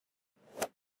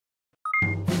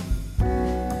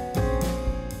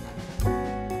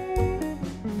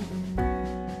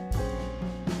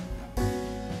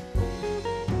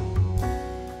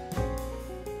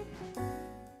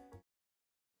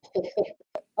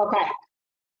Okay.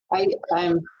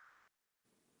 I'm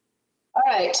all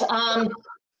right. So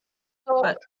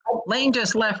But Lane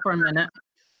just left for a minute.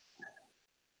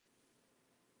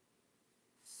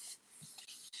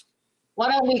 why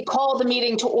don't we call the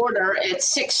meeting to order at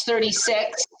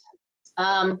 6:36?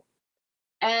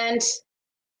 And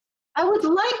I would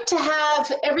like to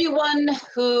have everyone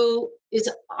who is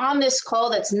on this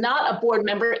call that's not a board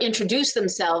member introduce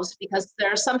themselves, because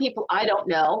there are some people I don't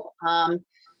know.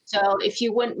 So if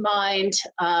you wouldn't mind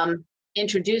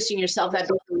introducing yourself, that'd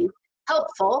be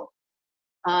helpful,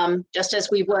 just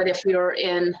as we would if we were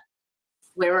in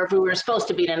wherever we were supposed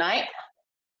to be tonight.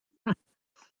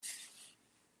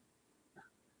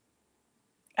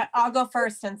 I'll go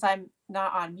first since I'm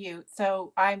not on mute.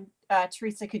 So I'm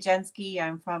Teresa Kajensky.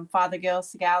 I'm from Fothergill,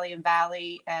 Sagalian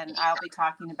Valley, and I'll be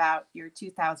talking about your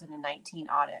 2019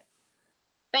 audit.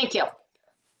 Thank you.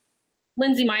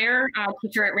 Lindsay Meyer,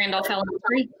 teacher at Randolph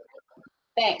Elementary.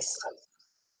 Thanks.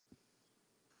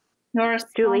 Norris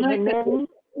Julie Hinman.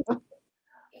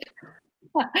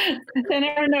 Then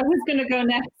I don't know who's going to go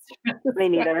next. Me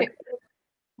neither.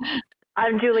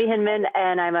 I'm Julie Hinman,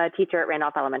 and I'm a teacher at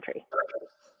Randolph Elementary.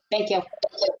 Thank you.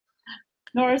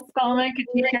 Norris Skolnick, a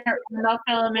teacher at Randolph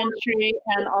Elementary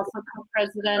and also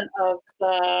co-president of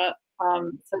the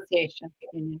association.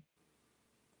 And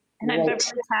I'm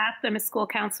Beverly Taft. I'm a school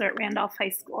counselor at Randolph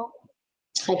High School.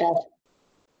 Hi, Bev.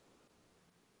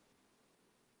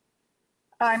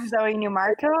 I'm Zoe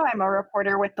Newmarco. I'm a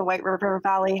reporter with the White River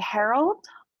Valley Herald.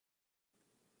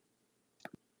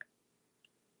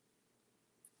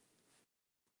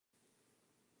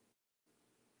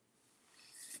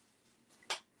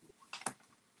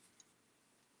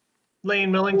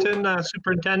 Lane Millington,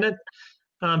 superintendent.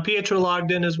 Pietro logged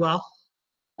in as well.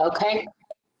 Okay.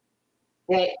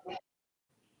 Great.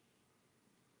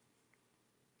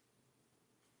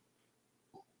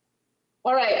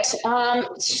 All right. So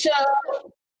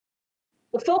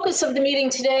the focus of the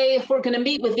meeting today, we're going to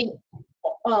meet with the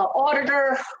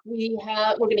auditor. We're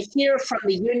going to hear from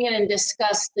the union and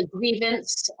discuss the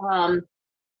grievance,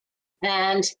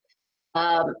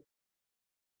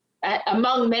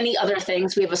 among many other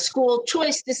things. We have a school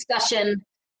choice discussion,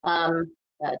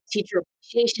 teacher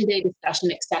appreciation day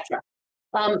discussion, etc.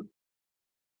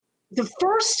 The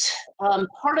first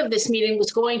part of this meeting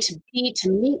was going to be to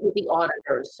meet with the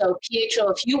auditors. So Pietro,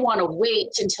 if you want to wait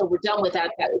until we're done with that,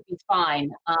 that would be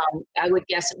fine. I would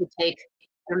guess it would take,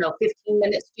 I don't know, 15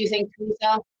 minutes, do you think,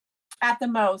 Teresa? At the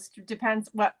most,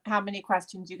 depends how many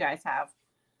questions you guys have.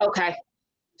 Okay.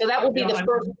 So that will be the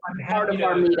first part of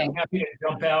our meeting. I'm happy to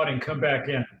jump out and come back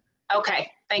in.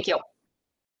 Okay, thank you.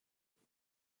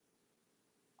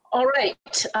 All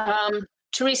right,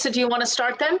 Teresa, do you want to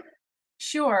start then?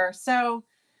 Sure. So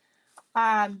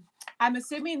I'm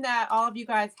assuming that all of you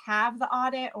guys have the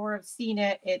audit or have seen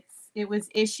it. It was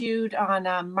issued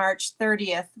on March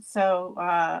 30th. So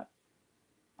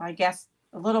I guess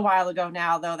a little while ago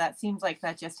now, though that seems like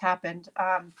that just happened.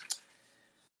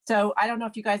 So I don't know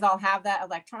if you guys all have that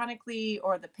electronically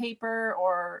or the paper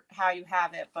or how you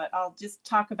have it, but I'll just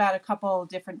talk about a couple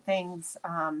different things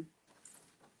and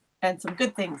some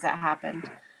good things that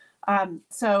happened.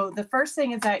 So the first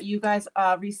thing is that you guys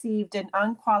received an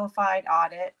unqualified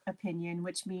audit opinion,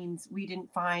 which means we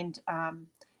didn't find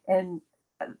in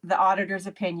the auditor's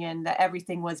opinion that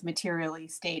everything was materially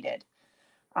stated.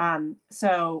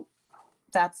 So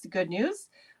that's the good news.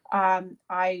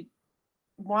 I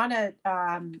want to,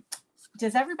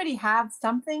 does everybody have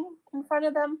something in front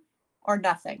of them or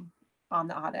nothing on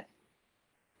the audit?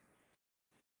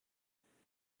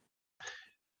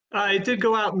 It did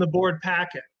go out in the board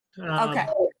packet. Okay.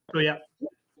 So yeah.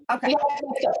 Okay. We have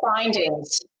the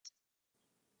findings.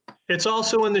 It's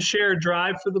also in the shared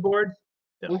drive for the board.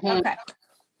 Yeah. Okay.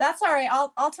 That's all right.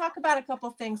 I'll talk about a couple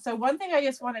things. So one thing I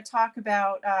just want to talk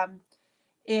about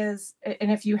is,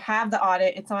 and if you have the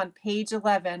audit, it's on page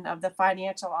 11 of the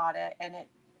financial audit, and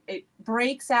it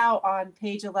breaks out on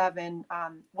page 11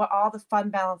 what all the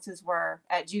fund balances were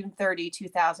at June 30,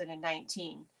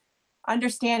 2019.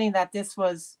 Understanding that this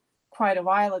was quite a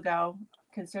while ago,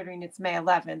 considering it's May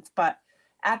 11th, but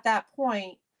at that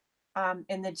point,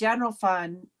 in the general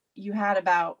fund, you had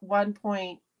about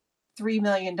 $1.3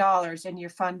 million in your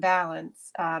fund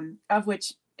balance, of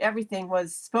which everything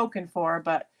was spoken for,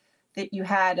 but that you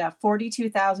had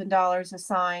 $42,000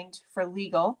 assigned for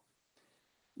legal.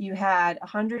 You had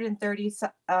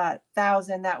 $130,000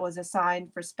 that was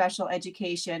assigned for special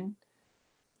education,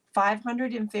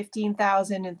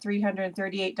 $515,000 and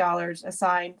 $338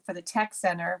 assigned for the tech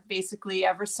center. Basically,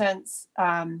 ever since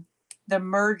the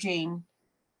merging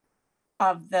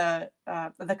the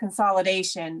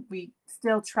consolidation, we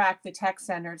still track the tech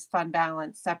center's fund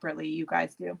balance separately. You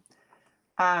guys do.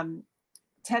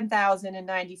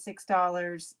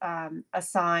 $10,096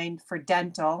 assigned for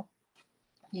dental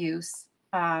use.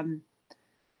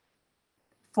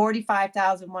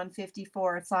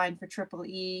 45,154 assigned for triple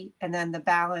E, and then the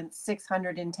balance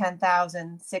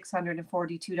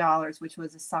 $610,642, which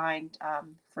was assigned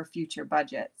for future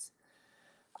budgets.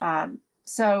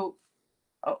 So,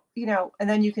 you know, and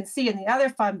then you can see in the other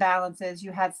fund balances,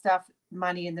 you had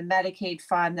money in the Medicaid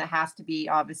fund that has to be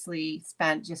obviously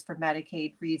spent just for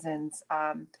Medicaid reasons.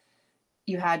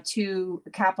 You had 2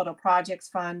 capital projects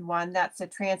fund, one that's a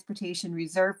transportation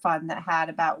reserve fund that had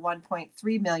about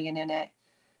 1.3 million in it.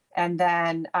 And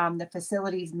then the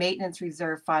facilities maintenance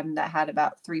reserve fund that had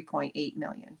about 3.8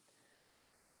 million.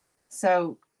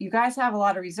 So you guys have a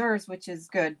lot of reserves, which is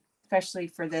good, especially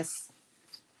for this,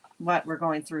 what we're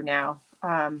going through now.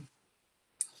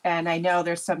 And I know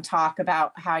there's some talk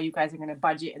about how you guys are going to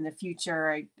budget in the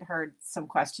future. I heard some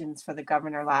questions for the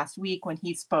governor last week when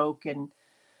he spoke. And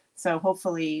so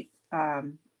hopefully,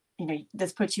 you know,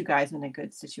 this puts you guys in a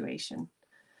good situation.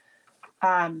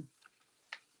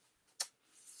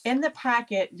 In the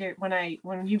packet,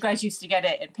 when you guys used to get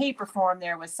it in paper form,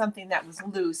 there was something that was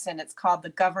loose, and it's called the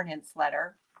governance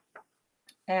letter.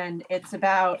 And it's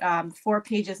about 4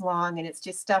 pages long, and it's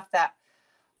just stuff that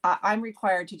I'm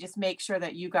required to just make sure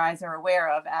that you guys are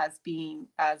aware of as the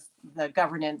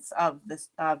governance of the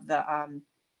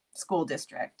school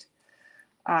district.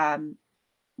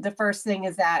 The first thing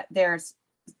is that there's,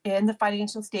 in the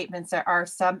financial statements, there are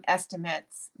some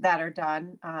estimates that are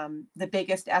done. The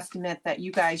biggest estimate that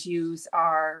you guys use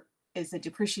is a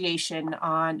depreciation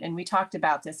on, and we talked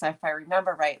about this, if I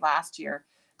remember right, last year,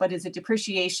 but is a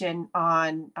depreciation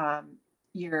on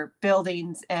your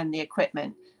buildings and the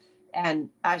equipment. And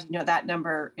as you know, that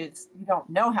number is, you don't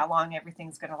know how long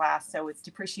everything's going to last, so it's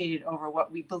depreciated over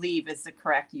what we believe is the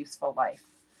correct useful life.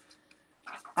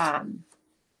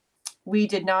 We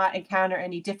did not encounter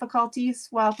any difficulties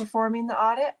while performing the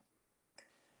audit.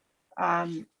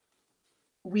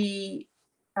 We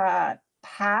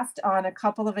passed on a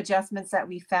couple of adjustments that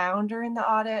we found during the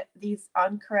audit. These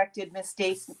uncorrected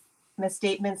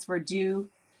misstatements were due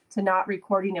to not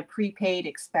recording a prepaid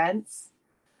expense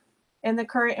in the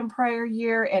current and prior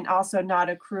year, and also not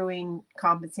accruing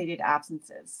compensated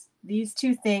absences. These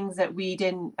 2 things that we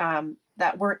didn't,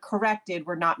 that weren't corrected,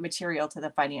 were not material to the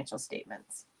financial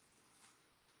statements.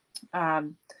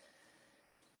 And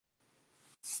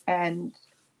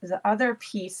the other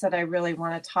piece that I really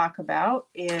want to talk about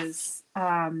is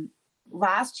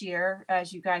last year,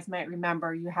 as you guys might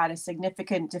remember, you had a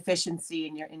significant deficiency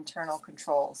in your internal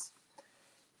controls.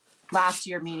 Last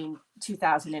year, meaning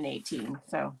 2018,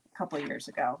 so a couple of years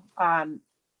ago.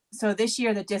 So this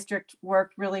year, the district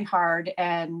worked really hard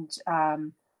and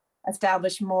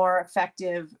established more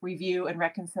effective review and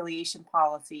reconciliation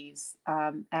policies,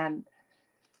 and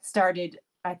started,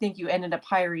 I think you ended up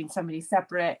hiring somebody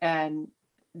separate, and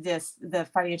the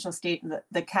financial statement,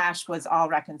 the cash was all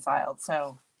reconciled.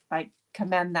 So I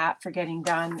commend that for getting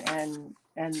done, and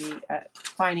the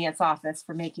finance office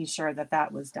for making sure that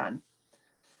that was done.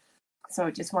 So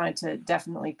just wanted to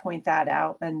definitely point that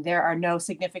out. And there are no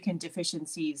significant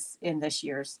deficiencies in this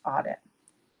year's audit.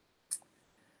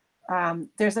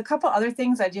 There's a couple other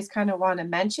things I just kind of want to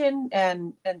mention.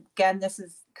 And again, this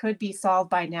could be solved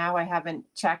by now. I haven't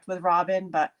checked with Robin,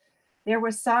 but there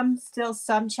were still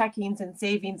some checkings and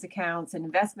savings accounts and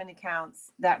investment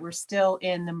accounts that were still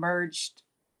in the merged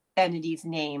entities'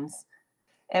 names.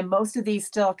 And most of these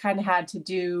still kind of had to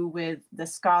do with the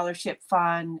scholarship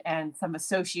fund and some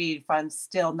associated funds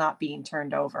still not being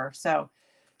turned over. So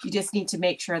you just need to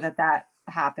make sure that that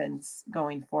happens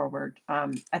going forward.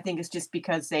 I think it's just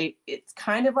because it's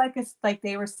kind of like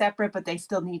they were separate, but they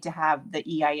still need to have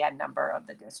the EIN number of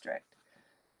the district.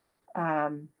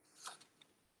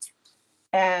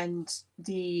 And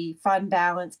the fund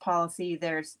balance policy,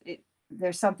 there's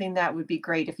something that would be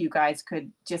great if you guys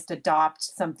could just adopt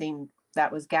something that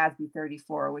was GASB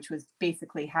 34, which was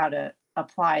basically how to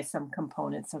apply some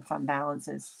components of fund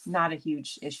balances. Not a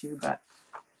huge issue, but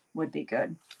would be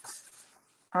good.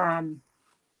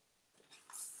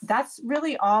 That's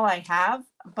really all I have,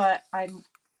 but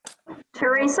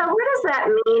Teresa, what does that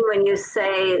mean when you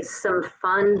say some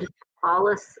fund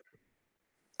policy?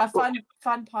 A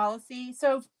fund policy.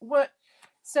 So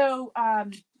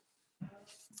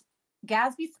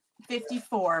GASB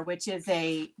 54, which is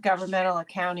a governmental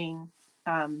accounting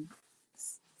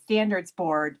standards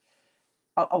board,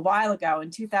 a while ago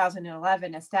in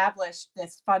 2011 established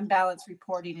this fund balance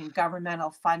reporting and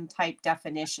governmental fund type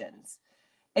definitions.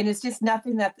 And it's just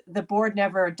nothing that the board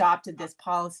never adopted this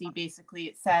policy. Basically,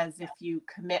 it says if you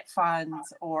commit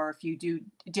funds or if you do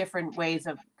different ways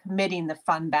of committing the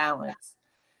fund balance.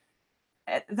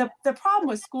 The problem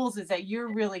with schools is that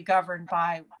you're really governed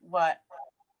by what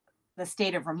the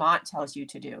state of Vermont tells you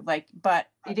to do. Like, but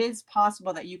it is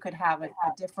possible that you could have a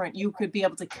different, you could be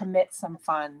able to commit some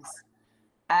funds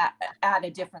at a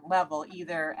different level,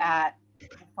 either at the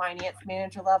finance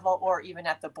manager level or even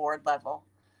at the board level.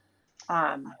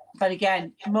 But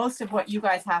again, most of what you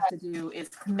guys have to do is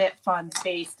commit funds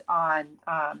based on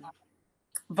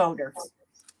voters.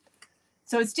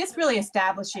 So it's just really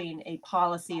establishing a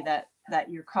policy that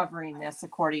you're covering this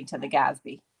according to the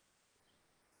GASB.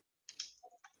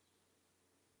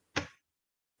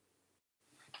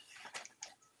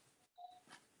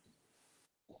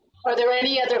 Are there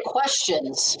any other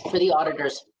questions for the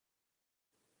auditors?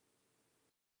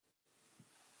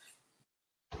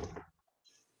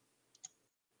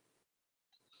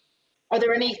 Are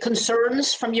there any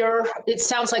concerns from your, it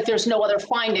sounds like there's no other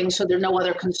findings, so there are no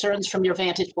other concerns from your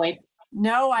vantage point?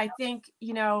 No, I think,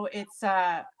 you know, it's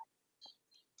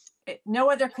no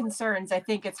other concerns. I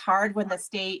think it's hard when the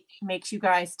state makes you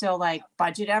guys still like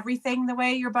budget everything the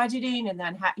way you're budgeting, and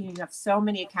then you have so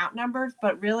many account numbers,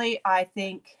 but really, I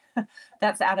think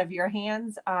that's out of your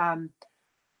hands.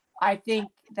 I think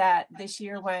that this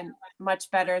year went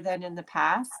much better than in the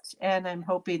past, and I'm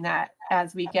hoping that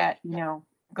as we get, you know,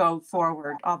 go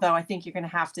forward, although I think you're going to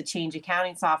have to change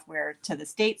accounting software to the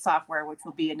state software, which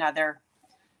will be another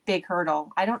big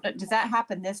hurdle. I don't know, does that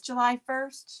happen this July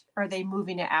 1st? Or are they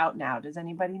moving it out now? Does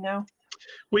anybody know?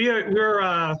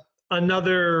 We're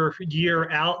another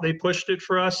year out. They pushed it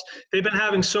for us. They've been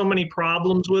having so many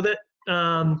problems with it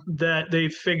that they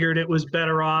figured it was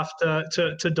better off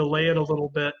to delay it a little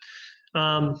bit,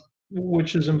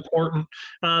 which is important.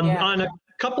 On a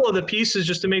couple of the pieces,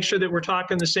 just to make sure that we're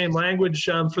talking the same language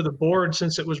for the board,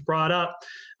 since it was brought up.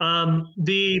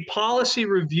 The policy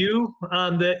review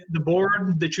that the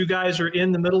board that you guys are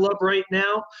in the middle of right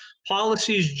now,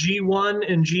 policies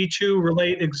G1 and G2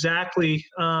 relate exactly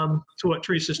to what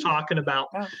Teresa's talking about.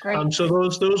 Oh, great. So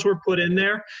those were put in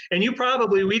there, and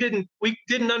we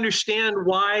didn't understand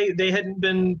why they hadn't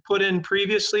been put in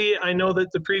previously. I know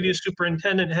that the previous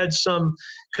superintendent had some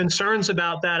concerns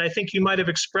about that. I think you might have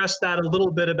expressed that a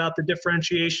little bit about the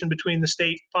differentiation between the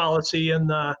state policy and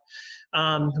the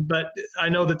but I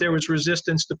know that there was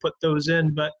resistance to put those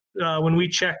in, but when we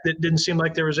checked, it didn't seem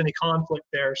like there was any conflict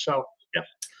there. So, yeah.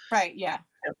 Right. Yeah.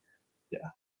 Yep. Yeah.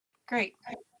 Great.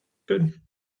 Good.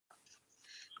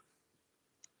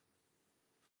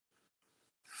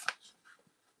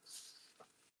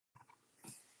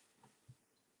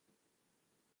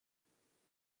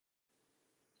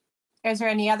 Is there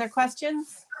any other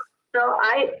questions? So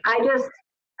I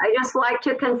just like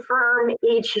to confirm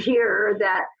each year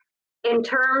that in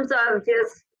terms of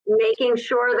just making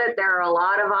sure that there are a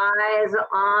lot of eyes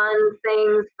on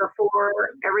things before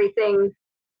everything,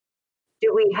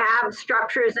 do we have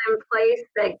structures in place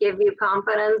that give you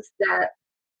confidence that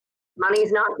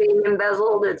money's not being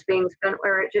embezzled, it's being spent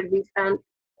where it should be spent?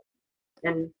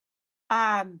 And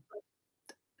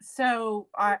so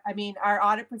I mean, our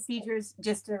audit procedures,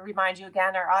 just to remind you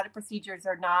again, our audit procedures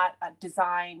are not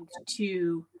designed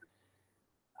to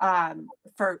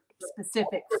for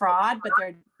specific fraud, but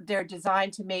they're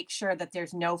designed to make sure that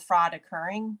there's no fraud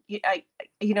occurring. You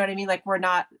know what I mean? Like we're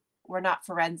not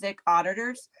forensic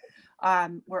auditors.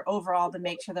 We're overall to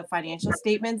make sure the financial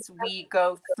statements, we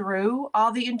go through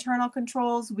all the internal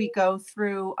controls. We go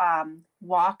through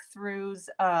walkthroughs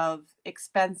of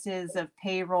expenses, of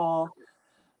payroll,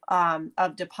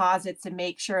 of deposits, and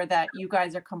make sure that you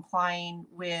guys are complying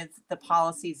with the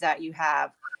policies that you have.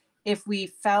 If we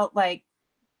felt like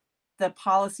the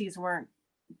policies weren't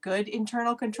good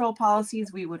internal control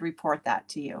policies, we would report that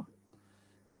to you.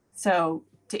 So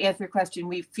to answer your question,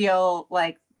 we feel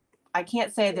like, I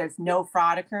can't say there's no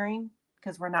fraud occurring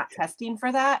because we're not testing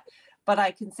for that, but I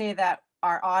can say that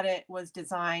our audit was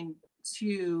designed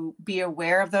to be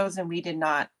aware of those and we did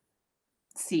not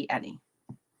see any.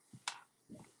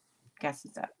 Guess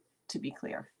is that to be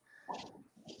clear.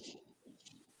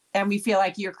 And we feel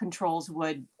like your controls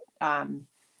would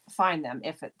find them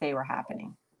if they were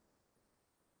happening.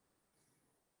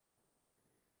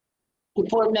 Do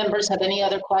board members have any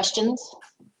other questions?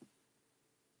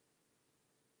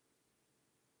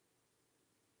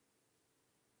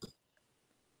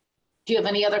 Do you have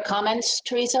any other comments,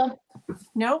 Teresa?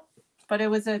 Nope, but it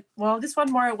was just one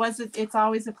more. It's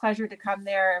always a pleasure to come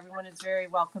there. Everyone is very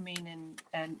welcoming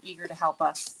and eager to help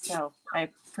us. So I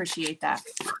appreciate that.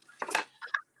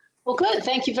 Well, good.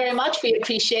 Thank you very much. We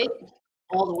appreciate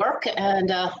all the work and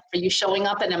for you showing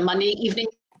up in a Monday evening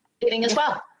meeting as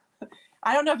well.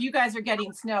 I don't know if you guys are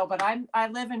getting snow, but I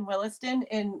live in Williston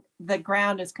and the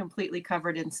ground is completely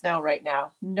covered in snow right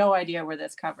now. No idea where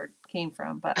this came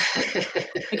from, but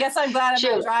I guess I'm glad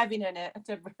I'm not driving in it.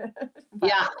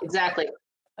 Yeah, exactly.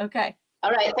 Okay.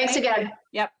 All right. Thanks again.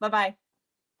 Yep. Bye-bye.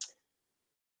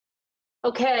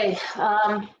 Okay.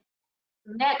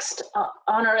 Next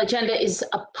on our agenda is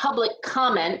a public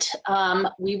comment.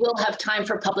 We will have time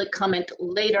for public comment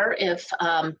later if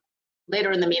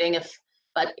later in the meeting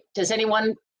but does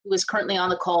anyone who is currently on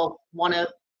the call want to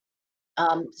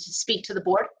speak to the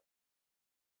board?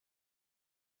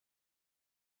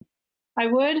 I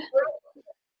would.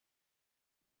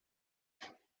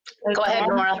 Go ahead,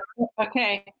 Nora.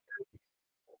 Okay.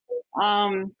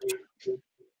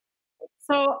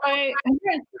 So I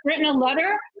have written a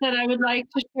letter that I would like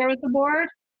to share with the board.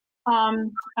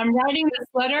 I'm writing this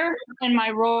letter in my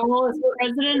role as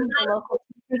president of the local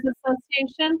teachers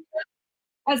association.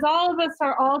 As all of us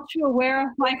are all too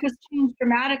aware, life has changed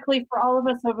dramatically for all of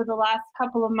us over the last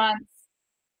couple of months.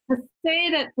 To say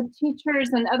that the teachers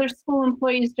and other school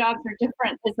employees' jobs are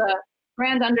different is a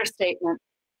grand understatement.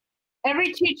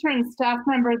 Every teacher and staff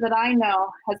member that I know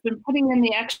has been putting in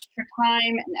the extra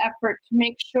time and effort to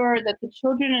make sure that the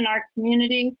children in our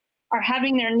community are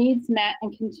having their needs met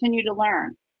and continue to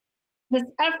learn. This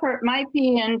effort might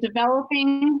be in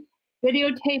developing,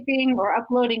 videotaping, or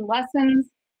uploading lessons,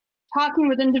 talking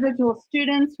with individual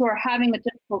students who are having a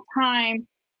difficult time,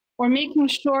 or making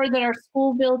sure that our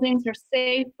school buildings are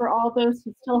safe for all those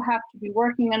who still have to be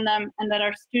working in them and that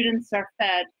our students are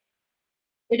fed.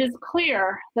 It is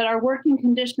clear that our working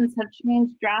conditions have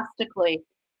changed drastically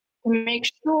to make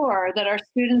sure that our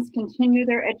students continue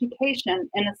their education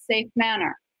in a safe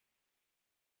manner.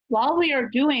 While we are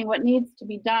doing what needs to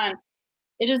be done,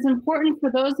 it is important for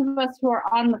those of us who are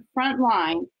on the front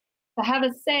line to have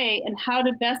a say in how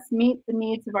to best meet the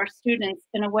needs of our students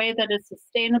in a way that is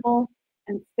sustainable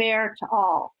and fair to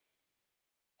all.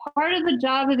 Part of the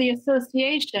job of the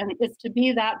association is to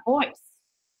be that voice.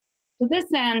 To this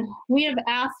end, we have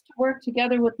asked to work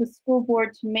together with the school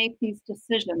board to make these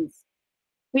decisions.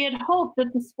 We had hoped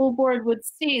that the school board would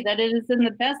see that it is in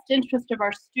the best interest of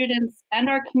our students and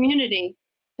our community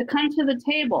to come to the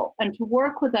table and to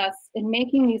work with us in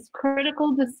making these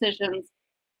critical decisions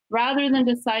rather than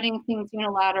deciding things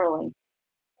unilaterally.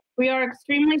 We are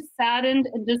extremely saddened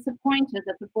and disappointed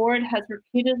that the board has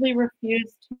repeatedly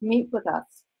refused to meet with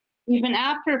us, even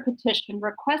after a petition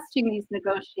requesting these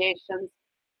negotiations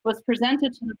was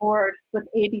presented to the board with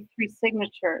 83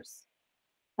 signatures.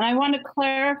 And I want to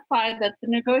clarify that the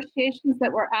negotiations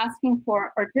that we're asking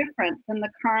for are different than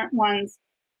the current ones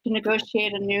to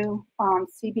negotiate a new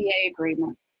CBA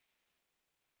agreement.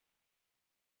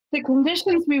 The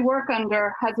conditions we work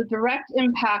under has a direct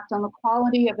impact on the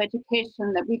quality of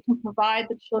education that we can provide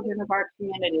the children of our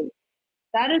community.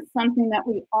 That is something that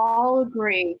we all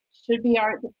agree should be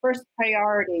the first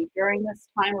priority during this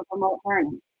time of remote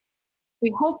learning.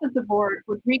 We hope that the board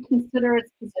would reconsider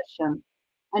its position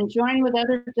and join with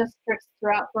other districts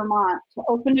throughout Vermont to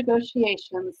open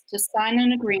negotiations to sign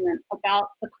an agreement about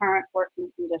the current working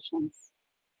conditions.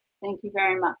 Thank you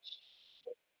very much.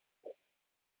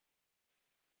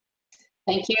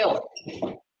 Thank you.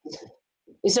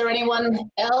 Is there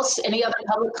anyone else, any other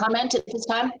public comment at this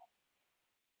time?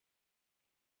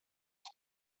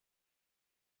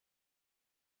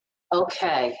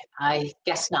 Okay, I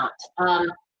guess not.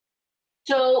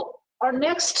 So our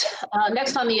next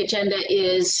on the agenda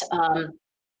is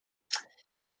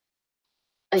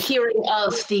a hearing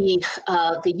of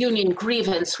the union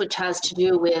grievance, which has to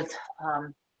do with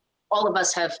all of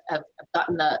us have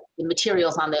gotten the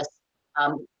materials on this.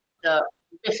 The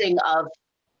riffing of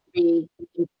the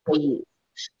employees.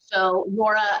 So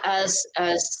Nora, as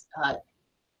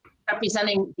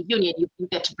representing the union, you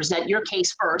get to present your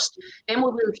case first. Then we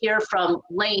will hear from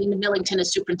Lane Millington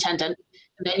as superintendent,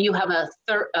 and then you have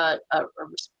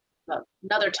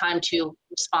another time to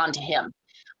respond to him.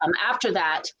 After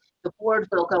that, the board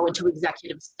will go into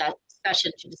executive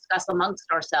session to discuss amongst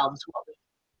ourselves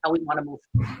how we want to move.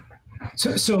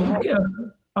 So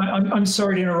I'm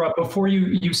sorry to interrupt. Before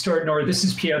you start, Nora, this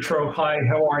is Pietro. Hi,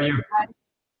 how are you?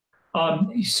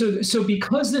 So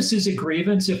because this is a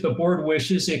grievance, if the board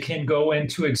wishes, it can go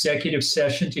into executive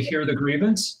session to hear the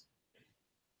grievance.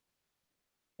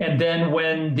 And then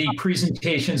when the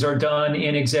presentations are done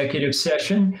in executive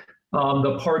session,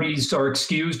 the parties are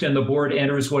excused and the board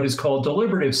enters what is called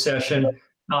deliberative session,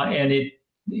 and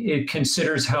it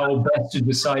considers how best to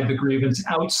decide the grievance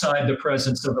outside the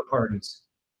presence of the parties.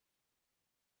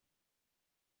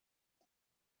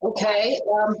 Okay.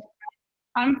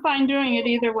 I'm fine doing it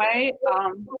either way.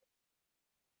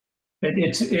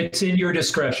 It's in your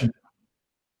discretion.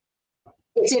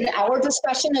 It's in our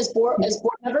discussion as board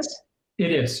members?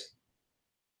 It is.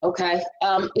 Okay.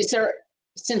 Is there,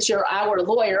 since you're our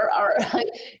lawyer,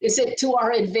 is it to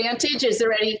our advantage? Is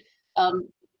there any,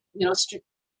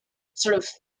 sort of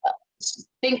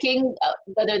thinking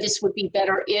whether this would be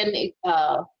better in,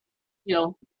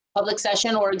 public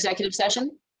session or executive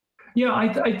session? Yeah,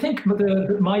 I think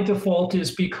my default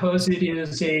is because it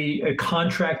is a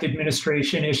contract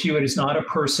administration issue, it is not a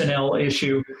personnel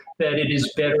issue, that it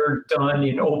is better done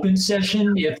in open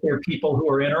session if there are people who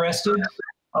are interested.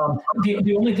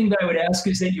 The only thing that I would ask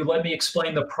is that you let me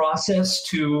explain the process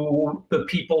to the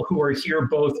people who are here,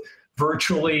 both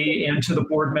virtually and to the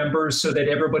board members, so that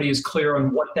everybody is clear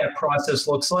on what that process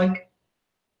looks like.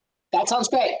 That sounds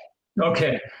great.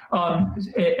 Okay.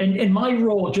 And my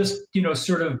role, just,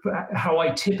 sort of how I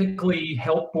typically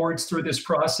help boards through this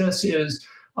process is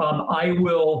I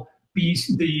will be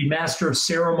the master of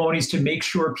ceremonies to make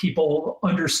sure people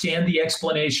understand the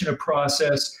explanation of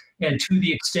process, and to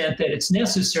the extent that it's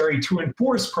necessary to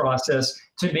enforce process,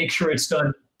 to make sure it's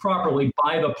done properly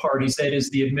by the parties, that is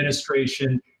the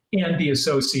administration and the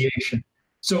association.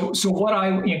 So what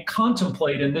I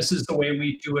contemplate, and this is the way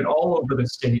we do it all over the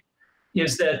state,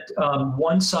 is that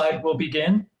one side will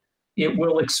begin. It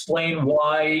will explain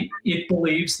why it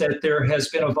believes that there has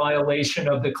been a violation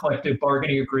of the collective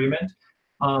bargaining agreement.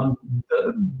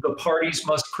 The parties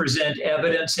must present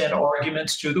evidence and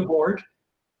arguments to the board.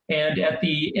 And at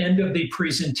the end of the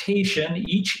presentation,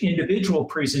 each individual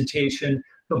presentation,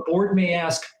 the board may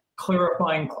ask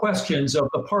clarifying questions of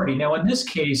the party. Now, in this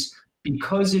case,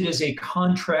 because it is a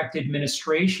contract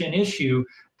administration issue,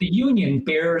 the union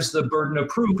bears the burden of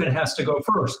proof and has to go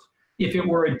first. If it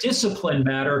were a discipline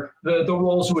matter, the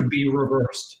roles would be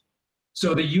reversed.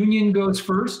 So the union goes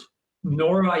first.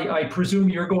 Nora, I presume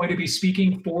you're going to be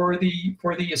speaking for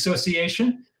the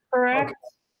association? Correct. Okay.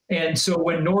 And so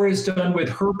when Nora is done with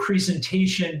her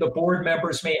presentation, the board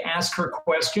members may ask her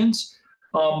questions.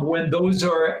 When those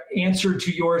are answered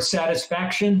to your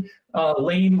satisfaction,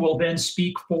 Lane will then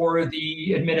speak for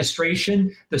the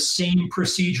administration. The same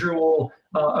procedure will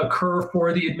occur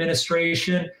for the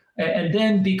administration. And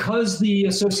then because the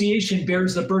association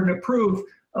bears the burden of proof,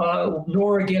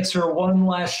 Nora gets her one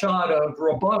last shot of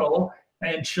rebuttal,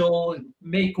 and she'll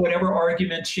make whatever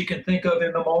arguments she can think of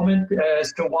in the moment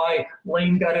as to why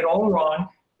Lane got it all wrong.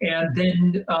 And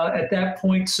then at that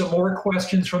point, some more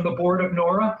questions from the board of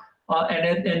Nora,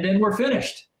 and then we're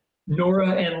finished.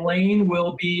 Nora and Lane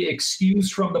will be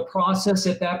excused from the process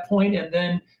at that point, and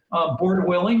then board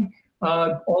willing,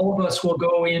 all of us will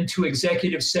go into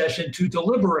executive session to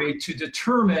deliberate, to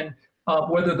determine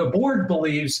whether the board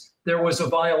believes there was a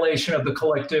violation of the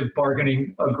collective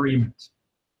bargaining agreement.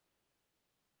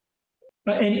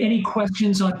 Any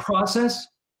questions on process?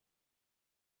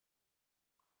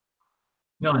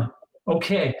 None.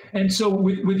 Okay, and so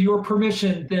with your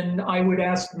permission, then I would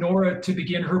ask Nora to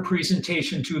begin her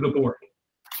presentation to the board.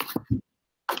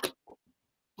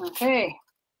 Okay.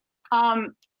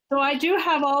 So I do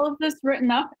have all of this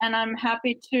written up, and I'm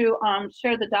happy to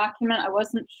share the document. I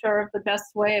wasn't sure of the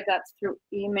best way, if that's through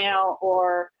email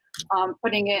or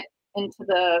putting it into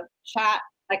the chat.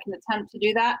 I can attempt to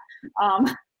do that.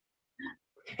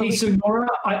 Hey, so Nora,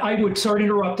 I would, sorry to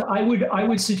interrupt, I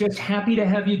would suggest, happy to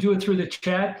have you do it through the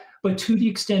chat, but to the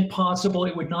extent possible,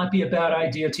 it would not be a bad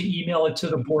idea to email it to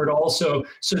the board also,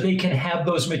 so they can have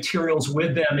those materials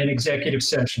with them in executive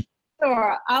session.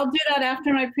 Sure, I'll do that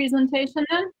after my presentation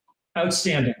then.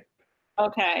 Outstanding.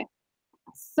 Okay,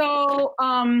 so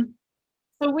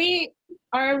we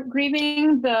are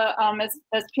grieving the,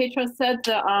 as Pietro said,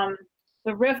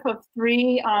 the RIF of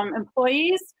 3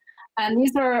 employees. And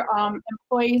these are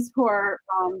employees who are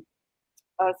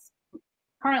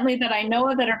currently, that I know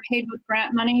of, that are paid with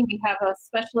grant money. We have a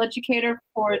special educator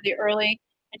for the early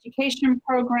education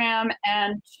program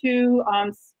and 2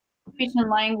 speech and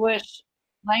language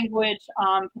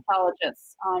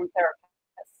pathologists,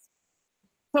 therapists.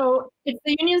 So it's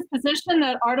the union's position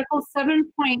that Article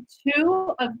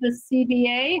 7.2 of the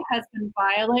CBA has been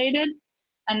violated,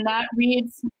 and that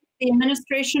reads, the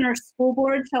administration or school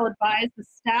board shall advise the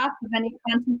staff of any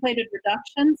contemplated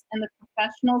reductions in the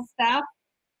professional staff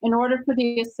in order for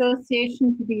the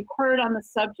association to be heard on the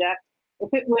subject, if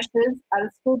it wishes, at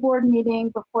a school board meeting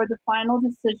before the final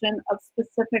decision of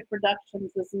specific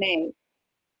reductions is made.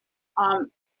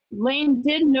 Lane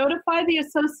did notify the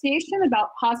association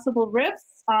about possible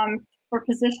RIFs for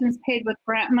positions paid with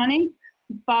grant money,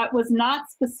 but was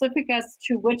not specific as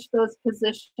to which those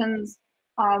positions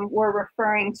we're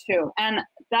referring to. And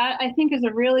that, I think, is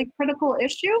a really critical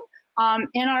issue.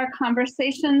 In our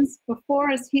conversations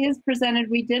before, as he is presented,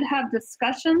 we did have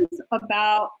discussions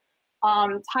about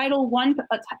Title I,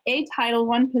 a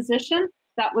Title I position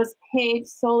that was paid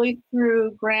solely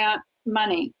through grant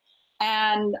money.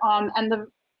 And the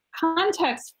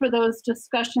context for those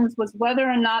discussions was whether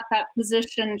or not that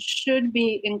position should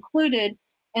be included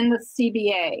in the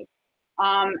CBA.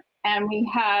 And we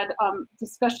had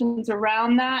discussions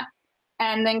around that,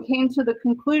 and then came to the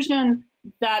conclusion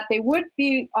that they would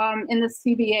be in the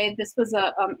CBA. This was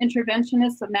a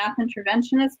interventionist, a math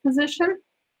interventionist position,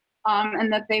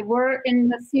 and that they were in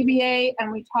the CBA.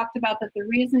 And we talked about that the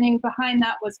reasoning behind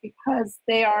that was because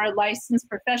they are a licensed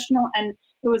professional, and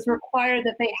it was required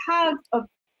that they have a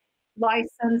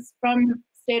license from the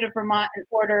state of Vermont in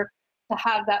order to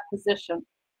have that position.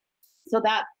 So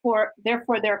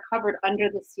therefore they're covered under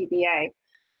the CBA.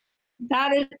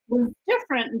 That was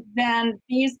different than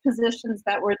these positions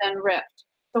that were then ripped.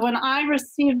 So when I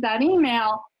received that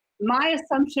email, my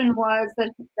assumption was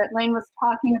that Lane was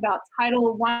talking about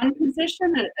Title I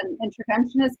position, an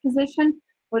interventionist position,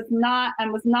 was not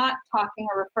talking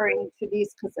or referring to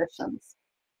these positions.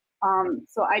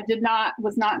 So I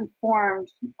was not informed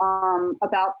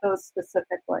about those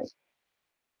specifically.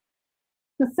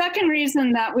 The second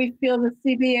reason that we feel the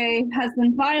CBA has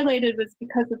been violated was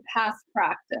because of past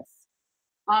practice.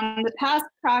 The past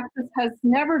practice has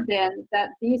never been that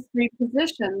these three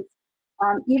positions,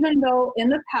 even though in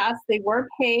the past they were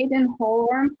paid in whole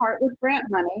or in part with grant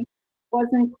money, was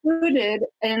included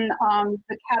in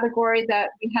the category that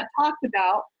we had talked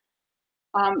about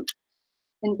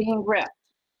in being ripped.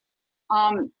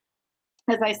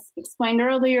 As I explained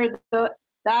earlier,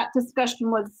 that discussion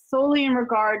was solely in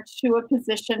regard to a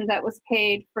position that was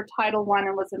paid for Title I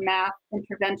and was a math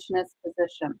interventionist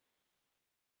position.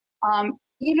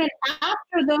 Even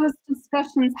after those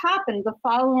discussions happened the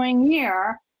following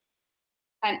year,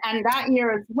 and that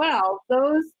year as well,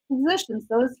 those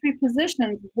three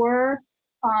positions were,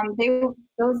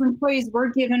 those employees were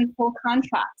given full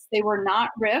contracts. They were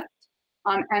not ripped.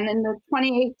 And in the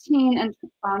 2018 and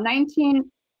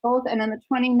 19, both, and in the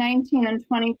 2019 and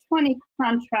 2020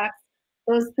 contracts,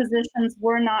 those positions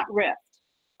were not ripped.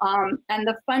 And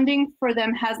the funding for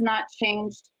them has not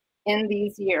changed in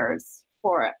these years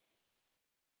for it.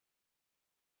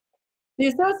 The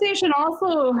association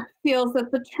also feels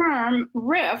that the term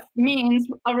RIF means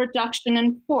a reduction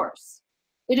in force.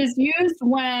 It is used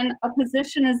when a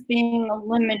position is being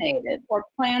eliminated or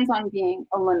plans on being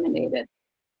eliminated.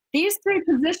 These three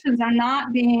positions are not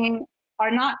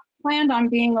planned on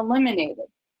being eliminated.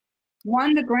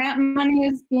 One, the grant money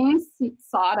is being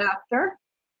sought after,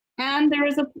 and there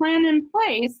is a plan in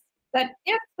place that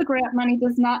if the grant money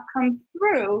does not come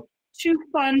through, to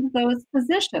fund those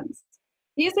positions.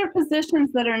 These are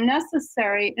positions that are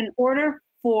necessary in order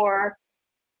for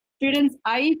students'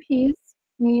 IEPs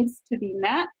needs to be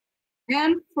met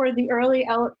and for the early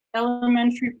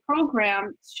elementary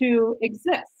program to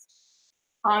exist.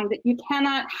 That you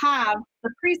cannot have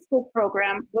the preschool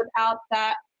program without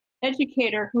that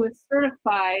educator who is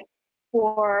certified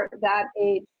for that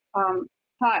age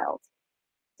child.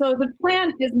 So the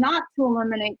plan is not to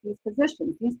eliminate these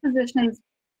positions. These positions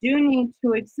do need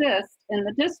to exist in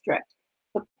the district.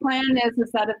 The plan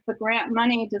is that if the grant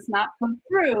money does not come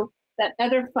through, that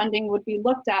other funding would be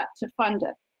looked at to fund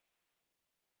it.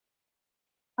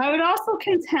 I would also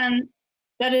contend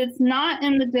that it's not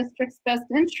in the district's best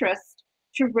interest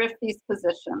to RIF these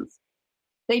positions.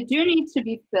 They do need to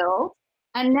be filled,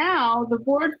 and now the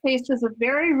board faces a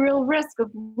very real risk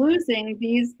of losing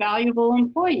these valuable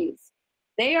employees.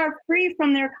 They are free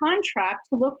from their contract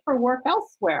to look for work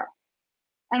elsewhere.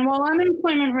 And while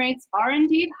unemployment rates are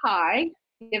indeed high,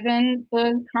 given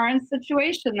the current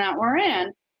situation that we're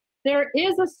in, there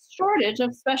is a shortage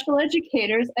of special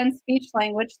educators and speech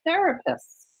language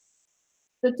therapists.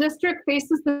 The district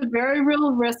faces the very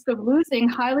real risk of losing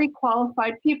highly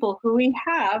qualified people who we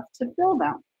have to fill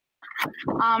them.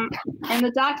 In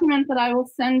the document that I will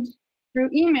send through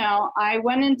email, I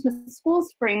went into School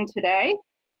Spring today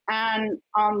and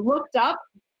looked up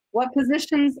what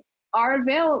positions are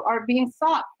being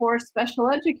sought for special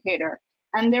educator.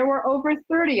 And there were over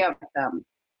 30 of them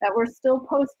that were still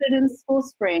posted in School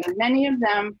Spring, many of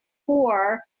them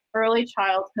for early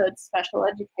childhood special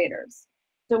educators.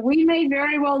 So we may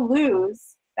very well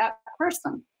lose that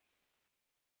person.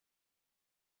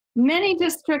 Many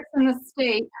districts in the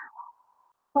state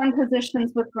fund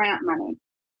positions with grant money.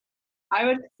 I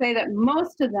would say that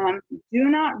most of them do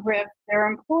not RIF their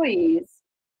employees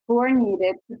who are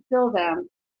needed to fill them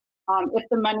if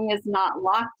the money is not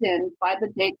locked in by the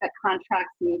date that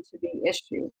contracts need to be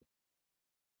issued.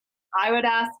 I would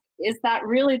ask, is that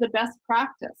really the best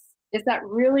practice? is that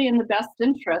really in the best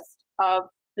interest of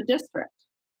the district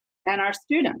and our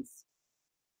students?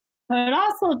 I would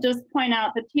also just point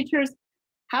out that teachers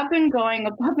have been going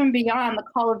above and beyond the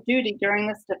call of duty during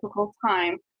this difficult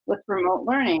time with remote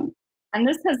learning. And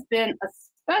this has been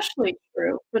especially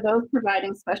true for those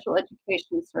providing special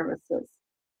education services.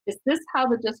 Is this how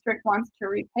the district wants to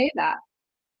repay that,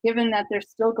 given that they're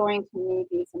still going to need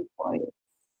these employees?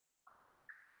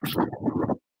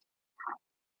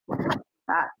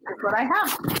 That is what I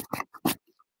have.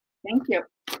 Thank you.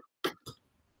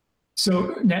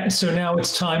 So now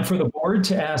it's time for the board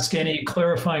to ask any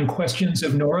clarifying questions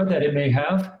of Nora that it may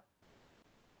have.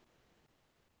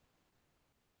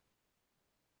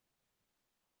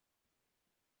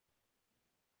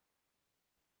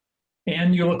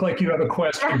 Anne, you look like you have a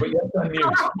question, but you have to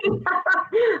unmute.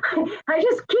 I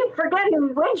just keep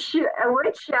forgetting which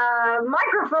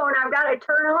microphone I've got to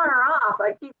turn on or off.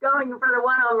 I keep going for the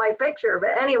one on my picture,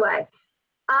 but anyway.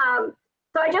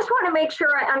 So I just want to make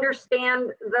sure I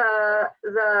understand the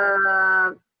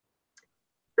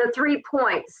 3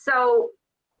 points. So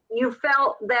you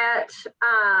felt that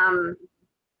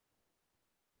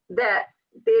that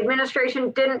the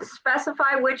administration didn't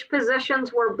specify which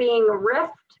positions were being riffed.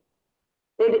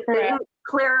 They didn't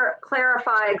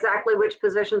clarify exactly which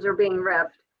positions are being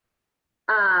ripped.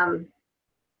 Your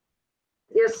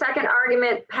second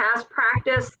argument, past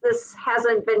practice, this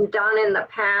hasn't been done in the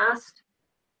past.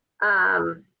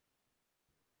 And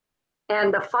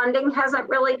the funding hasn't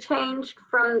really changed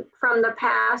from the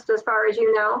past as far as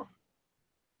you know?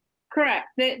 Correct.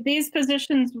 These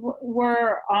positions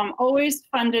were always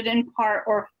funded in part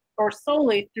or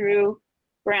solely through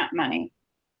grant money.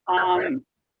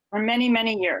 For many,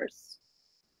 many years,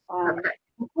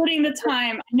 including the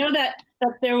time. I know that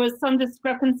there was some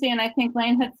discrepancy, and I think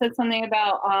Lane had said something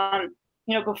about,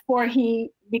 before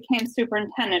he became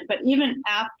superintendent, but even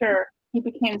after he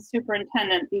became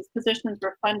superintendent, these positions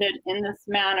were funded in this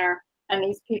manner, and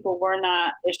these people were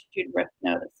not issued RIF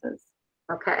notices.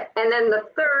 Okay, and then the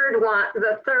third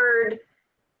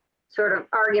sort of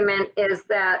argument is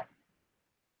that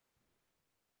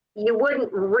you wouldn't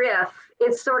riff,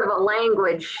 it's sort of a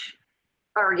language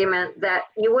argument that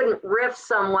you wouldn't riff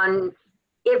someone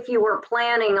if you were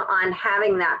planning on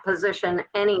having that position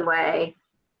anyway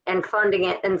and funding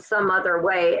it in some other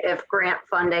way if grant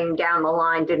funding down the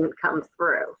line didn't come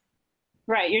through.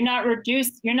 Right, you're not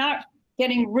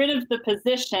getting rid of the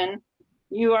position.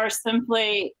 You are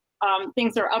simply,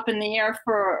 things are up in the air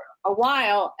for a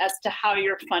while as to how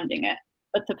you're funding it.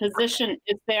 But the position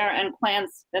is there and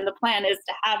the plan is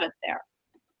to have it there.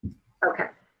 Okay.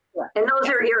 And those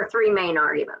are your 3 main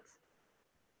arguments?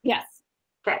 Yes.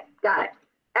 Okay, got it.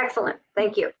 Excellent.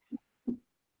 Thank you.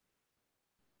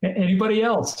 Anybody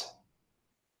else?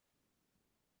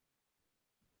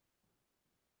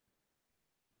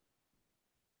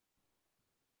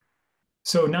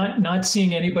 So not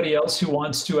seeing anybody else who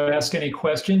wants to ask any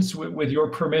questions, with your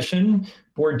permission,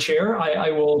 Board Chair, I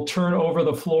will turn over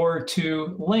the floor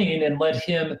to Lane and let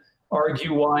him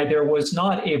argue why there was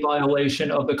not a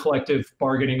violation of the collective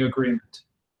bargaining agreement.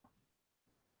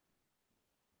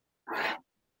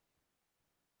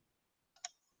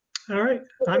 All right,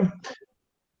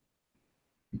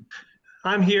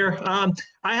 I'm here.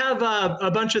 I have a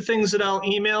bunch of things that I'll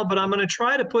email, but I'm going to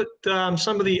try to put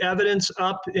some of the evidence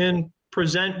up in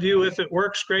present view. If it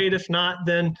works, great. If not,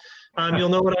 then you'll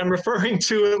know what I'm referring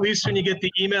to, at least when you get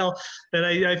the email. And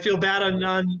I feel bad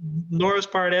on Nora's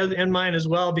part and mine as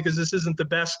well, because this isn't the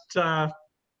best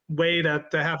way to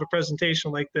have a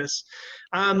presentation like this.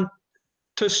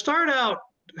 To start out,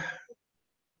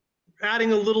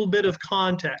 adding a little bit of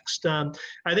context, I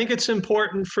think it's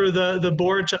important for the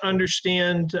board to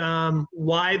understand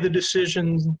why the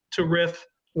decisions to RIF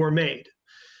were made.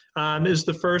 Is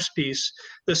the first piece.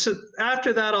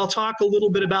 After that, I'll talk a little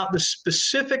bit about the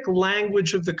specific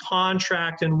language of the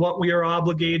contract and what we are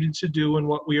obligated to do and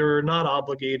what we are not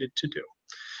obligated to do.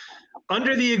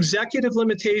 Under the executive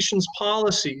limitations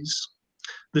policies,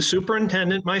 the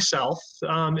superintendent, myself,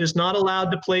 is not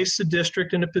allowed to place the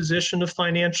district in a position of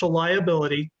financial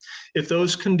liability if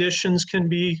those conditions can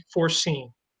be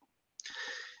foreseen.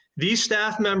 These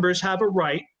staff members have a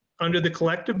right under the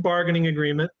collective bargaining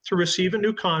agreement to receive a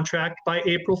new contract by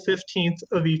April 15th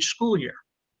of each school year.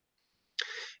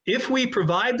 If we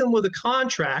provide them with a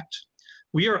contract,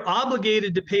 we are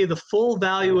obligated to pay the full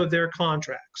value of their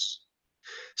contracts.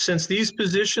 Since these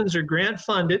positions are grant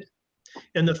funded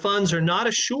and the funds are not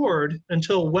assured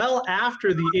until well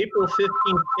after the April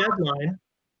 15th deadline,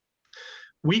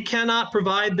 we cannot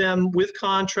provide them with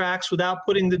contracts without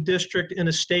putting the district in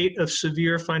a state of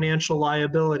severe financial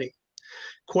liability.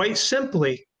 Quite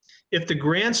simply, if the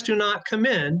grants do not come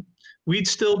in, we'd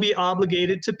still be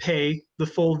obligated to pay the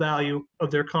full value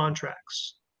of their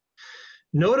contracts.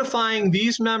 Notifying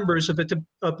these members of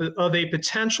a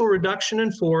potential reduction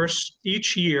in force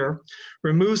each year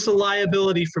removes the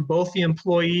liability for both the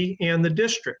employee and the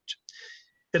district.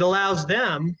 It allows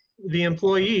them, the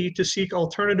employee, to seek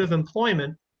alternative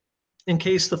employment in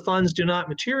case the funds do not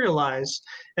materialize,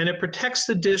 and it protects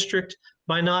the district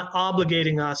by not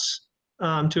obligating us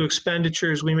to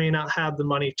expenditures we may not have the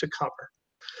money to cover.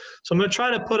 So I'm going to try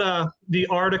to put the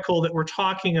article that we're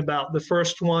talking about, the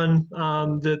first one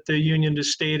that the union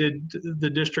just stated the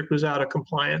district was out of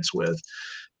compliance with.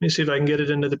 Let me see if I can get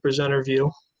it into the presenter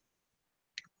view.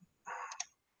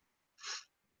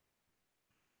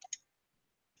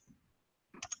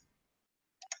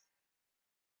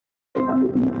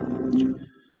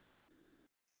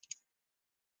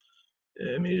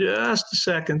 Give me just a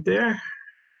second there.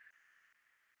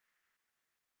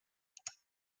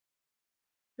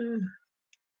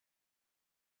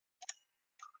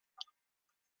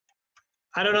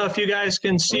 I don't know if you guys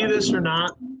can see this or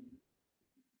not.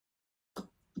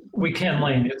 We can,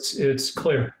 Lane. It's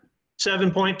clear.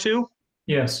 7.2?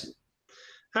 Yes.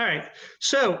 All right.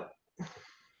 So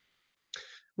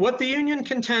what the union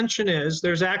contention is,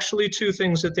 there's actually two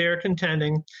things that they are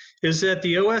contending, is that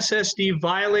the OSSD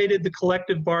violated the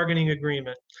collective bargaining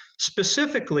agreement,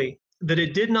 specifically that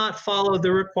it did not follow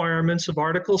the requirements of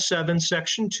Article 7,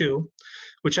 Section 2,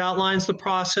 which outlines the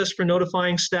process for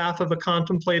notifying staff of a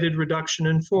contemplated reduction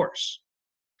in force.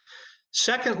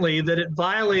 Secondly, that it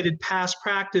violated past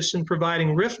practice in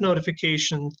providing RIF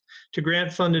notifications to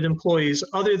grant-funded employees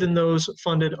other than those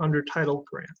funded under title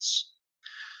grants.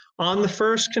 On the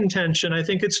first contention, I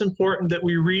think it's important that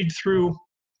we read through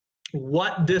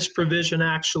what this provision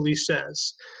actually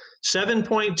says.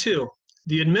 7.2,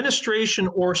 the administration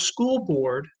or school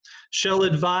board shall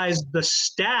advise the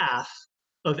staff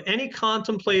of any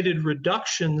contemplated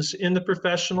reductions in the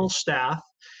professional staff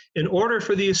in order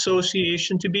for the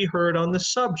association to be heard on the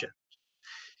subject,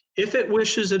 if it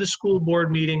wishes at a school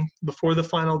board meeting before the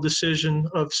final decision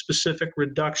of specific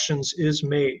reductions is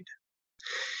made.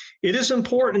 It is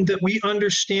important that we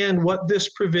understand what this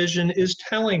provision is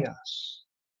telling us.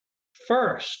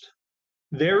 First,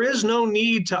 there is no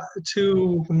need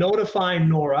to notify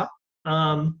Nora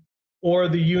or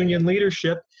the union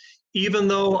leadership, even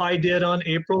though I did on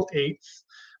April 8th.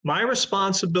 My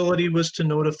responsibility was to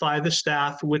notify the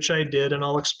staff, which I did, and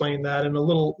I'll explain that in a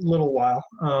little while.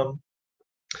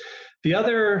 The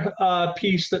other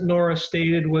piece that Nora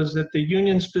stated was that the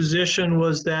union's position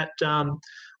was that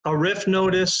a RIF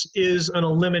notice is an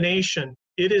elimination.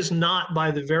 It is not, by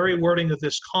the very wording of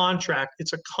this contract.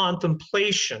 It's a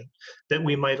contemplation that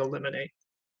we might eliminate.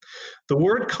 The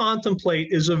word contemplate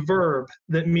is a verb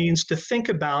that means to think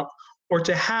about or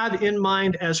to have in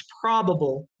mind as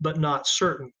probable but not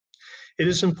certain. It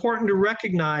is important to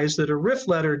recognize that a RIF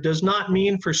letter does not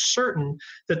mean for certain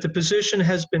that the position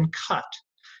has been cut.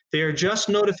 They are just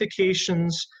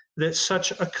notifications that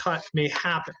such a cut may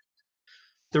happen.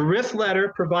 The RIF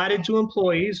letter provided to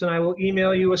employees, and I will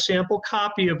email you a sample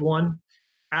copy of one,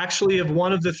 actually of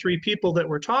one of the three people that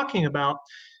we're talking about,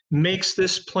 makes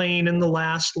this plain in the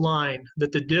last line,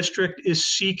 that the district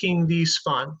is seeking these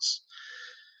funds.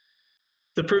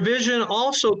 The provision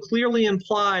also clearly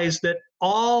implies that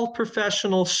all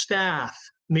professional staff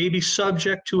may be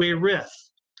subject to a RIF.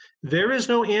 There is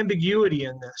no ambiguity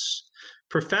in this.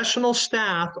 Professional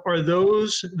staff are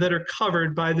those that are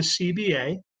covered by the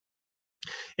CBA,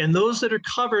 and those that are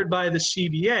covered by the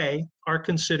CBA are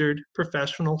considered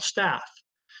professional staff.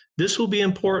 This will be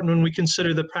important when we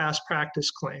consider the past practice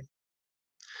claim.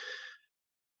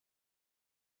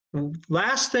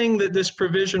 Last thing that this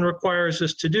provision requires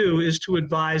us to do is to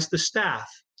advise the staff.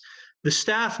 The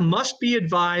staff must be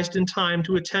advised in time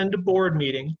to attend a board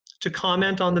meeting to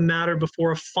comment on the matter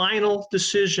before a final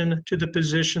decision to the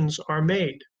positions are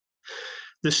made.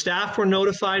 The staff were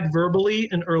notified verbally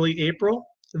in early April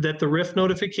that the RIF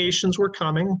notifications were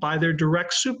coming by their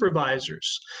direct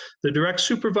supervisors. The direct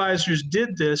supervisors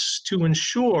did this to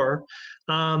ensure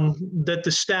that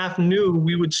the staff knew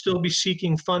we would still be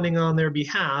seeking funding on their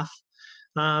behalf,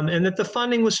 and that the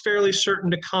funding was fairly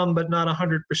certain to come, but not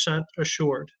 100%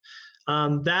 assured.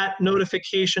 That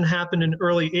notification happened in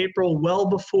early April, well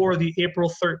before the April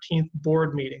 13th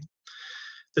board meeting.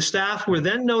 The staff were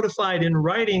then notified in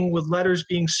writing with letters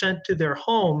being sent to their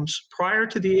homes prior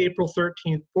to the April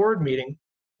 13th board meeting,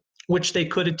 which they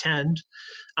could attend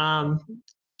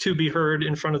to be heard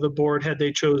in front of the board had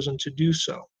they chosen to do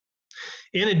so.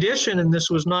 In addition, and this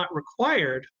was not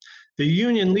required, the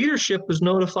union leadership was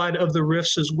notified of the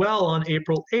RIFs as well on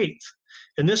April 8th.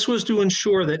 And this was to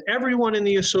ensure that everyone in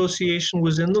the association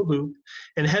was in the loop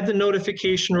and had the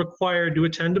notification required to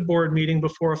attend a board meeting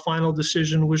before a final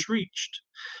decision was reached.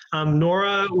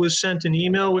 Nora was sent an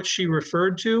email which she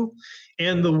referred to,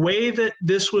 and the way that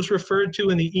this was referred to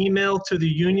in the email to the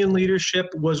union leadership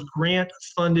was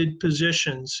grant-funded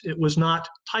positions. It was not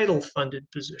title-funded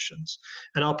positions.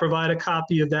 And I'll provide a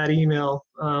copy of that email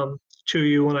to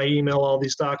you when I email all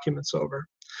these documents over.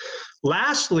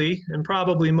 Lastly, and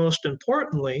probably most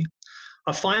importantly,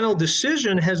 a final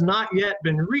decision has not yet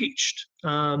been reached.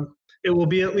 It will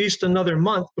be at least another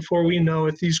month before we know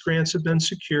if these grants have been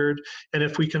secured and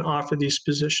if we can offer these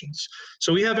positions.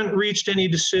 So we haven't reached any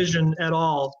decision at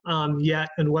all yet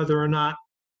on whether or not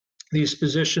these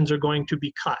positions are going to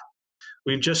be cut.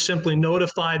 We've just simply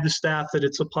notified the staff that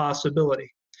it's a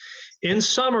possibility. In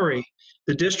summary,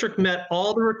 the district met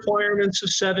all the requirements of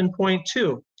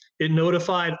 7.2. It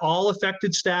notified all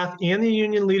affected staff and the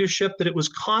union leadership that it was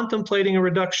contemplating a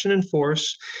reduction in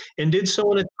force and did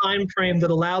so in a time frame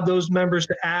that allowed those members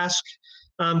to ask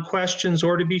questions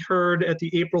or to be heard at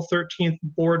the April 13th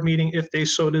board meeting if they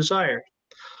so desired.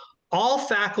 All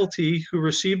faculty who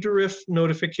received a RIF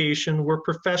notification were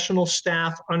professional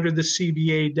staff under the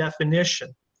CBA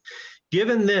definition.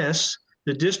 Given this,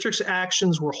 the district's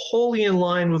actions were wholly in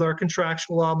line with our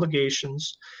contractual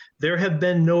obligations. There have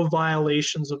been no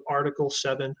violations of Article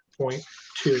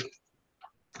 7.2.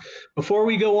 Before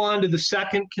we go on to the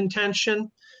second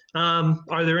contention,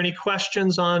 are there any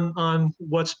questions on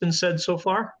what's been said so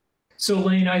far? So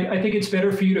Lane, I think it's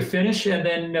better for you to finish, and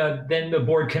then the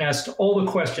board can ask all the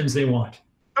questions they want.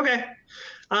 Okay.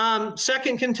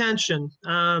 Second contention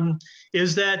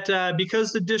is that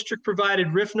because the district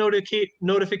provided RIF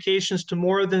notifications to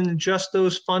more than just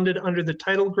those funded under the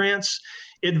title grants,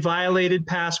 it violated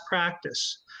past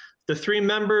practice. The three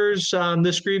members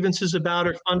this grievance is about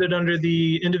are funded under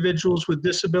the Individuals with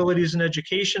Disabilities in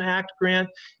Education Act grant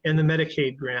and the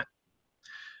Medicaid grant.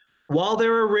 While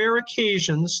there are rare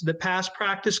occasions that past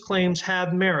practice claims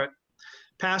have merit,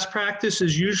 past practice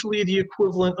is usually the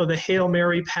equivalent of a Hail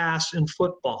Mary pass in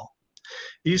football.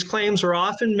 These claims are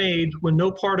often made when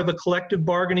no part of a collective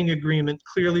bargaining agreement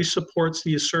clearly supports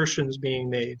the assertions being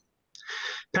made.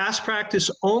 Past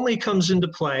practice only comes into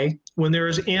play when there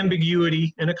is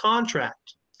ambiguity in a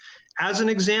contract. As an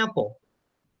example,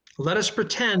 let us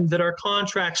pretend that our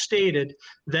contract stated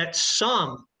that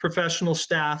some professional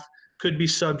staff could be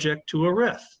subject to a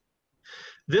RIF.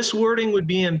 This wording would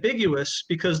be ambiguous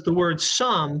because the word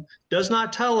some does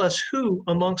not tell us who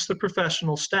amongst the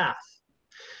professional staff.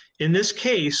 In this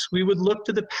case, we would look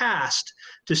to the past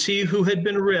to see who had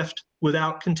been RIF'd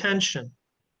without contention.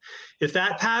 If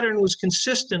that pattern was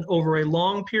consistent over a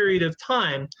long period of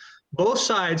time, both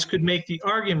sides could make the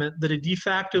argument that a de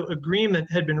facto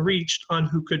agreement had been reached on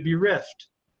who could be RIF'd.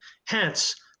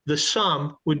 Hence, the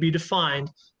sum would be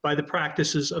defined by the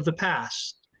practices of the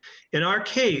past. In our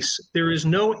case, there is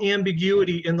no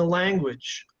ambiguity in the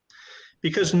language.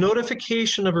 Because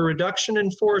notification of a reduction in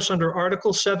force under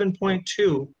Article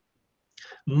 7.2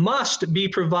 must be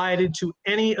provided to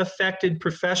any affected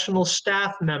professional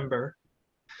staff member,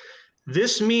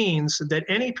 this means that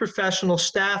any professional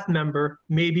staff member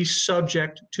may be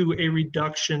subject to a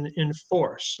reduction in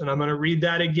force. And I'm going to read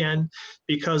that again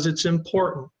because it's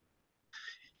important.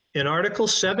 In Article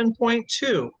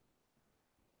 7.2,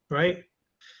 right,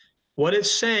 what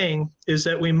it's saying is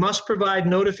that we must provide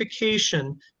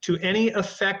notification to any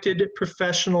affected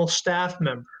professional staff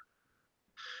member.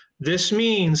 This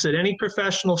means that any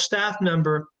professional staff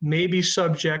member may be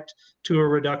subject to a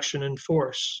reduction in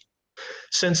force.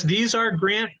 Since these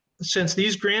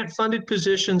grant-funded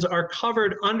positions are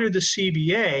covered under the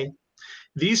CBA,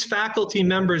 these faculty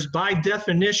members by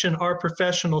definition are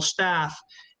professional staff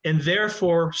and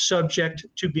therefore subject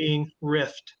to being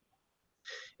RIF'd.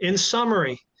 In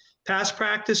summary, past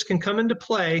practice can come into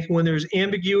play when there's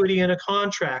ambiguity in a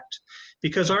contract.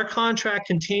 Because our contract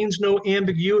contains no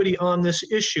ambiguity on this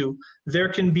issue, there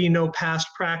can be no past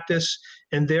practice,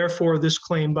 and therefore this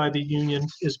claim by the union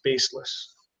is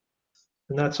baseless.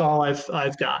 And that's all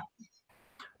I've got.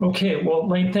 Okay, well,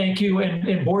 Lane, thank you.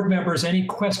 And board members, any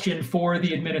question for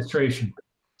the administration?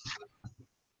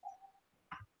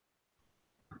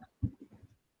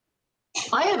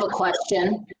 I have a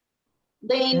question.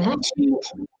 Lane,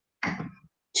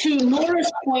 to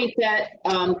Nora's point that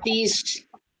these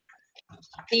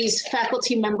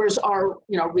faculty members are,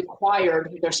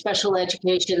 required, their special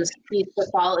education, speech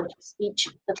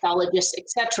pathologists,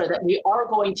 etc., that we are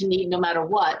going to need no matter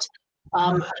what.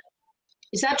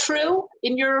 Is that true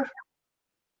in your?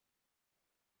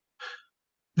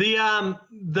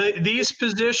 These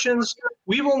positions,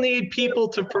 we will need people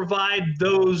to provide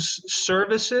those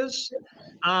services,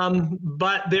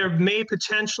 but there may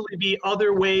potentially be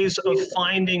other ways of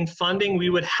finding funding. We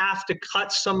would have to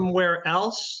cut somewhere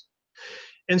else.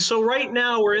 And so right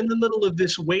now we're in the middle of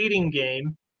this waiting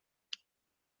game.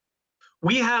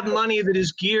 We have money that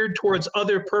is geared towards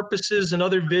other purposes and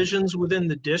other visions within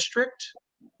the district,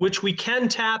 which we can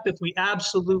tap if we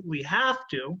absolutely have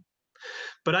to.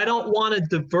 But I don't want to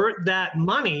divert that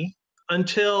money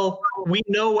until we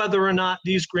know whether or not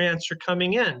these grants are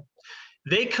coming in.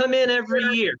 They come in every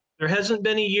year. There hasn't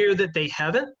been a year that they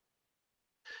haven't,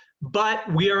 but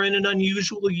we are in an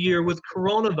unusual year with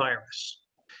coronavirus.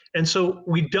 And so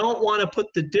we don't want to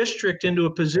put the district into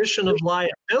a position of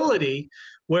liability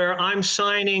where I'm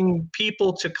signing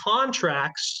people to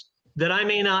contracts that I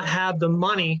may not have the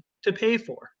money to pay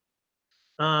for.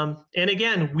 And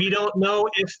again, we don't know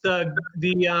if the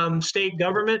state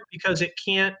government, because it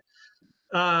can't,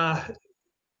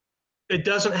 it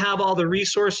doesn't have all the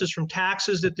resources from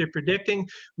taxes that they're predicting.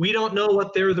 We don't know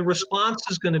what the response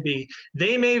is going to be.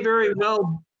 They may very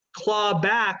well claw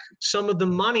back some of the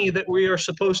money that we are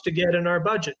supposed to get in our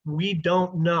budget. We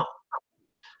don't know.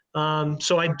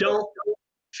 So I don't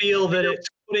feel that it's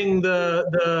putting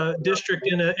the district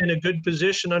in a good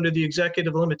position under the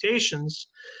executive limitations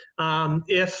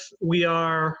if we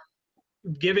are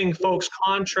giving folks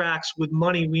contracts with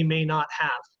money we may not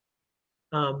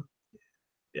have.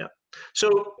 Yeah.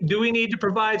 So do we need to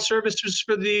provide services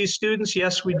for these students?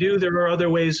 Yes, we do. There are other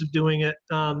ways of doing it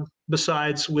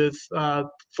besides with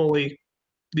fully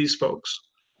these folks.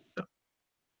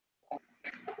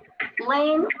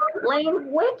 Lane,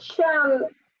 which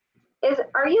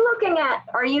are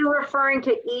you referring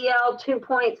to EL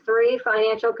 2.3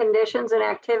 financial conditions and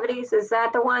activities? Is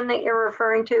that the one that you're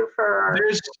referring to for?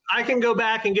 I can go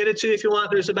back and get it to you if you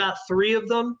want. There's about 3 of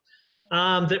them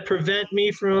that prevent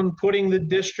me from putting the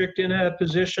district in a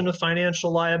position of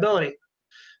financial liability,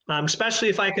 especially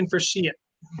if I can foresee it.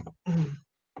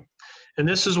 And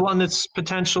this is one that's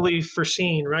potentially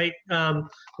foreseen, right?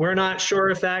 We're not sure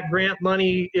if that grant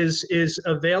money is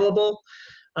available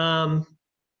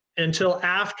until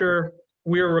after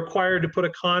we're required to put a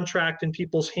contract in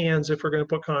people's hands if we're going to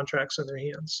put contracts in their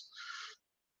hands.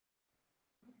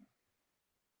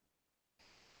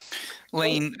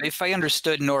 Lane, if I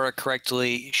understood Nora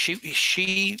correctly,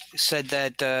 she said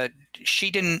that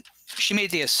she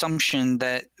made the assumption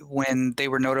that when they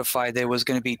were notified there was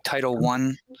going to be Title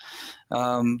I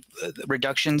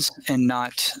reductions and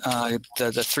not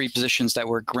the 3 positions that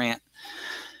were grant.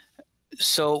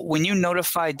 So when you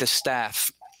notified the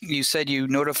staff, you said you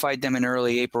notified them in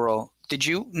early April. Did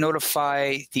you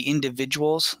notify the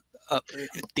individuals,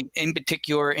 in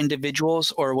particular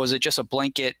individuals, or was it just a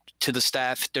blanket to the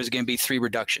staff, there's going to be 3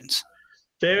 reductions?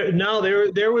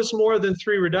 There was more than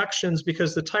 3 reductions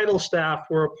because the title staff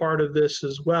were a part of this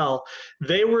as well.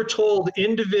 They were told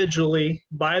individually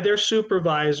by their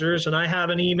supervisors, and I have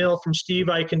an email from Steve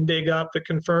I can dig up that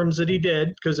confirms that he did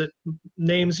because it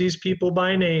names these people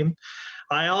by name.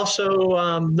 I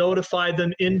also notified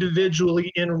them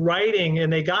individually in writing,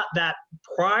 and they got that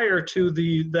prior to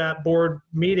that board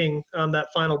meeting, that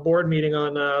final board meeting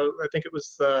on, I think it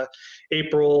was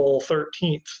April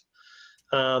 13th.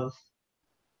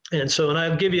 And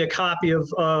I'll give you a copy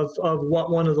of what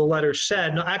one of the letters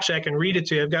said. No, actually, I can read it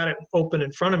to you. I've got it open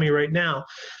in front of me right now.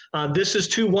 This is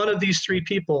to one of these 3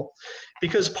 people.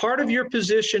 Because part of your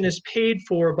position is paid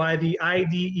for by the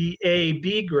IDEA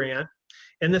B grant,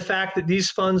 and the fact that these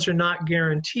funds are not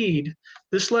guaranteed,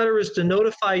 this letter is to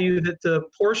notify you that the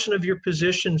portion of your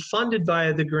position funded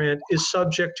via the grant is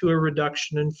subject to a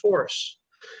reduction in force.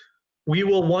 We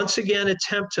will once again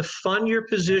attempt to fund your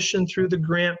position through the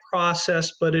grant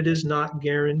process, but it is not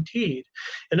guaranteed.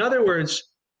 In other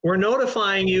words, we're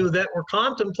notifying you that we're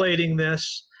contemplating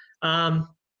this,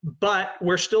 but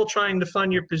we're still trying to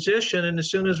fund your position, and as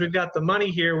soon as we've got the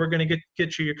money here, we're going to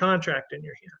get you your contract in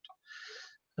your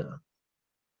hand.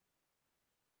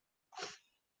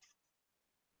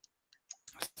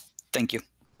 Thank you.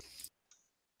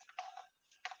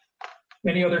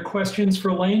 Any other questions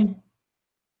for Lane?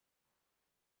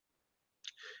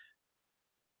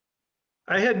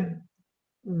 I had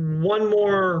one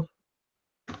more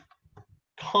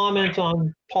comment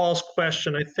on Paul's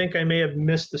question. I think I may have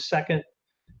missed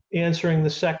answering the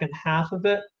second half of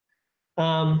it.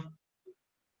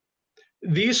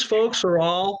 These folks are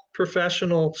all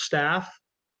professional staff,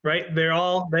 right? They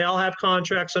all have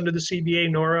contracts under the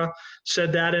CBA. Nora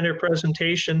said that in her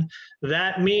presentation.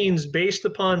 That means based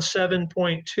upon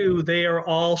 7.2, they are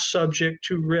all subject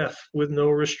to RIF with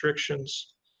no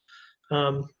restrictions.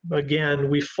 Again,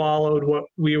 we followed what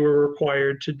we were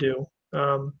required to do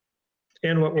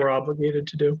and what we're obligated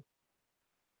to do.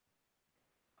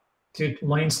 Did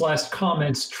Lane's last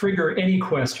comments trigger any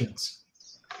questions?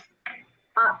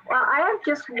 Well, I have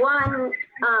just one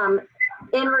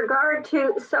in regard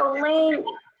to, so Lane,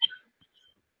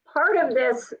 part of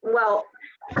this, well,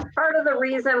 part of the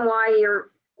reason why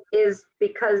is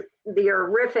because your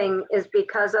riffing is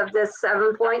because of this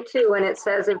 7.2, and it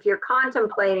says if you're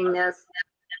contemplating this,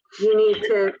 you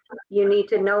need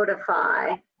to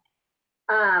notify.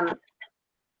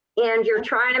 And you're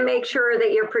trying to make sure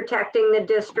that you're protecting the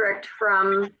district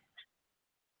from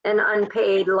an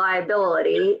unpaid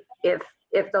liability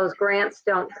if those grants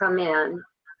don't come in.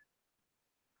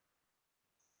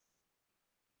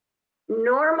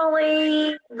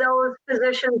 Normally, those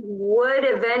positions would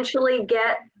eventually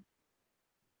get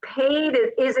paid.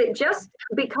 Is it just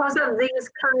because of these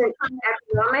current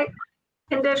economic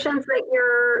conditions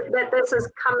that this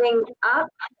is coming up?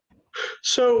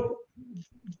 So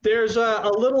there's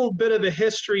a little bit of a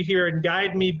history here, and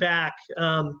guide me back.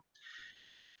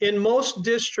 In most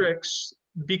districts,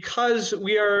 because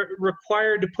we are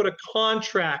required to put a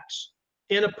contract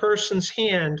in a person's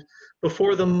hand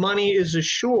before the money is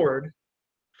assured,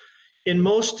 in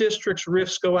most districts,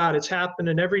 RIFs go out. It's happened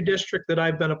in every district that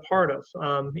I've been a part of,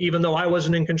 even though I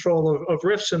wasn't in control of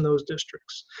RIFs in those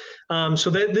districts. So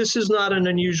this is not an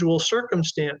unusual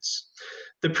circumstance.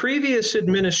 The previous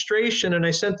administration, and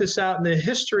I sent this out in the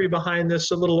history behind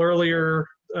this a little earlier,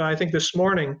 I think this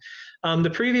morning,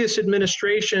 the previous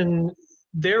administration,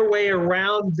 their way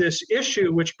around this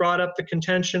issue, which brought up the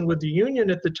contention with the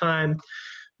union at the time,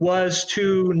 was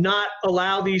to not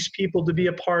allow these people to be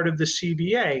a part of the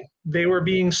CBA. They were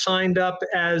being signed up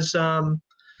as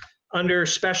under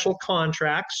special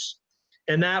contracts.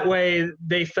 And that way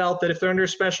they felt that if they're under a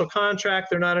special contract,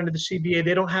 they're not under the CBA,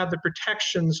 they don't have the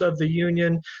protections of the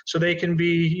union, so they can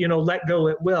be, let go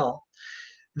at will.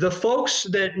 The folks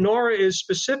that Nora is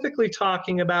specifically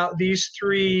talking about, these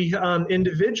three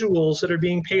individuals that are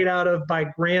being paid out of by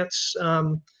grants,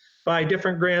 by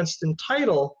different grants and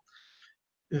title,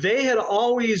 they had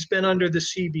always been under the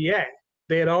CBA.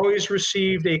 They had always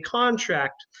received a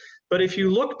contract. But if you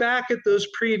look back at those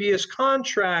previous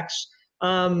contracts,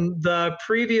 the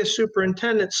previous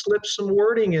superintendent slipped some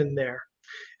wording in there.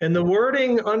 And the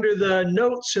wording under the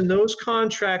notes in those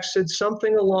contracts said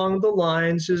something along the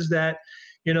lines is that,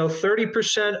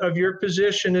 30% of your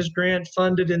position is grant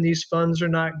funded and these funds are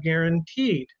not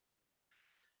guaranteed.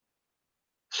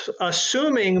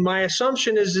 Assuming, my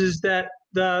assumption is that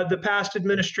the past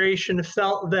administration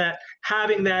felt that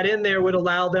having that in there would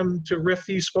allow them to RIF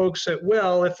these folks at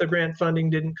will if the grant funding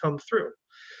didn't come through.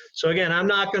 So again, I'm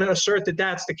not going to assert that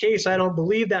that's the case. I don't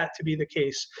believe that to be the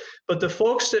case. But the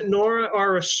folks that Nora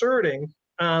are asserting,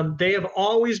 they have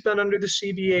always been under the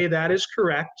CBA. That is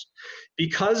correct.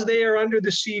 Because they are under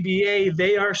the CBA,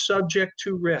 they are subject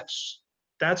to RIFs.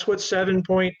 That's what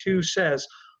 7.2 says.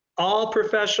 All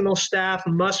professional staff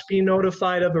must be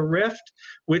notified of a RIFT,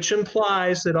 which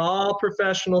implies that all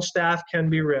professional staff can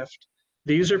be RIFT.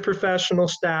 These are professional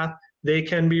staff. They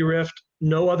can be RIFT.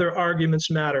 No other arguments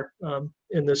matter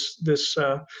in this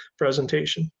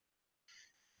presentation.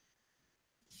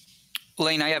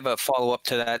 Lane, I have a follow-up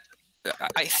to that.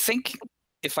 I think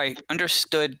if I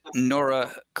understood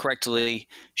Nora correctly,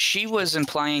 she was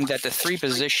implying that the three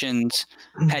positions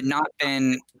had not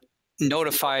been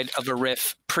notified of a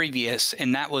RIF previous,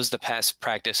 and that was the past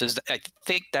practice. I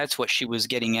think that's what she was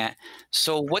getting at.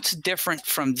 So what's different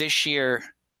from this year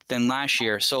than last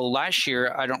year? So last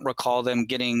year, I don't recall them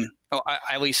getting,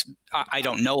 at least I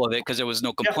don't know of it because there was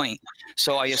no complaint. Yep.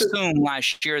 So I assume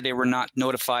last year they were not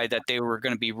notified that they were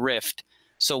going to be RIFed.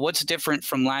 So what's different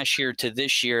from last year to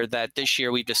this year that this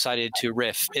year we decided to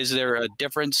RIF? Is there a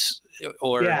difference,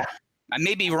 or I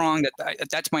may be wrong?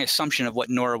 That's my assumption of what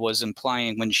Nora was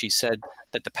implying when she said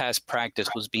that the past practice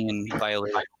was being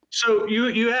violated. So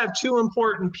you have two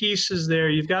important pieces there.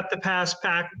 You've got the past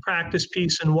practice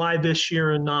piece and why this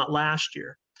year and not last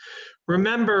year.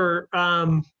 Remember,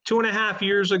 2.5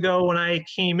 years ago when I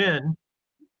came in,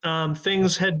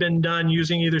 things had been done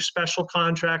using either special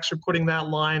contracts or putting that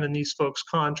line in these folks'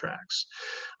 contracts.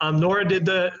 Nora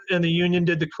and the union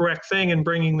did the correct thing in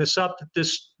bringing this up, that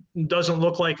this doesn't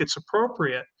look like it's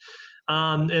appropriate.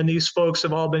 And these folks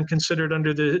have all been considered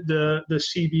under the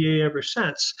CBA ever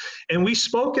since. And we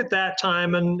spoke at that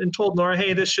time and told Nora,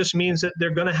 hey, this just means that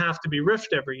they're going to have to be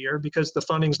RIFed every year because the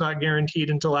funding's not guaranteed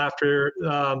until after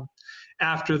the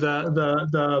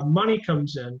money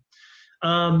comes in.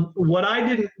 What I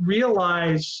didn't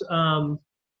realize,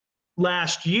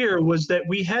 last year was that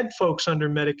we had folks under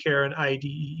Medicare and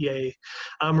IDEA.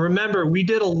 Remember, we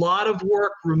did a lot of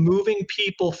work removing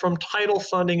people from title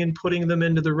funding and putting them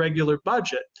into the regular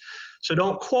budget. So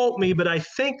don't quote me, but I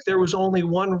think there was only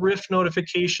one RIF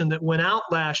notification that went out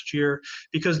last year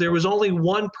because there was only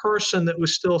one person that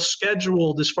was still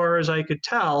scheduled, as far as I could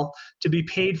tell, to be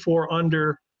paid for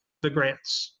under the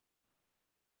grants.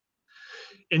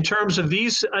 In terms of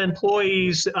these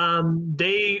employees,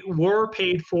 they were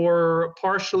paid for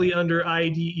partially under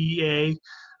IDEA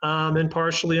and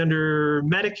partially under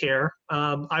Medicare.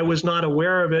 I was not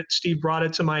aware of it. Steve brought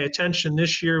it to my attention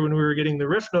this year when we were getting the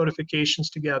RIF notifications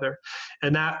together.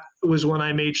 And that was when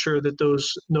I made sure that those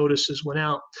notices went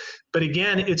out. But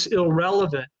again, it's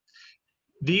irrelevant.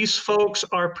 These folks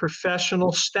are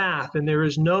professional staff, and there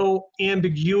is no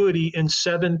ambiguity in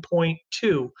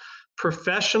 7.2.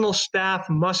 Professional staff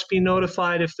must be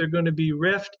notified if they're going to be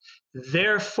RIFed.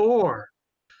 Therefore,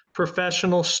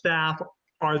 professional staff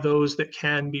are those that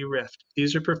can be RIFed.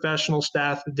 These are professional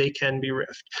staff, they can be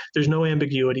RIFed. There's no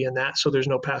ambiguity in that, so there's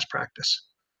no past practice.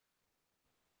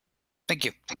 Thank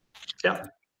you. Yeah.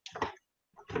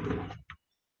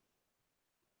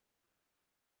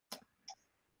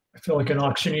 I feel like an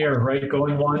auctioneer, right?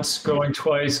 Going once, going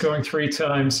twice, going 3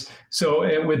 times.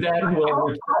 So with that, we'll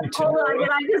return to. Hold on,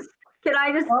 can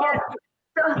I just get,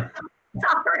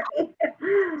 sorry.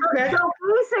 Okay. So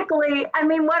basically, I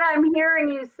mean, what I'm hearing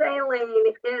you say,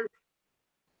 Lane, is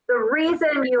the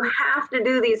reason you have to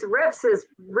do these RIFs is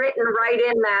written right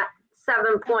in that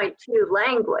 7.2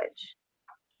 language,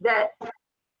 that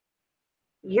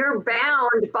you're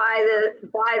bound by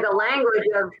the language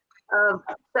of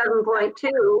 7.2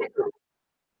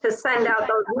 to send out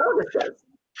those notices.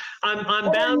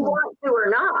 I'm bound. You want to or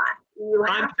not, you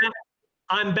have to.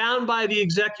 I'm bound by the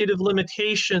executive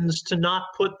limitations to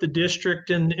not put the district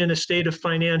in a state of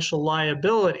financial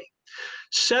liability.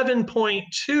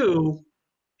 7.2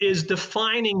 is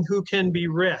defining who can be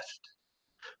RIFed.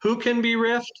 Who can be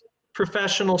RIFed?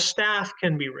 Professional staff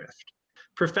can be RIFed.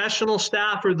 Professional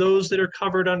staff are those that are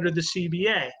covered under the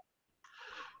CBA.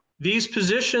 These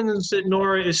positions that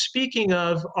Nora is speaking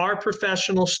of are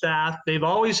professional staff. They've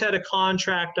always had a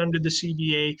contract under the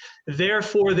CBA.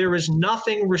 Therefore, there is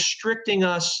nothing restricting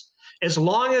us. As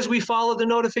long as we follow the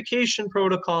notification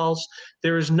protocols,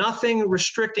 there is nothing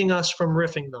restricting us from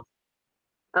RIFing them.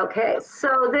 Okay,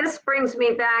 so this brings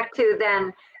me back to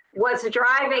then what's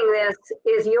driving this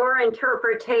is your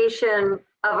interpretation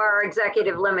of our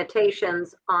executive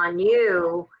limitations on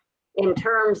you in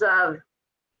terms of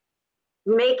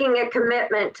making a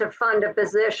commitment to fund a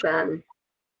position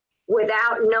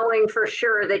without knowing for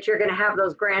sure that you're going to have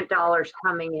those grant dollars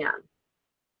coming in.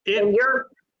 And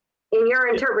your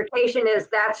interpretation is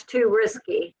that's too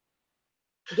risky,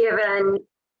 given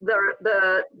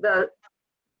the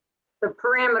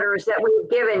parameters that we've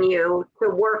given you to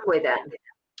work within.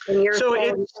 And you're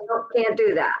saying you can't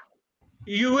do that.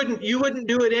 You wouldn't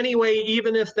do it anyway,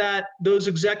 even if those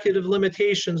executive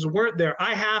limitations weren't there.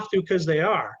 I have to because they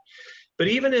are. But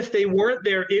even if they weren't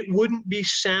there, it wouldn't be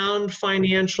sound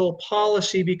financial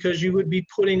policy because you would be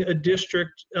putting a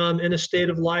district in a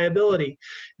state of liability.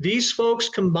 These folks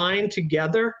combined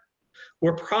together,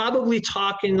 we're probably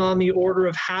talking on the order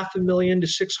of $500,000 to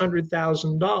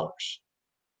 $600,000.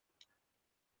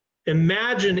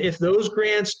 Imagine if those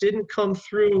grants didn't come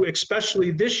through,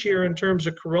 especially this year in terms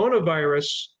of coronavirus,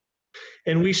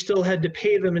 and we still had to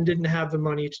pay them and didn't have the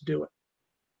money to do it.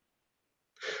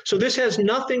 So this has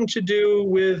nothing to do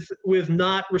with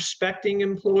not respecting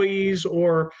employees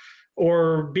or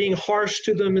being harsh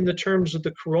to them in the terms of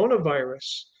the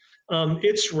coronavirus.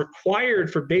 It's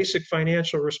required for basic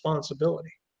financial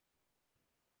responsibility.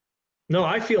 No,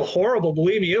 I feel horrible.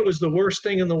 Believe me, it was the worst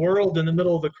thing in the world in the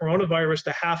middle of the coronavirus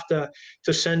to have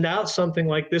to send out something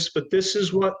like this, but this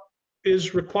is what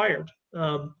is required.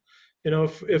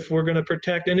 If we're going to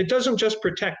protect, and it doesn't just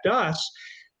protect us,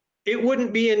 it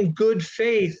wouldn't be in good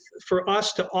faith for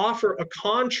us to offer a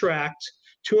contract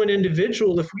to an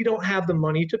individual if we don't have the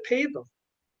money to pay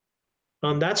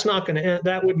them. That's not going to end,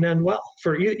 that wouldn't end well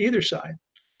for either side.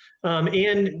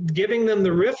 And giving them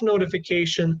the RIF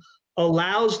notification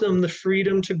allows them the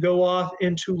freedom to go off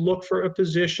and to look for a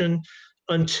position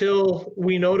until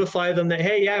we notify them that,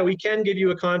 hey, yeah, we can give you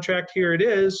a contract, here it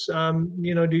is,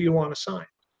 do you want to sign?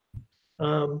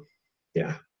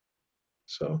 Yeah,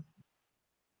 so.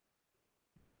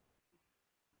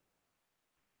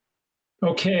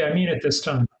 Okay, I mean it this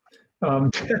time.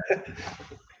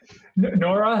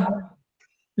 Nora,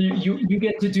 you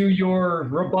get to do your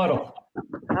rebuttal.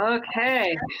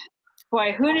 Okay.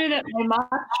 Boy, who knew that my mock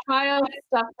trial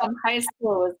stuff from high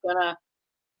school was gonna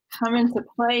come into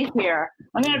play here.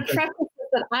 I'm going to preface this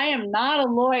that I am not a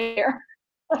lawyer,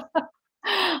 but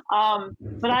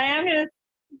I am going to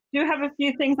do have a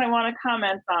few things I want to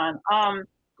comment on.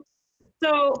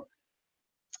 So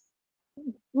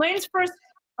Lane's first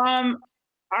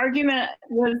argument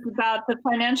was about the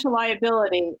financial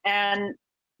liability, and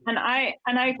I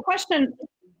question.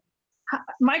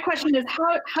 My question is,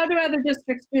 how do other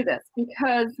districts do this?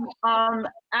 Because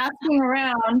asking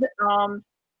around,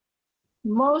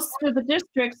 most of the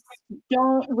districts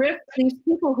don't RIF these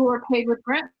people who are paid with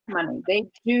grant money. They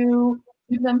do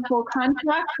give them full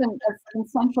contracts in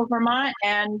Central Vermont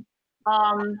and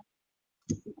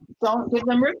don't give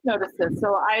them RIF notices.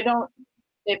 So I don't,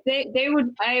 if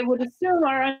I would assume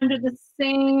are under the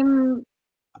same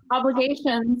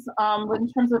obligations in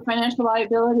terms of financial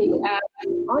liability as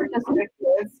our district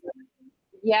is,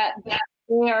 yet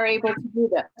they are able to do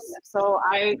this. So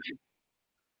I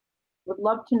would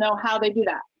love to know how they do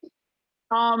that.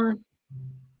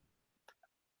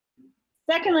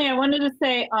 Secondly, I wanted to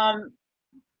say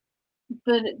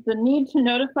the need to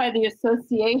notify the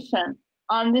association.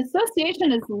 The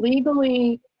association is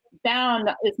legally bound,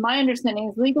 is my understanding,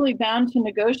 is legally bound to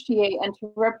negotiate and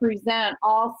to represent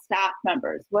all staff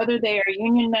members, whether they are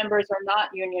union members or not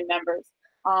union members.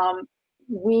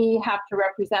 We have to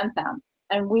represent them,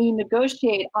 and we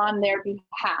negotiate on their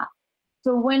behalf.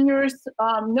 So when you're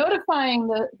notifying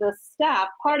the staff,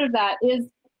 part of that is,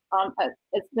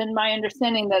 it's been my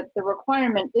understanding that the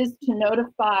requirement is to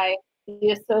notify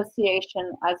the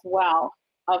association as well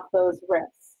of those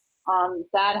risks.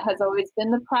 That has always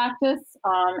been the practice,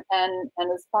 and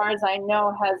as far as I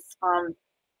know, has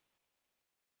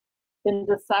been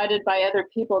decided by other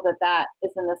people that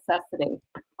is a necessity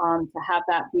to have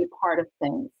that be a part of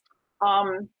things.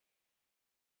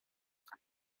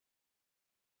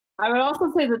 I would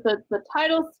also say that the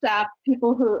title staff,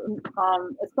 people who,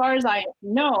 as far as I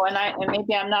know, and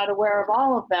maybe I'm not aware of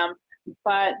all of them,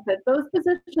 but that those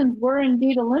positions were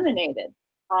indeed eliminated.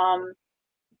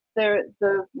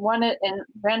 The one in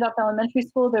Randolph Elementary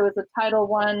School, there was a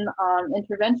Title I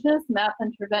interventionist,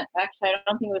 actually I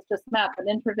don't think it was just math, but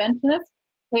interventionist,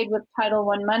 paid with Title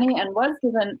I money and was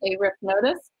given a RIF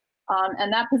notice,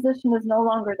 and that position is no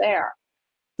longer there.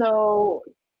 So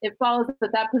it follows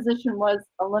that position was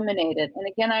eliminated. And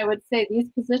again, I would say these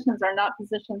positions are not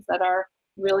positions that are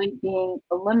really being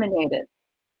eliminated.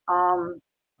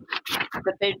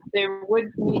 But there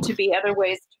would need to be other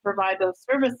ways to provide those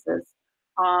services.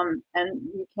 And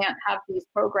you can't have these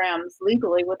programs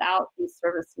legally without these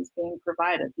services being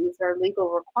provided. These are legal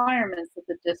requirements that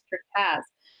the district has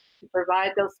to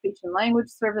provide those speech and language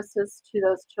services to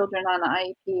those children on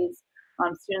IEPs,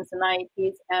 students in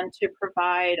IEPs, and to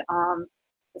provide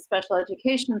the special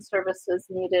education services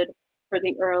needed for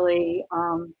the early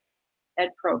ed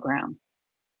program.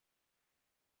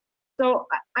 So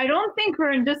I don't think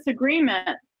we're in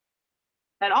disagreement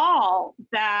at all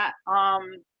that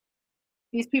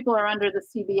these people are under the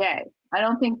CBA. I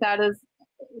don't think that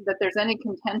there's any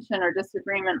contention or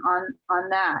disagreement on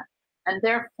that. And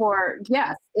therefore,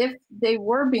 yes, if they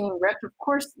were being ripped, of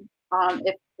course,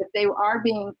 if they are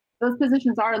being, those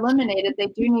positions are eliminated, they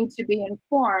do need to be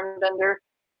informed under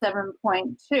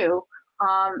 7.2,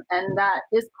 and that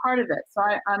is part of it. So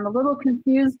I'm a little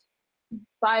confused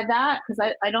by that because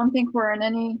I don't think we're in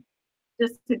any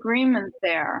disagreement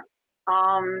there.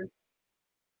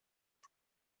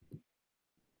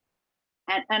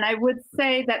 And I would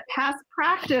say that past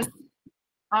practice,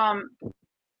 my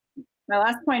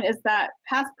last point is that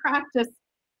past practice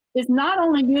is not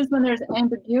only used when there's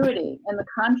ambiguity in the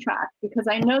contract, because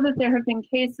I know that there have been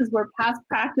cases where past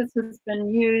practice has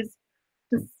been used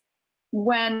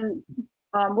when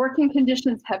working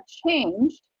conditions have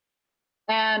changed,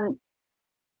 and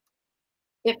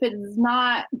if it is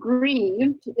not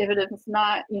grieved, if it is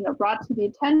not brought to the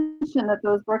attention that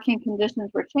those working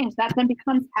conditions were changed, that then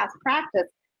becomes past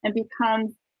practice and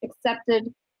becomes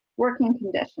accepted working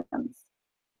conditions.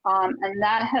 And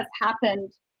that has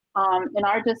happened in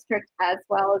our district as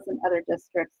well as in other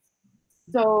districts.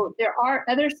 So there are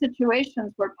other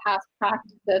situations where past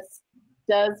practice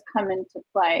does come into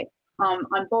play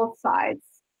on both sides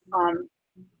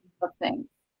of things.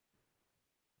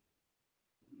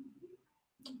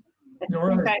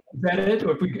 Nora, is that it?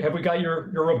 Have we got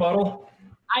your rebuttal?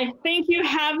 I think you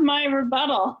have my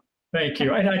rebuttal. Thank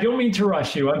you. And I don't mean to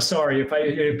rush you. I'm sorry if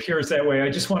it appears that way. I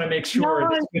just want to make sure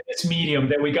in this medium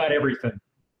that we got everything.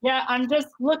 Yeah, I'm just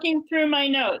looking through my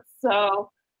notes. So,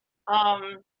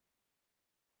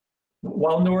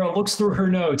 while Nora looks through her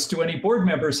notes, do any board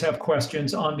members have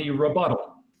questions on the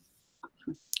rebuttal?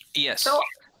 Yes.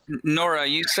 Nora,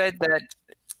 you said that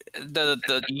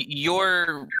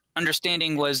your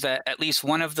understanding was that at least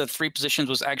one of the 3 positions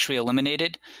was actually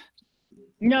eliminated.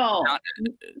 No, Not-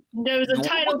 there was a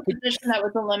title position that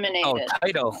was Oh, eliminated.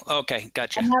 title. Okay,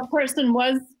 gotcha. And that person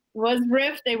was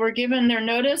RIF. They were given their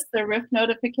notice, their RIF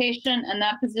notification, and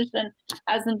that position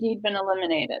has indeed been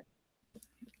eliminated.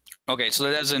 Okay, so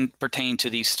that doesn't pertain to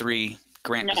these 3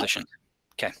 grant No. positions.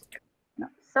 Okay.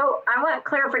 So I want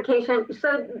clarification.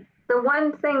 So the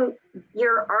one thing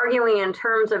you're arguing in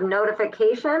terms of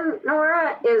notification,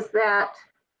 Nora, is that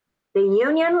the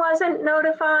union wasn't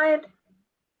notified?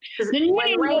 'Cause The when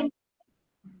union Lane- was-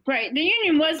 Right, the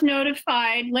union was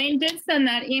notified. Lane did send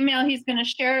that email. He's going to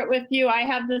share it with you. I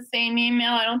have the same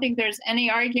email. I don't think there's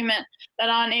any argument that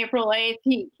on April 8th,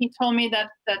 he told me that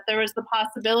there was the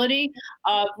possibility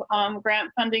of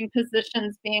grant funding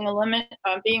positions being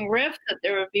being RIFed, that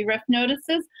there would be RIF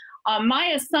notices. My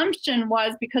assumption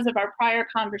was, because of our prior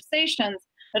conversations,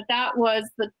 that was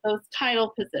those title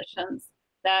positions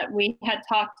that we had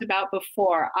talked about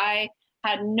before. I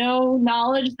had no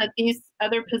knowledge that these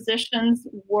other positions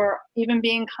were even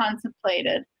being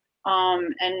contemplated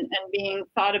and being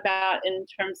thought about in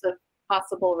terms of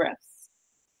possible RIFs.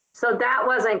 So that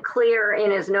wasn't clear in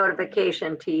his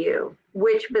notification to you,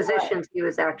 which positions he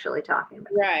was actually talking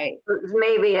about. Right. It was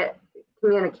maybe a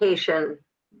communication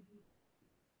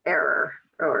error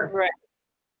or. Right.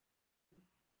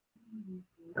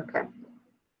 Okay.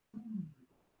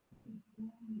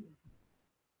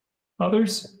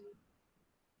 Others?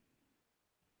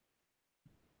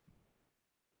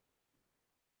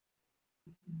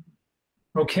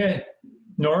 Okay,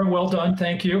 Nora, well done,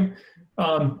 thank you.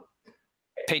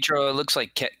 Pedro, it looks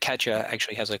like Katja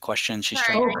actually has a question. She's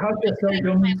Sorry. trying. Oh, Katja, sorry,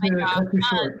 don't mean to cut you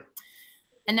short.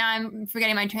 And now I'm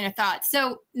forgetting my train of thought.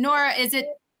 So Nora, is it,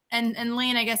 and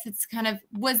Lane, I guess it's kind of,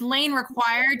 was Lane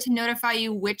required to notify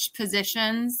you which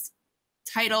positions,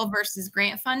 title versus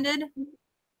grant funded?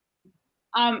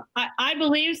 I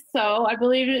believe so. I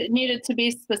believe it needed to be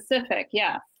specific,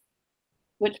 yes.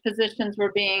 Which positions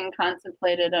were being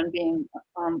contemplated on being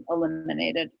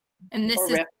eliminated. And this or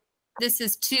is RIFed. this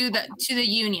is to the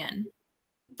union,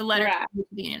 the letter Correct. to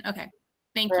the union. Okay,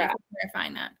 thank you Correct. for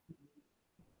clarifying that.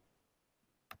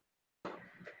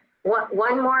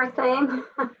 One more thing.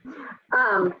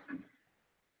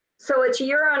 So it's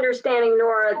your understanding,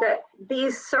 Nora, that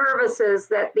these services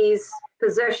that these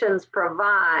positions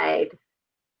provide,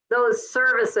 those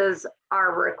services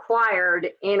are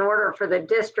required in order for the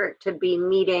district to be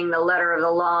meeting the letter of the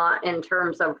law in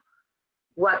terms of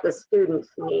what the students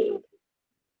need.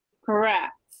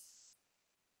 Correct.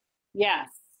 Yes.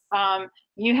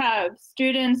 You have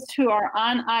students who are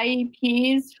on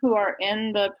IEPs who are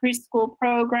in the preschool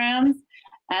programs,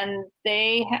 and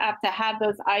they have to have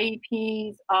those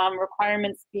IEPs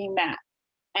requirements be met,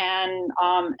 and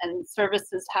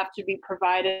services have to be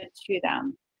provided to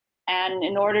them. And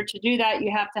in order to do that,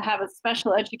 you have to have a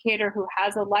special educator who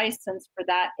has a license for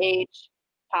that age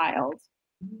child.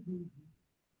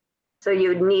 So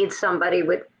you'd need somebody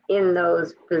within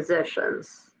those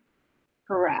positions.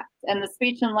 Correct. And the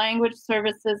speech and language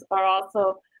services are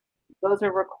also, those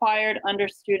are required under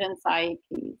students'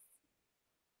 IEPs.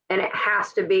 And it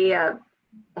has to be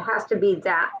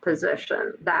that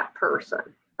position, that person,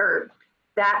 or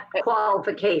that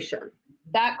qualification.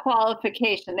 That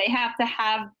qualification. They have to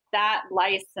have that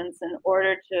license in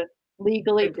order to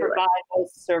legally provide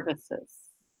those services.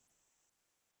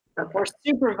 Okay. Or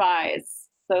supervise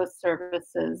those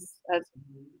services, as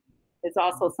is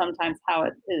also sometimes how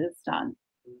it is done.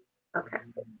 Okay.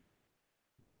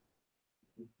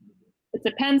 It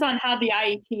depends on how the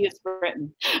IEP is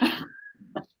written.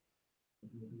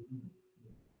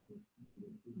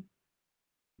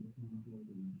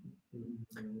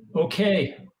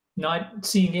 Okay, not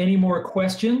seeing any more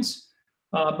questions.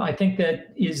 I think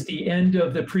that is the end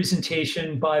of the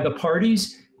presentation by the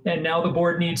parties. And now the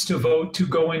board needs to vote to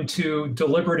go into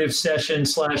deliberative session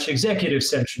 / executive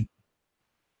session.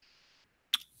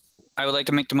 I would like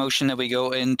to make the motion that we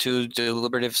go into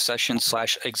deliberative session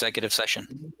 / executive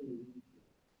session.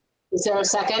 Is there a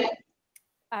second?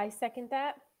 I second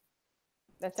that.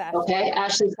 That's Ashley. Okay,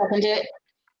 Ashley seconded it.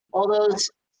 All those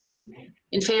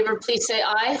in favor, please say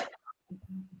aye.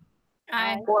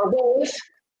 Aye. Or wave.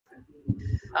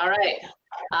 All right.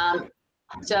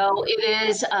 So it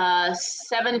is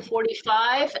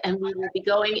 7:45, and we will be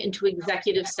going into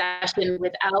executive session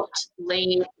without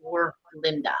Lane or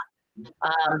Linda.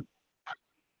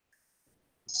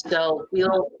 So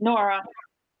we'll. Nora,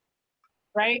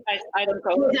 right? I don't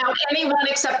go. Without anyone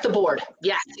except the board.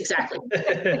 Yes, exactly.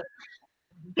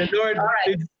 And Nora, All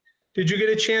right. did you get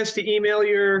a chance to email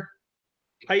your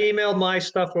I emailed my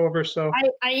stuff over, so.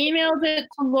 I emailed it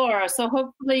to Laura, so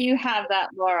hopefully you have that,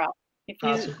 Laura. If you,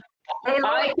 Awesome. Hey,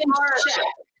 I look, can Laura,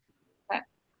 check.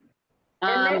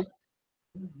 And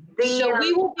So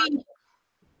we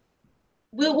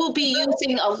will be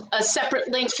using a separate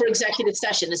link for executive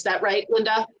session. Is that right,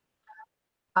 Linda?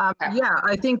 Yeah,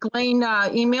 I think Lane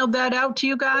emailed that out to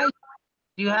you guys.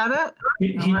 Do you have it?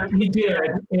 He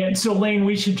did. And so Lane,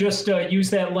 we should just use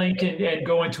that link and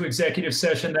go into executive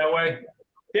session that way?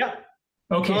 Yeah.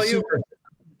 Okay, All you. super.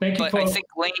 Thank you, But I folks. think,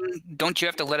 Lane, don't you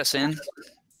have to let us in?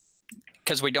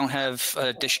 Because we don't have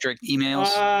district emails.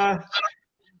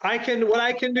 What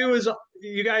I can do is,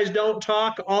 you guys don't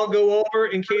talk, I'll go over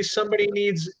in case somebody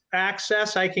needs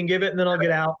access, I can give it and then I'll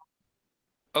get out.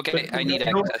 Okay, But I need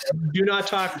don't- access. Do not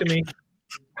talk to me.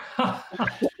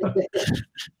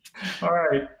 All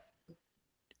right.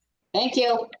 Thank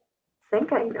you. I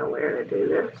think I know where to do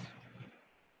this.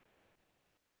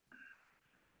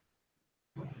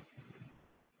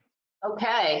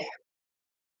 Okay.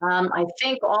 I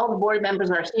think all the board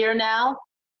members are here now.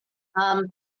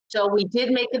 So we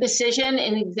did make a decision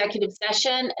in executive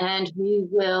session, and we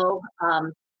will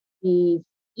be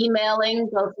emailing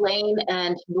both Lane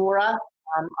and Nora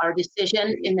our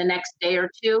decision in the next day or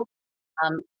two.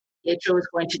 Pietro is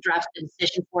going to draft a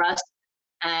decision for us.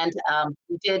 And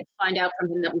we did find out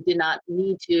from him that we did not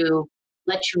need to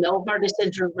let you know of our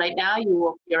decision right now. You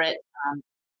will hear it,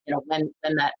 when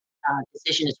that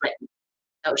decision is written.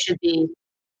 So it should be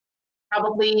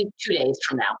probably 2 days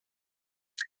from now.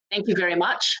 Thank you very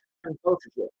much from both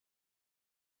of you.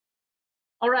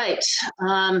 All right.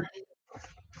 The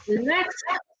next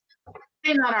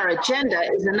thing on our agenda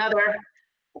is another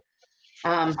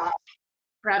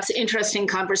perhaps interesting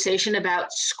conversation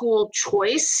about school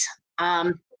choice.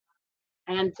 And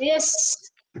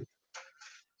this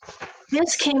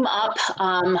came up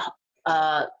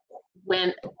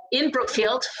when in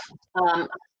Brookfield,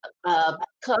 a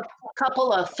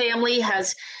couple of family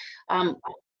has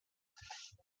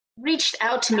reached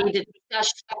out to me to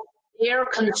discuss their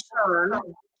concern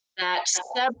that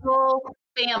several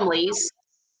families,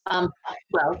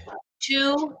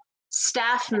 two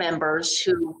staff members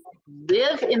who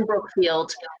live in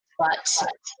Brookfield but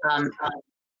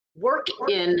work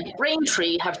in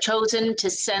Braintree have chosen to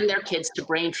send their kids to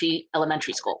Braintree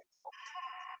Elementary School.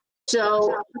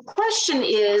 So the question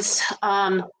is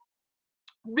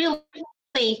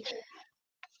really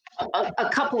a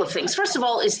couple of things. First of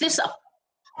all, is this a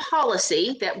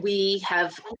policy that we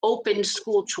have opened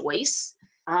school choice?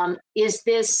 Is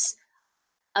this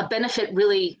a benefit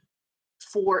really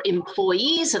for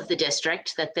employees of the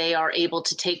district that they are able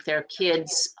to take their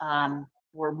kids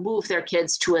or move their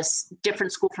kids to a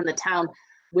different school from the town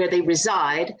where they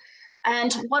reside?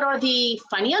 And what are the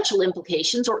financial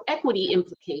implications or equity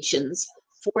implications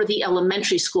for the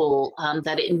elementary school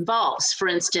that it involves? For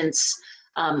instance,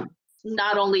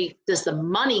 not only does the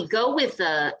money go with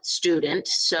the student,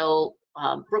 so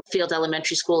Brookfield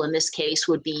Elementary School in this case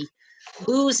would be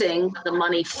losing the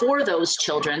money for those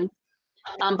children,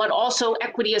 but also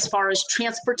equity as far as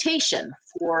transportation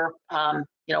for,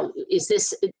 is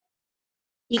this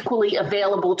equally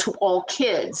available to all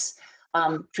kids?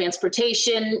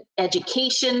 Transportation,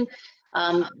 education,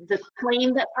 the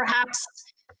claim that perhaps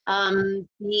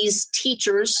these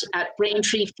teachers at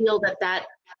Braintree feel that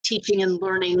teaching and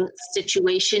learning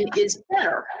situation is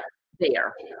better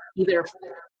there, either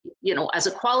as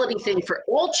a quality thing for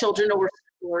all children or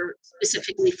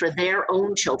specifically for their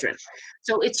own children.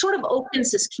 So it sort of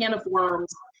opens this can of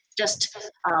worms. Just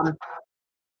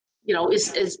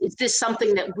is this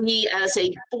something that we as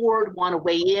a board want to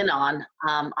weigh in on?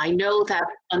 I know that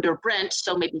under Brent,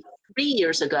 so maybe 3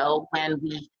 years ago, when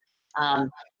we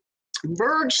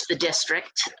merged the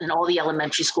district and all the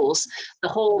elementary schools, the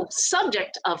whole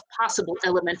subject of possible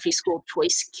elementary school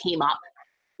choice came up.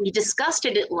 We discussed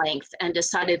it at length and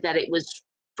decided that it was,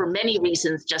 for many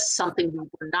reasons, just something we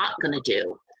were not going to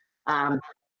do.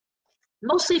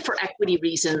 Mostly for equity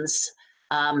reasons,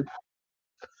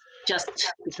 just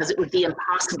because it would be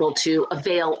impossible to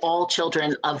avail all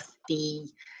children of the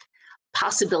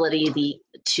possibility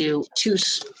to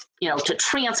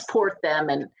transport them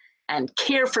and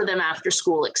care for them after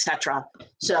school, etc.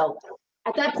 So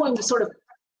at that point, we sort of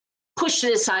pushed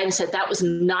it aside and said that was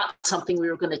not something we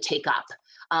were going to take up.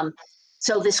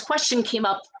 So this question came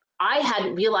up. I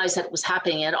hadn't realized that it was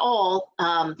happening at all.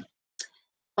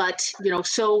 But,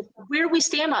 so where do we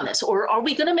stand on this? Or are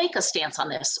we going to make a stance on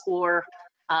this? Or,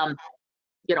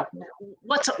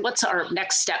 what's our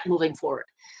next step moving forward?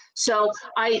 So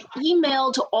I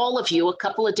emailed all of you a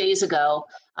couple of days ago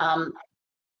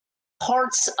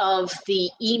parts of the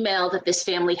email that this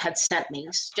family had sent me,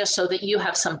 just so that you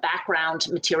have some background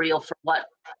material for what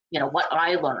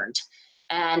I learned.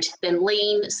 And then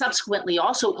Lane subsequently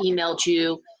also emailed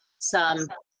you some,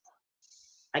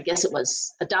 I guess it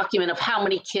was a document of how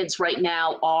many kids right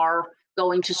now are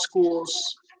going to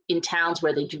schools in towns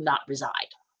where they do not reside.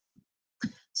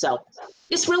 So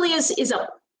this really is a,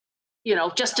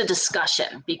 just a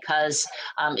discussion, because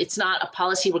it's not a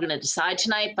policy we're going to decide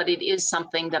tonight, but it is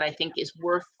something that I think is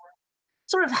worth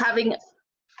sort of having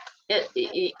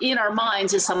in our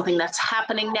minds, is something that's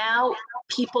happening now.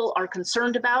 People are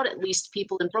concerned about, at least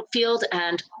people in Brookfield,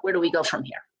 and where do we go from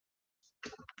here?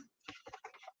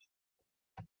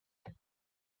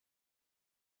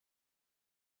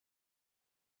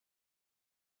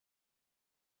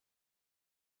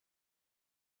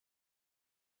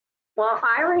 Well,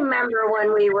 I remember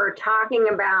when we were talking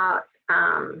about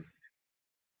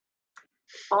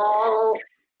all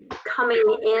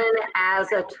coming in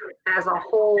as a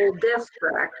whole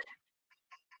district,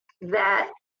 that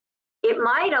it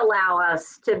might allow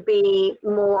us to be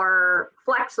more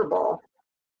flexible.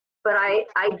 But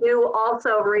I do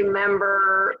also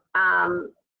remember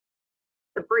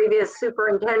the previous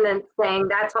superintendent saying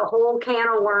that's a whole can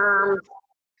of worms.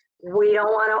 We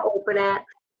don't want to open it.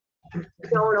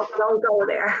 Don't go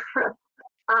there.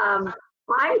 I'm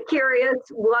curious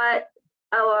what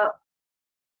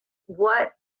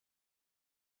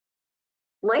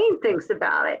Lane thinks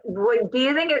about it. Do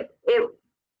you think it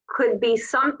could be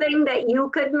something that you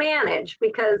could manage?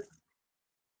 Because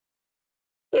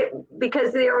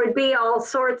there would be all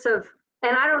sorts of,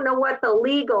 and I don't know what the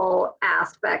legal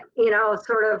aspect,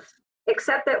 sort of,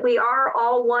 except that we are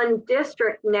all one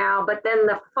district now, but then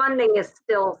the funding is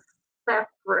still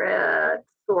separate,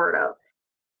 sort of.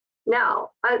 No,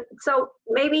 so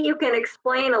maybe you can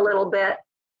explain a little bit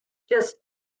just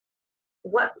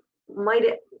what might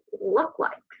it look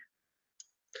like.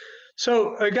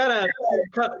 So I got a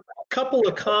couple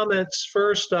of comments.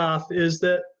 First off is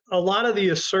that a lot of the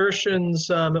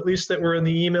assertions, at least that were in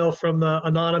the email from the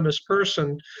anonymous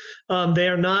person, they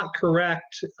are not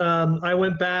correct. I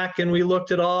went back and we looked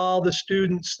at all the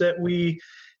students that we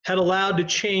had allowed to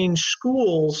change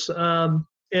schools,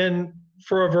 and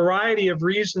for a variety of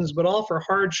reasons, but all for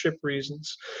hardship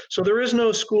reasons. So there is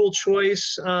no school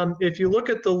choice. If you look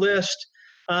at the list,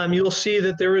 you'll see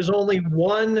that there is only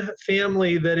one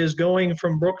family that is going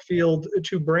from Brookfield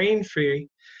to Braintree.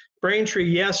 Braintree,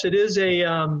 yes, it is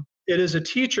a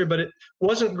teacher, but it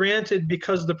wasn't granted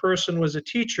because the person was a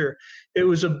teacher. It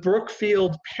was a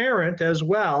Brookfield parent as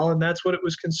well, and that's what it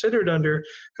was considered under,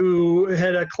 who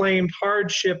had a claimed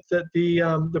hardship that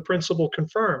the principal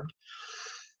confirmed.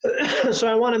 So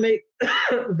I want to make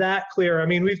that clear. I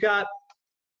mean, we've got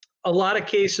a lot of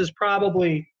cases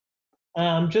probably,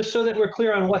 just so that we're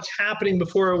clear on what's happening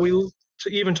before we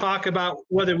even talk about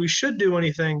whether we should do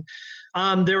anything.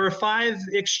 There were 5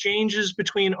 exchanges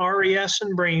between RES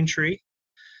and Braintree.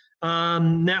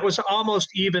 That was almost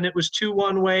even. It was 2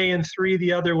 one way and 3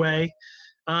 the other way.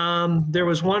 There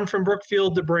was 1 from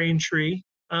Brookfield to Braintree.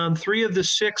 3 of the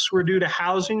 6 were due to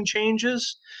housing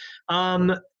changes,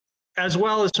 as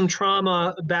well as some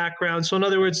trauma background. So in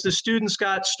other words, the students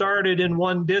got started in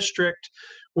one district,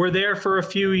 were there for a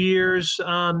few years.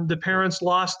 The parents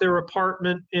lost their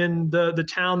apartment in the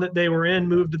town that they were in,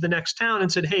 moved to the next town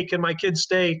and said, hey, can my kids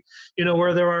stay,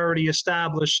 where they're already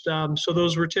established? So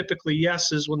those were typically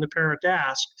yeses when the parent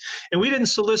asked. And we didn't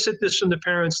solicit this from the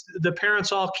parents. The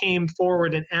parents all came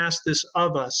forward and asked this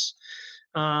of us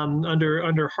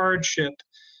under hardship.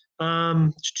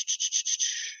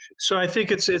 So I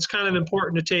think it's kind of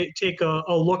important to take a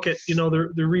look at,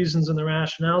 the reasons and the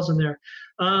rationales in there.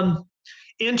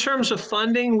 In terms of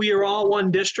funding, we are all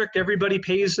one district. Everybody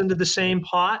pays into the same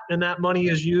pot, and that money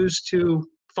is used to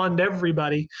fund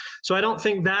everybody. So I don't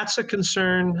think that's a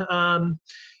concern.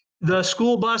 The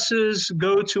school buses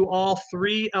go to all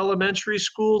 3 elementary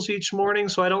schools each morning,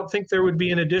 so I don't think there would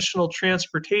be an additional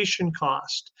transportation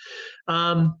cost.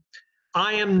 I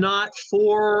am not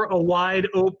for a wide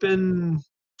open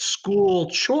school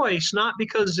choice, not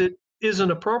because it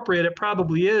isn't appropriate. It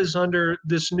probably is under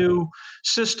this new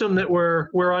system that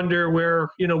we're under, where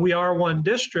we are one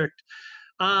district,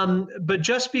 but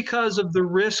just because of the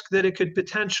risk that it could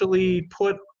potentially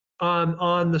put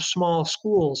on the small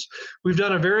schools. We've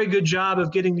done a very good job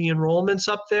of getting the enrollments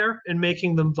up there and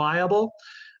making them viable.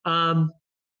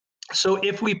 So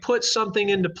if we put something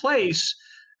into place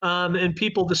and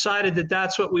people decided that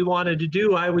that's what we wanted to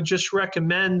do, I would just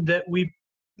recommend that we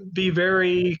be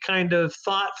very kind of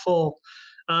thoughtful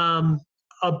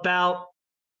about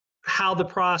how the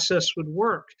process would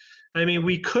work. I mean,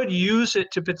 we could use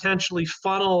it to potentially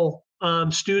funnel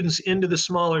students into the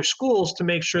smaller schools to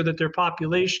make sure that their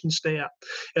populations stay up.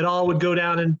 It all would go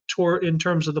down in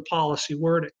terms of the policy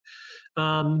wording.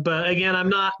 But again, I'm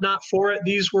not for it.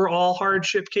 These were all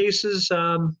hardship cases.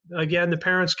 Again, the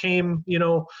parents came,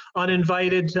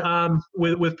 uninvited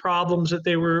with problems that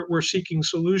they were seeking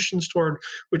solutions toward,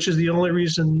 which is the only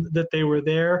reason that they were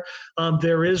there.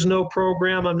 There is no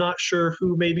program. I'm not sure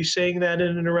who may be saying that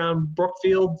in and around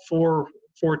Brookfield for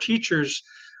teachers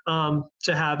to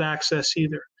have access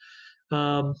either.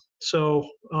 So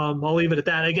I'll leave it at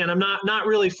that. Again, I'm not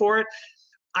really for it.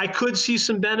 I could see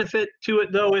some benefit to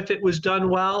it, though, if it was done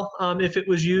well, if it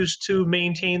was used to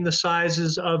maintain the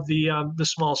sizes of the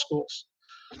small schools.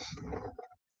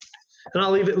 And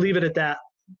I'll leave it at that.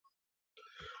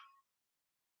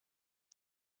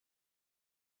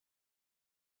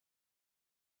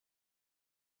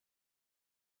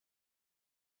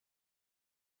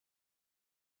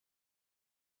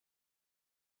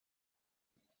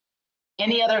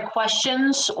 Any other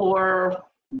questions or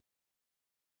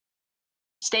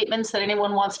statements that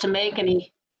anyone wants to make?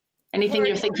 Anything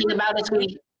you're thinking about as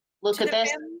we look at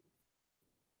this?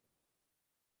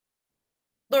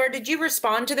 Laura, did you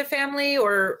respond to the family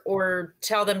or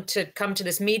tell them to come to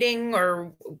this meeting,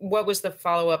 or what was the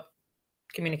follow-up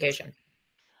communication?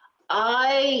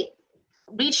 I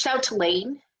reached out to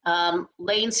Lane.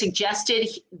 Lane suggested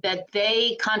that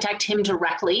they contact him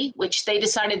directly, which they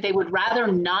decided they would rather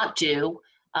not do,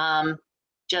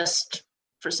 just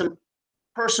for some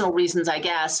personal reasons, I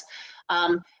guess.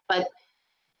 But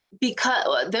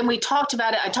because then we talked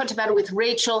about it, I talked about it with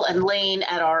Rachel and Lane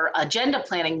at our agenda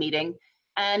planning meeting.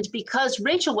 And because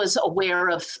Rachel was aware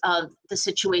of the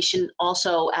situation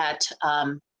also at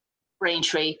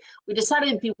Braintree, we decided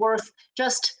it'd be worth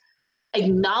just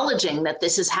acknowledging that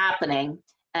this is happening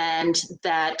and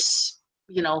that,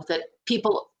 that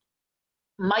people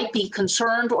might be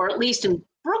concerned, or at least in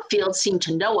Brookfield seem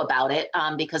to know about it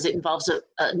because it involves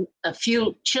a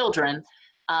few children.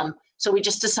 So we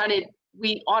just decided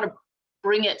we ought to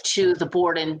bring it to the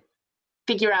board and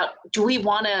figure out,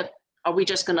 are we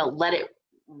just gonna let it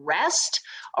rest?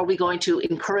 Are we going to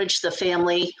encourage the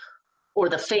family or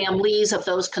the families of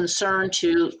those concerned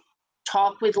to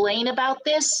talk with Lane about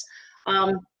this?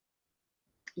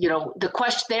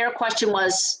 Their question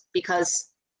was, because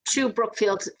two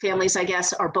Brookfield families, I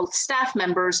guess, are both staff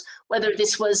members, whether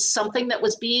this was something that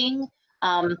was being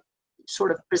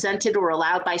sort of presented or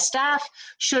allowed by staff.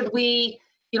 Should we,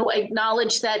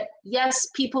 acknowledge that, yes,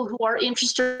 people who are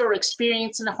interested or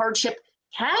experiencing a hardship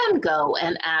can go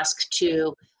and ask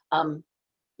to,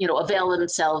 avail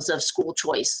themselves of school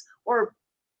choice? Or,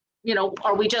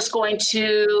 are we just going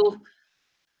to,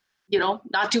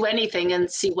 not do anything and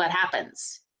see what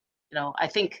happens? I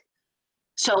think.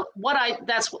 So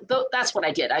that's what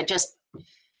I did. I just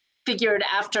figured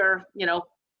after,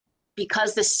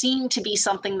 because this seemed to be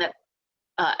something that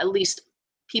at least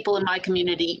people in my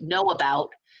community know about,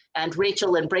 and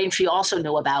Rachel and Braintree also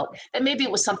know about, and maybe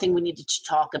it was something we needed to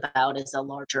talk about as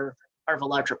part of a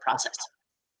larger process.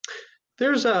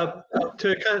 There's to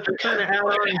kind of add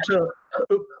on to,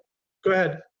 go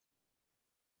ahead.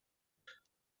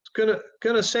 I was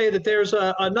gonna say that there's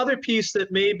another piece that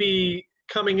may be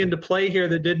coming into play here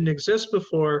that didn't exist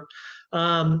before,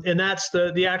 and that's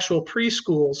the actual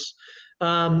preschools.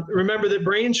 Remember that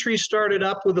Braintree started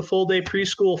up with a full-day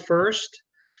preschool first,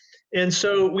 and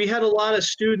so we had a lot of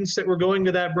students that were going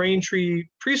to that Braintree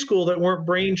preschool that weren't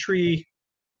Braintree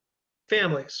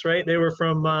families, right? They were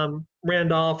from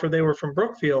Randolph or they were from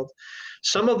Brookfield.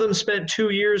 Some of them spent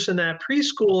 2 years in that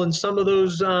preschool, and some of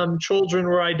those children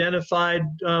were identified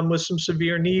with some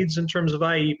severe needs in terms of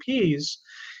IEPs.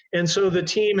 And so the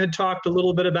team had talked a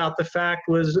little bit about the fact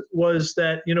was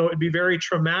that, it'd be very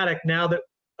traumatic now that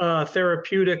a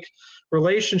therapeutic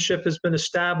relationship has been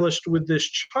established with this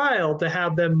child to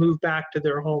have them move back to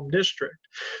their home district.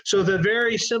 So the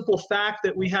very simple fact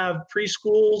that we have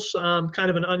preschools,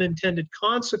 kind of an unintended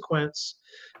consequence,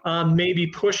 may be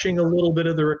pushing a little bit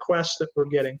of the requests that we're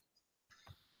getting.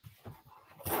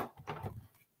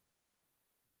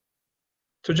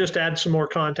 So just add some more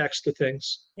context to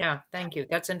things. Yeah, thank you.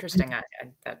 That's interesting.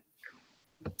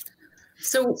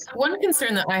 So one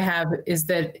concern that I have is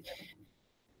that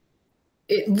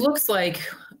it looks like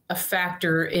a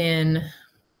factor in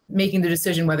making the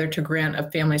decision whether to grant a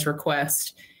family's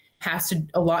request has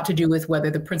a lot to do with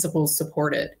whether the principals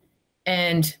support it.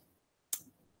 And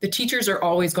the teachers are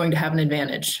always going to have an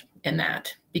advantage in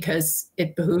that because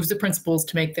it behooves the principals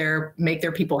to make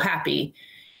their people happy.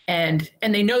 And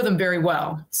they know them very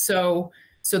well. So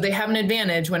they have an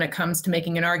advantage when it comes to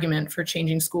making an argument for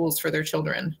changing schools for their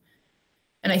children.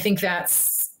 And I think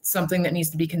that's something that needs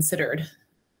to be considered.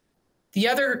 The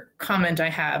other comment I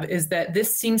have is that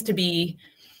this seems to be,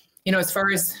 as far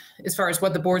as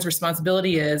what the board's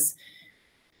responsibility is,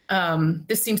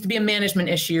 this seems to be a management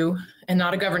issue and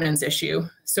not a governance issue.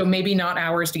 So maybe not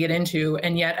ours to get into.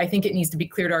 And yet I think it needs to be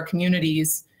clear to our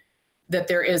communities that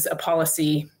there is a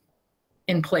policy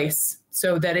in place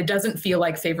so that it doesn't feel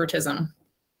like favoritism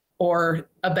or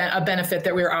a benefit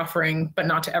that we're offering, but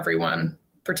not to everyone,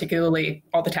 particularly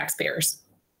all the taxpayers.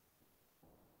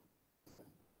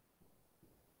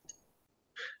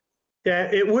 Yeah,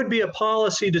 it would be a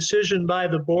policy decision by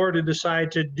the board to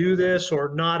decide to do this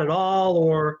or not at all,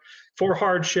 or for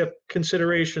hardship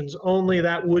considerations only.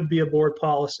 That would be a board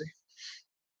policy.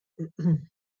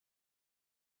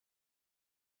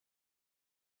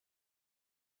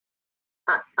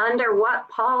 Under what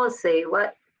policy?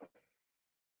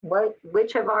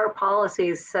 Which of our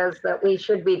policies says that we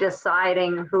should be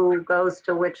deciding who goes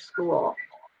to which school?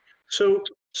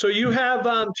 So you have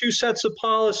two sets of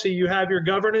policy. You have your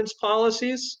governance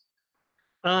policies,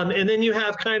 and then you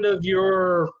have kind of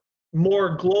your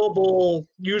more global,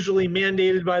 usually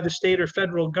mandated by the state or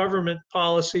federal government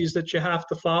policies that you have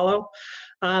to follow.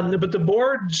 But the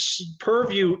board's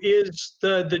purview is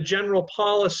the general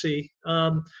policy.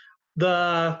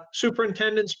 The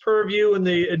superintendent's purview and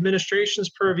the administration's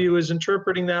purview is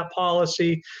interpreting that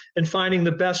policy and finding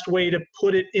the best way to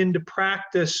put it into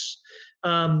practice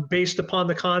based upon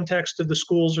the context of the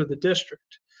schools or the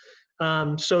district.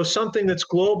 So something that's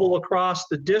global across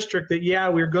the district that, yeah,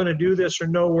 we're going to do this or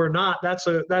no, we're not, that's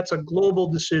a global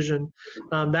decision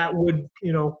that would,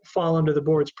 fall under the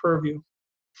board's purview.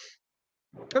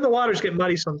 And the waters get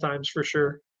muddy sometimes, for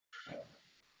sure.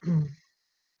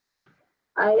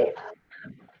 I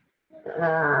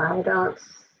don't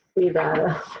see that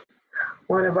as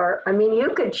one of our,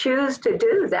 you could choose to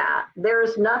do that.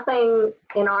 There's nothing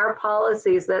in our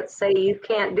policies that say you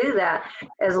can't do that,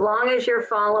 as long as you're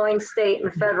following state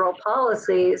and federal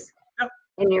policies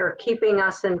and you're keeping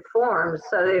us informed.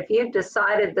 So if you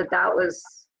decided that that was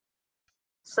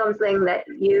something that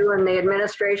you and the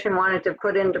administration wanted to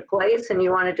put into place and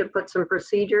you wanted to put some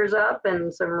procedures up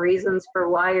and some reasons for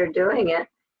why you're doing it,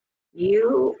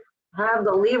 you have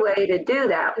the leeway to do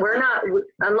that. We're not,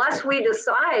 unless we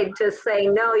decide to say,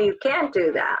 no, you can't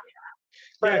do that.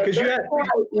 But yeah,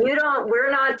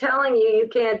 we're not telling you you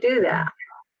can't do that.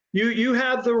 You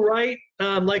have the right,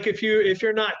 like if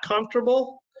you're not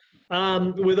comfortable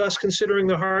with us considering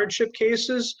the hardship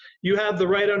cases, you have the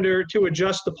right to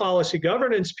adjust the policy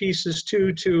governance pieces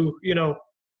to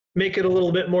make it a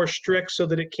little bit more strict so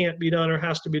that it can't be done or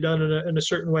has to be done in a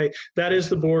certain way. That is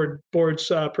the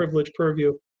board's privileged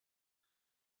purview.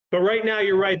 But right now,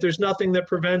 you're right. There's nothing that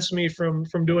prevents me from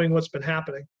doing what's been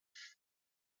happening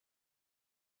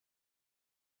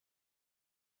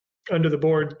under the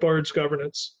board's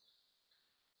governance.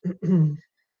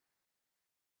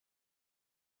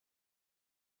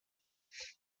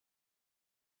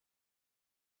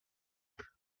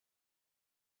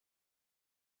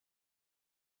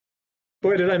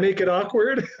 Boy, did I make it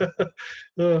awkward?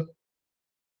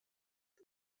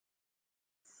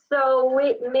 So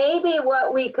maybe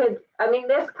what we could,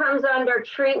 this comes under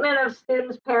treatment of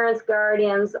students, parents,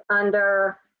 guardians,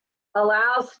 under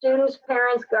allow students,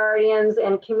 parents, guardians,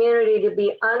 and community to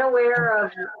be unaware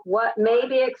of what may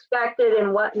be expected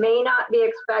and what may not be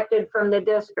expected from the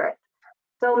district.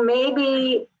 So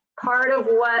maybe part of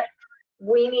what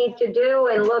we need to do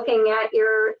in looking at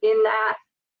your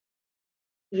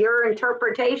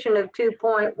interpretation of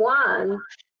 2.1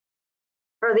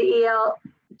 for the EL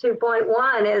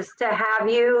 2.1 is to have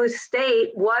you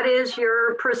state what is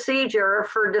your procedure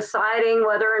for deciding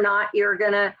whether or not you're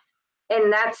gonna,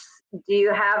 and do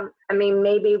you have,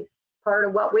 maybe part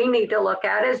of what we need to look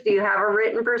at is, do you have a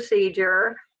written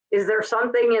procedure? Is there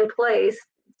something in place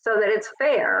so that it's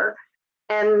fair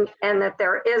and that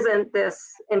there isn't this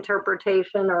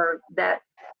interpretation, or that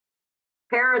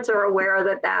parents are aware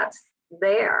that that's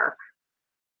there?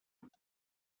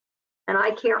 And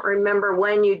I can't remember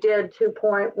when you did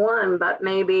 2.1, but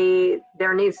maybe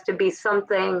there needs to be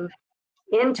something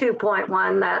in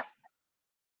 2.1 that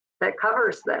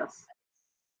covers this,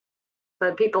 so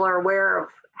that people are aware of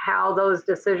how those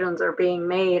decisions are being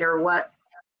made or what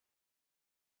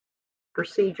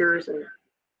procedures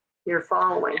you're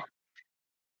following.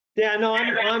 Yeah, no,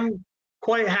 I'm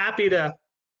quite happy to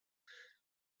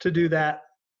do that.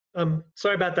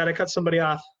 Sorry about that. I cut somebody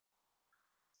off.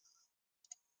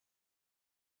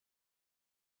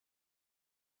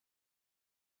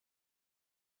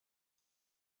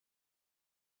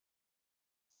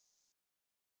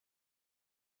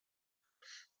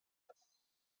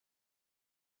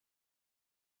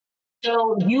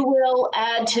 So you will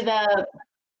add to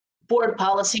board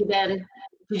policy then,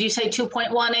 did you say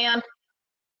 2.1, Ann?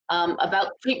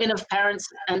 About treatment of parents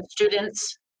and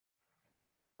students?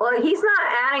 Well, he's not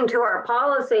adding to our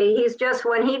policy. He's just,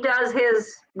 when he does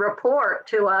his report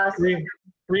to us,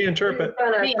 reinterpret. he's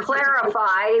going to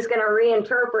clarify, he's going to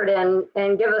reinterpret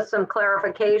and give us some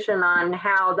clarification on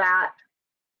how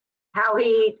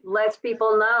he lets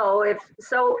people know if,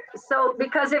 so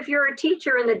because if you're a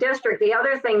teacher in the district, the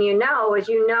other thing you know is,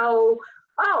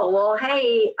 oh, well,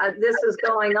 hey, this is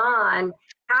going on.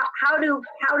 How do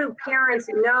parents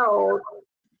know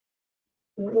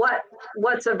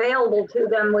what's available to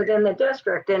them within the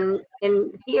district? And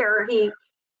here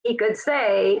he could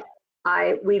say,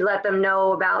 we let them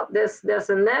know about this,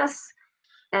 and this,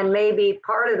 and maybe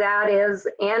part of that is,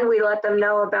 and we let them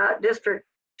know about district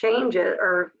changes,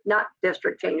 or not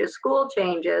district changes, school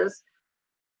changes,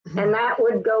 and that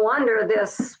would go under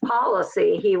this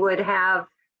policy. He would have,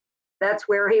 that's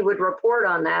where he would report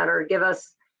on that, or give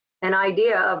us an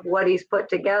idea of what he's put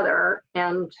together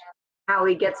and how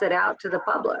he gets it out to the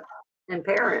public and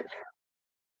parents.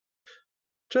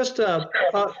 Just a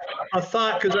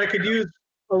thought, because I could use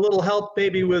a little help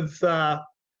maybe with the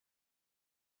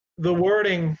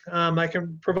wording. I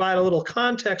can provide a little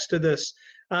context to this.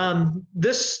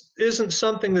 This isn't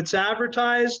something that's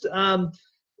advertised.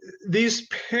 These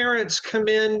parents come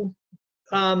in,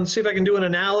 see if I can do an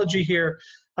analogy here.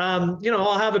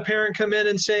 I'll have a parent come in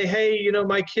and say, hey,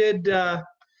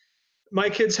 my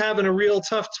kid's having a real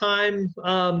tough time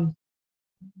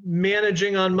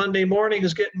managing on Monday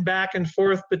mornings, getting back and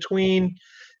forth between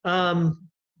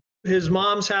his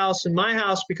mom's house and my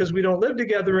house because we don't live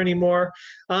together anymore.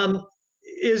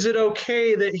 Is it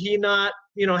okay that he not,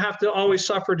 have to always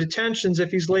suffer detentions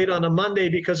if he's late on a Monday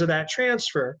because of that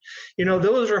transfer?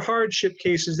 Those are hardship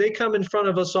cases. They come in front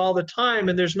of us all the time,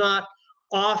 and there's not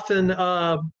often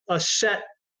a set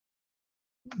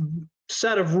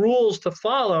of rules to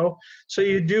follow. So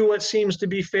you do what seems to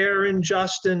be fair and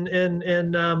just and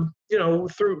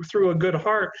through a good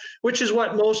heart, which is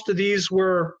what most of these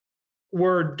were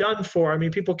done for. I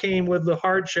mean, people came with the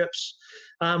hardships.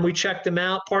 We checked them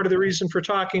out. Part of the reason for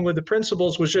talking with the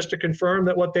principals was just to confirm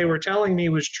that what they were telling me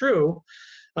was true.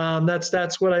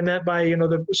 That's what I meant by,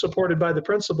 supported by the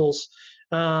principals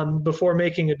before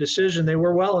making a decision. They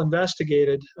were well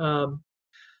investigated. So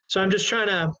I'm just trying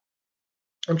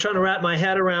to wrap my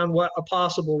head around what a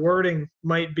possible wording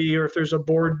might be, or if there's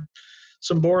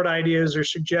some board ideas or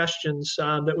suggestions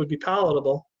that would be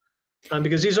palatable.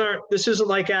 Because this isn't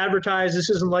like advertised.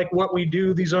 This isn't like what we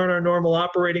do. These aren't our normal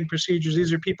operating procedures.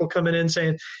 These are people coming in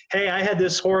saying, hey, I had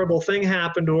this horrible thing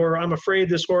happen, or I'm afraid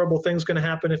this horrible thing's going to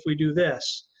happen if we do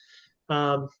this.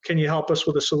 Can you help us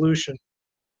with a solution?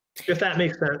 If that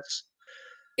makes sense.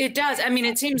 It does. I mean,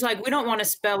 it seems like we don't want to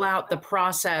spell out the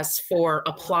process for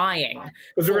applying.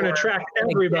 Because we're going to attract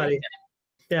everybody.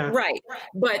 Yeah. Right.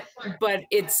 But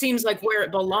it seems like where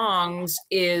it belongs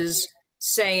is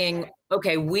saying,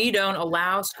 okay, we don't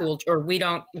allow school, or we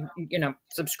don't,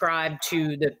 subscribe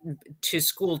to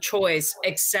school choice,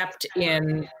 except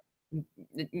in,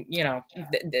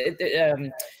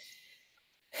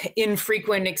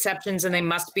 infrequent exceptions, and they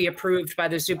must be approved by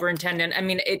the superintendent. I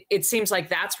mean, it seems like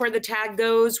that's where the tag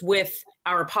goes with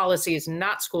our policy is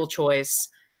not school choice,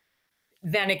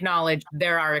 then acknowledge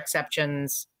there are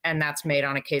exceptions, and that's made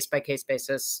on a case-by-case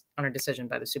basis on a decision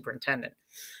by the superintendent.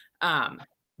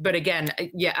 But again,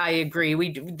 yeah, I agree. We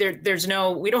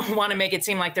don't want to make it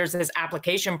seem like there's this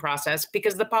application process,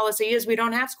 because the policy is we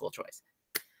don't have school choice.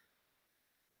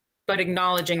 But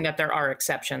acknowledging that there are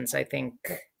exceptions, I think,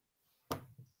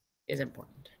 is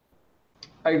important.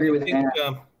 I agree with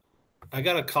that. I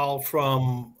got a call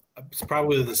from, it's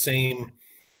probably the same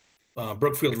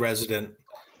Brookfield resident.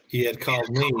 He had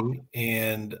called me,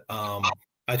 and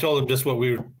I told him just what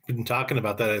we've been talking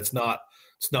about, that it's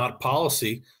not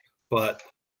policy, but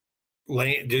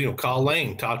Lane, call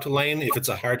Lane, talk to Lane. If it's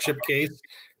a hardship case,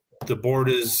 the board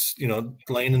is,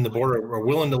 Lane and the board are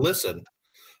willing to listen.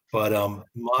 But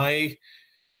my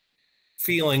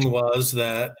feeling was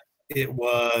that it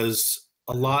was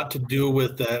a lot to do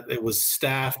with that it was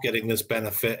staff getting this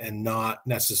benefit and not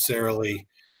necessarily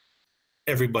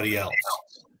everybody else.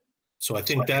 So I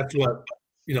think that's what,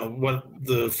 what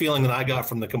the feeling that I got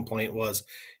from the complaint was.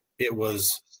 It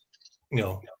was,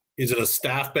 is it a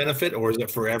staff benefit, or is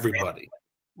it for everybody?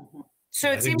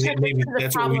 So it seems like maybe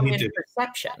that's what we need to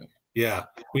perception. Yeah,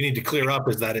 we need to clear up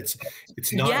is that it's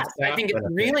not. Yes, I think it's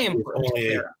really important. It's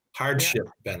only a hardship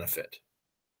benefit.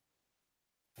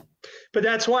 But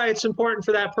that's why it's important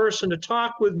for that person to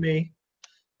talk with me,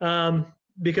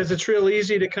 because it's real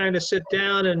easy to kind of sit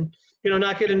down and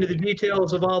not get into the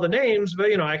details of all the names,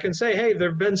 but, I can say, hey,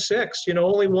 there've been 6,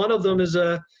 only one of them is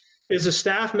a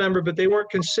staff member, but they weren't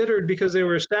considered because they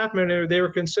were a staff member. They were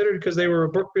considered because they were a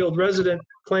Brookfield resident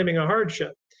claiming a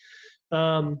hardship.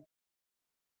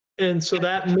 And so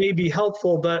that may be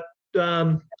helpful, but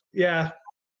yeah,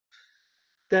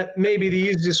 that may be the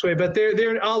easiest way. But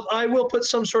I will put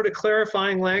some sort of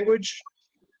clarifying language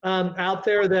out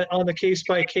there that on the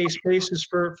case-by-case basis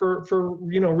for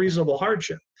reasonable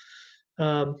hardship.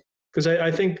 Because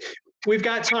I think we've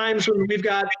got times when we've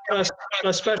got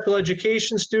a special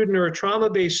education student or a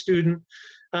trauma-based student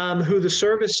who the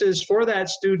services for that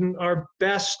student are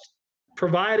best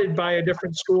provided by a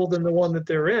different school than the one that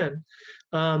they're in.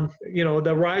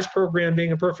 The RISE program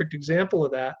being a perfect example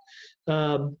of that.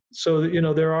 So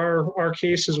there are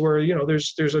cases where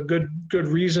there's a good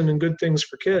reason and good things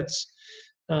for kids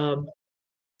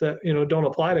that don't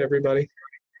apply to everybody.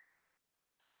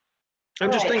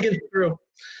 I'm just thinking through.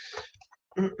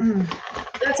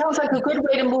 That sounds like a good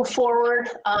way to move forward.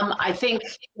 I think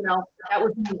that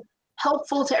would be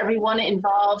helpful to everyone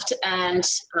involved, and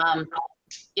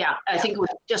yeah, I think it would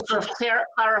just sort of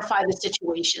clarify the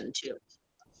situation too,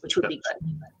 which would be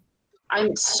good.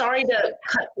 I'm sorry to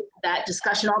cut that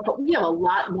discussion off, but we have a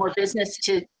lot more business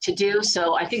to do,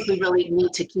 so I think we really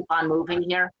need to keep on moving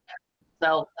here.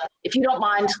 So if you don't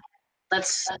mind,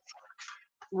 let's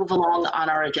move along on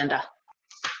our agenda.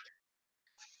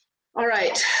 All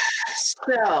right,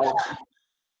 so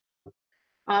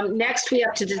next we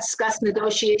have to discuss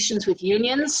negotiations with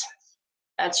unions.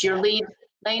 That's your lead,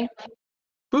 Lane.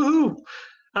 Woohoo!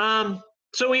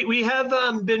 So we have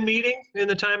been meeting in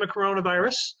the time of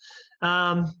coronavirus,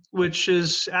 which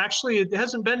is actually, it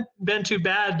hasn't been too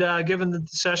bad given that the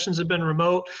sessions have been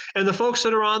remote, and the folks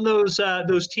that are on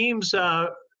those teams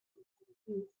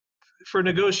for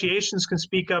negotiations can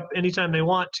speak up anytime they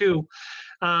want to.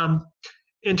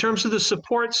 In terms of the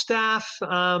support staff,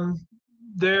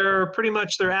 they're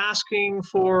asking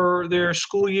for their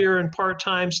school year and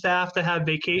part-time staff to have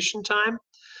vacation time.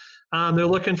 They're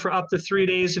looking for up to 3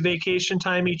 days of vacation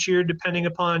time each year, depending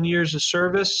upon years of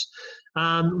service.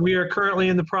 We are currently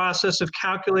in the process of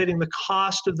calculating the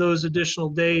cost of those additional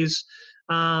days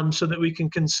so that we can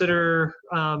consider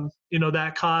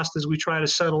that cost as we try to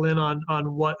settle in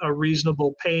on what a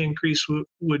reasonable pay increase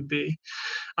would be.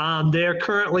 They are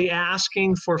currently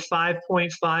asking for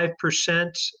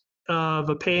 5.5% of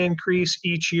a pay increase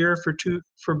each year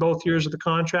for both years of the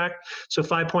contract. So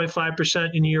 5.5%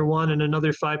 in year 1 and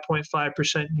another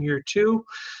 5.5% in year 2.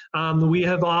 We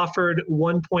have offered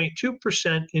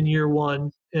 1.2% in year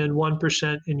 1 and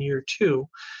 1% in year 2.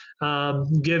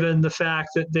 Given the fact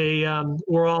that they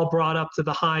were all brought up to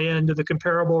the high end of the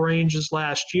comparable ranges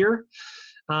last year.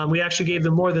 We actually gave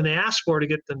them more than they asked for to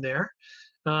get them there.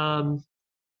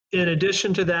 In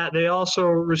addition to that, they also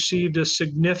received a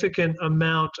significant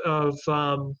amount of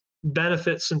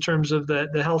benefits in terms of the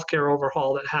healthcare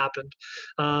overhaul that happened,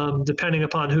 depending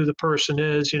upon who the person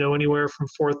is, anywhere from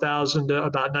 $4,000 to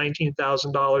about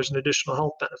 $19,000 in additional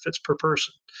health benefits per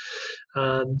person.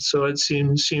 So it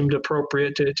seemed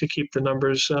appropriate to keep the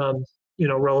numbers,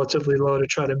 relatively low to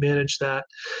try to manage that.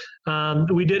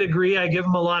 We did agree, I give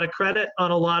them a lot of credit on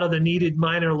a lot of the needed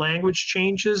minor language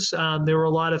changes. There were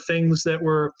a lot of things that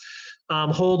were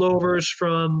holdovers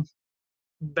from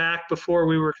back before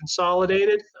we were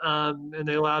consolidated, and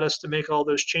they allowed us to make all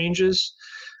those changes.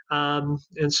 And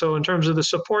so in terms of the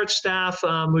support staff,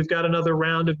 we've got another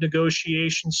round of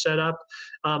negotiations set up.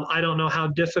 I don't know how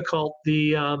difficult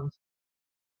the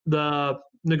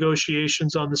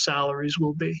negotiations on the salaries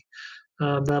will be.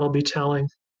 That'll be telling.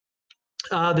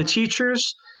 The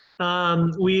teachers,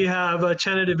 we have a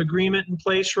tentative agreement in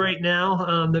place right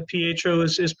now that PHO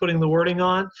is putting the wording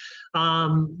on,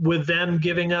 with them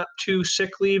giving up 2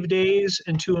 sick leave days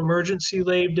and 2 emergency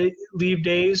leave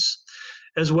days,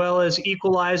 as well as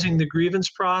equalizing the grievance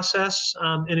process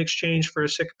in exchange for a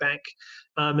sick bank.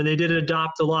 And they did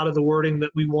adopt a lot of the wording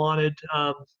that we wanted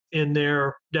in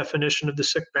their definition of the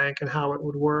sick bank and how it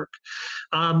would work.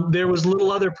 There was little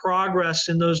other progress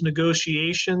in those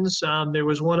negotiations. There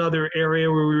was one other area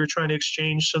where we were trying to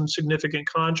exchange some significant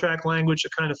contract language that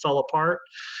kind of fell apart.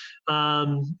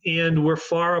 And we're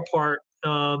far apart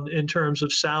in terms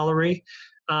of salary.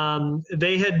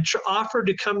 They had offered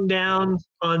to come down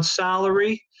on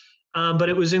salary, but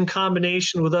it was in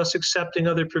combination with us accepting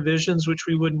other provisions which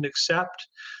we wouldn't accept.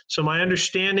 So my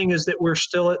understanding is that we're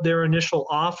still at their initial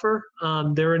offer.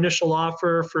 Their initial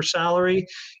offer for salary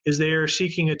is they are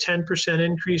seeking a 10%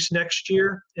 increase next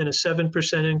year and a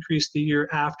 7% increase the year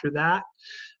after that.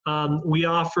 We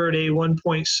offered a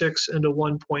 1.6 and a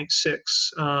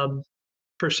 1.6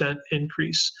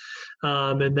 increase.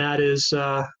 And that is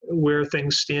where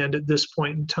things stand at this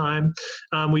point in time.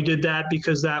 We did that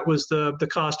because that was the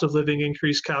cost of living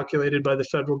increase calculated by the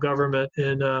federal government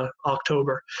in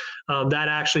October. That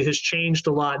actually has changed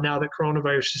a lot now that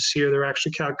coronavirus is here. They're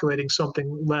actually calculating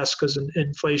something less because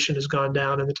inflation has gone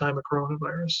down in the time of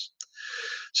coronavirus.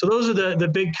 So those are the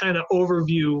big kind of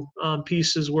overview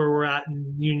pieces where we're at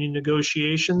in union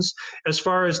negotiations. As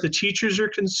far as the teachers are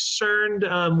concerned,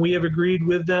 we have agreed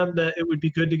with them that it would be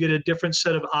good to get a different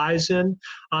set of eyes in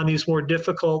on these more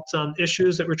difficult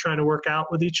issues that we're trying to work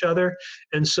out with each other.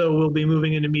 And so we'll be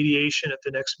moving into mediation at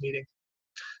the next meeting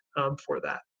for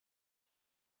that.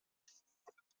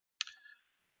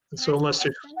 And so unless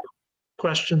there's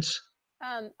questions.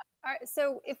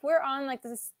 So if we're on like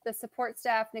the support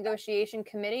staff negotiation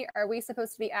committee, are we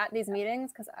supposed to be at these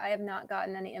meetings? Because I have not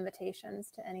gotten any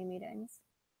invitations to any meetings.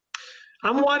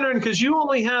 I'm wondering, because you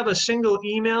only have a single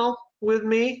email with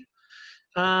me,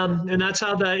 and that's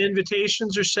how the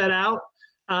invitations are set out.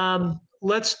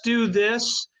 Let's do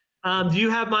this. Do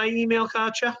you have my email,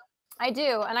 Katja? I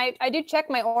do, and I do check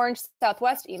my Orange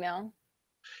Southwest email.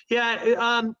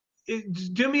 Yeah,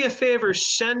 do me a favor,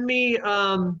 send me,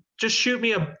 just shoot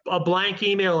me a blank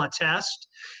email, a test,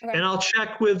 okay. And I'll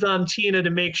check with Tina to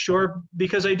make sure,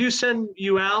 because I do send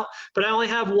you out, but I only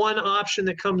have one option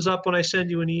that comes up when I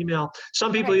send you an email.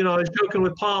 Some people, you know, I was joking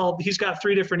with Paul, he's got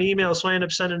 3 different emails, so I end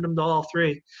up sending them to all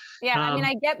 3. Yeah, I mean,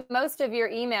 I get most of your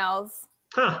emails.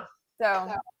 Huh.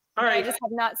 So. All right. I just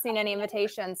have not seen any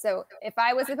invitations. So if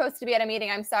I was supposed to be at a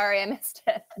meeting, I'm sorry I missed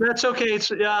it. That's okay.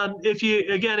 It's if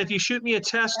you shoot me a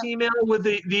test email with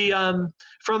the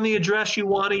from the address you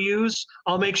want to use,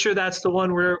 I'll make sure that's the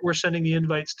one we're sending the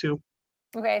invites to.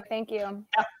 Okay, thank you.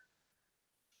 Yeah.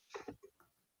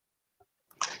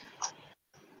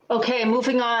 Okay,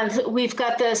 moving on. We've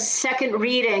got the second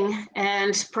reading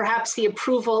and perhaps the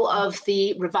approval of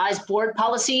the revised board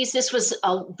policies. This was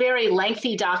a very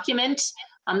lengthy document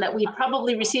that we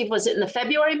probably received. Was it in the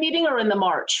February meeting or in the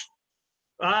March?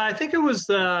 I think it was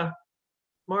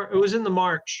in the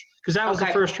March, because that was the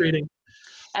first reading.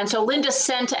 And so Linda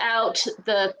sent out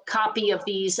the copy of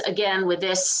these again with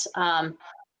this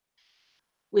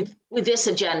with this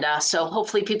agenda. So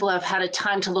hopefully people have had a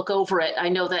time to look over it. I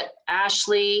know that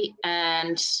Ashley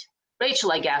and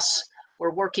Rachel, I guess,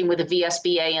 were working with the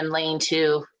VSBA and Lane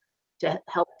to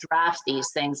help draft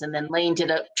these things. And then Lane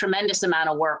did a tremendous amount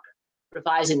of work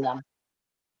revising them.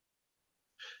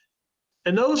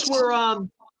 And those were all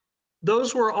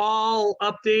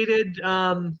updated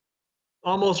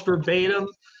almost verbatim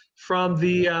from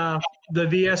the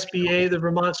VSBA, the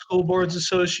Vermont School Boards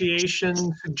Association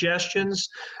suggestions.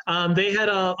 They had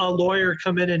a lawyer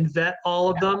come in and vet all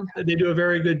of them. They do a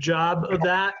very good job of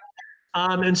that.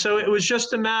 And so it was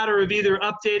just a matter of either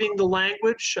updating the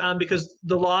language because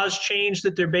the laws changed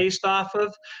that they're based off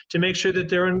of to make sure that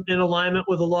they're in alignment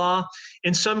with the law.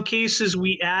 In some cases,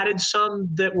 we added some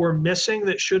that were missing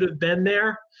that should have been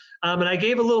there. And I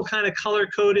gave a little kind of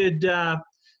color-coded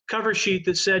cover sheet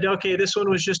that said, okay, this one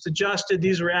was just adjusted,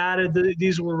 these were added,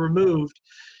 these were removed.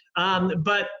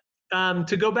 But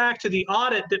to go back to the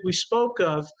audit that we spoke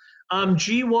of,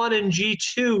 G1 and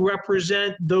G2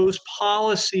 represent those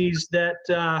policies that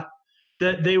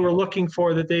that they were looking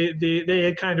for, that they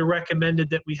had kind of recommended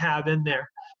that we have in there.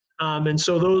 And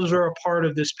so those are a part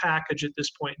of this package at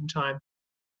this point in time.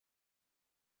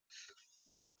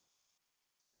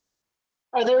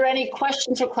 Are there any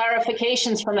questions or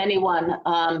clarifications from anyone?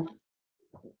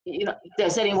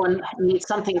 Does anyone need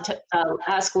something to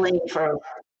ask Lane for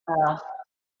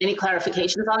any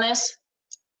clarifications on this?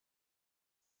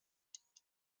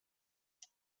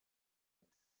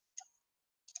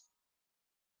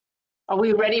 Are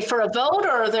we ready for a vote,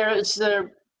 or is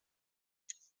there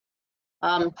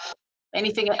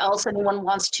anything else anyone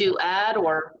wants to add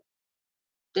or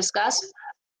discuss?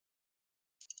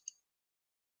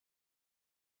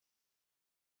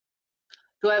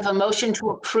 Do I have a motion to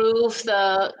approve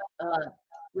the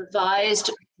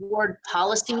revised board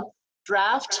policy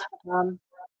draft?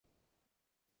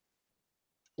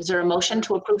 Is there a motion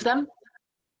to approve them?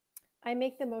 I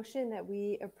make the motion that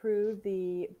we approve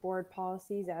the board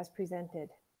policies as presented.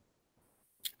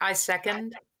 I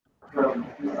second.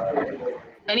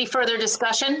 Any further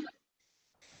discussion?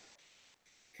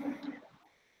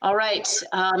 All right,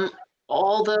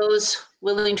 all those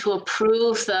willing to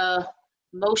approve the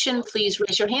motion, please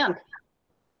raise your hand.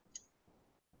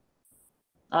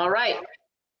 All right,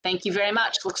 thank you very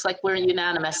much. Looks like we're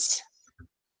unanimous.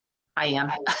 I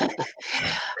am.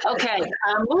 Okay,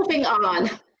 moving on.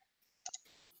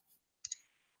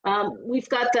 We've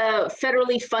got the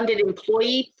federally funded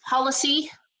employee policy.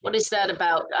 What is that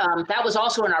about? That was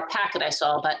also in our packet I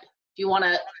saw, but do you want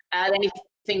to add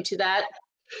anything to that?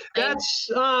 That's,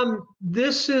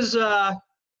 this is,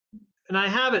 and I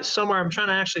have it somewhere. I'm trying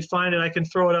to actually find it. I can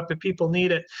throw it up if people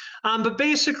need it. But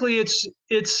basically it's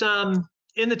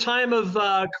in the time of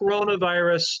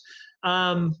coronavirus,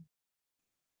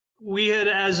 we had,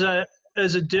 as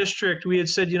a district, we had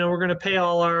said, you know, we're going to pay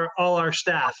all our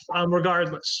staff,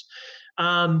 regardless.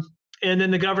 And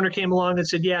then the governor came along and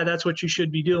said, yeah, that's what you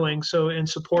should be doing. So, and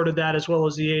supported that as well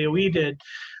as the AOE did.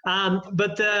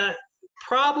 But the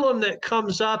problem that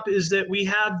comes up is that we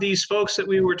have these folks that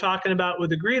we were talking about with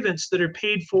the grievance that are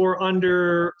paid for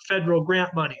under federal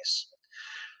grant monies.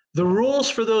 The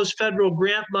rules for those federal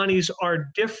grant monies are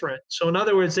different. So in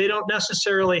other words, they don't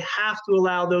necessarily have to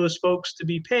allow those folks to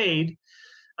be paid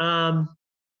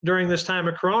during this time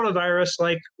of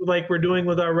coronavirus like we're doing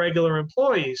with our regular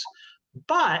employees.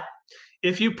 But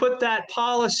if you put that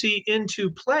policy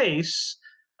into place,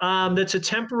 that's a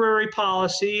temporary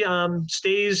policy,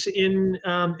 stays in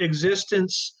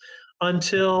existence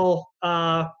until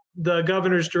the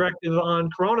governor's directive on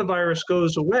coronavirus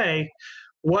goes away.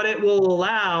 What it will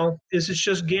allow is it's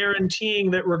just guaranteeing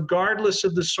that regardless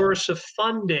of the source of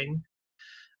funding,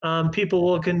 people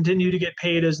will continue to get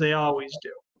paid as they always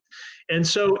do. And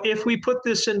so if we put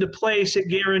this into place, it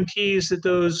guarantees that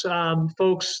those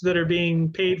folks that are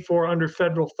being paid for under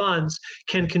federal funds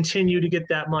can continue to get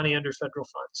that money under federal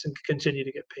funds and continue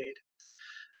to get paid.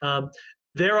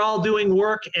 They're all doing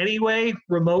work anyway,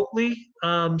 remotely.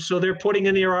 So they're putting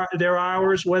in their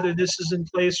hours, whether this is in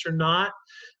place or not.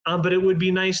 But it would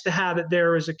be nice to have it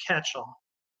there as a catch-all.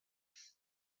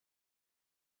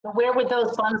 Where would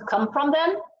those funds come from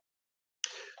then?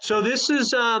 So this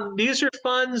is these are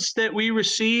funds that we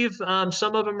receive.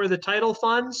 Some of them are the title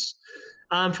funds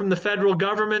from the federal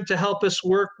government to help us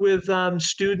work with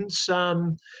students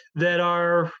that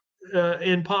are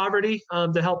in poverty,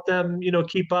 to help them, you know,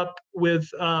 keep up with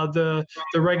the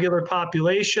regular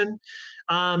population.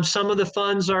 Some of the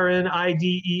funds are in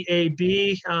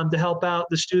IDEAB to help out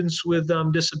the students with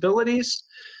disabilities.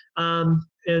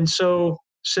 And so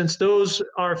since those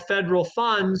are federal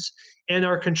funds and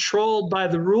are controlled by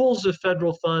the rules of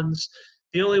federal funds,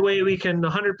 the only way we can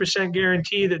 100%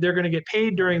 guarantee that they're going to get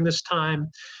paid during this time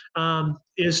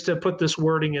is to put this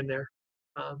wording in there.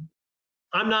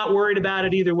 I'm not worried about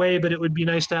it either way, but it would be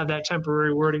nice to have that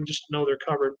temporary wording just to know they're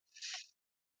covered.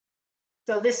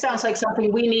 So this sounds like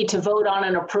something we need to vote on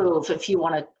and approve if you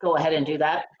want to go ahead and do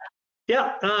that.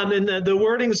 Yeah, and the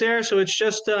wording's there, so it's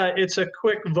just it's a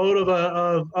quick vote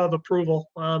of approval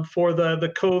for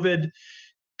the COVID.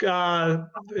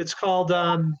 It's called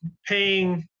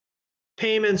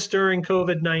payments during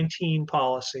COVID-19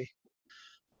 policy.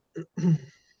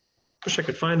 Wish I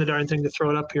could find the darn thing to throw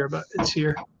it up here, but it's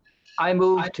here. I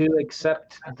move to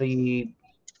accept the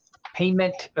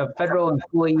payment of federal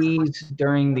employees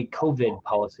during the COVID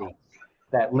policy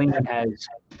that Lincoln has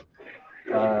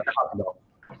talked about.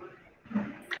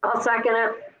 I'll second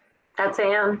it. That's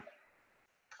Ann.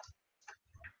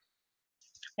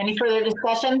 Any further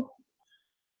discussion?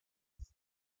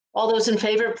 All those in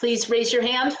favor, please raise your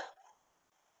hand.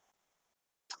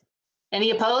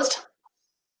 Any opposed?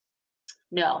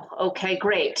 No. Okay,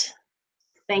 great.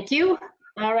 Thank you.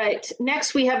 All right,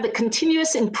 next we have the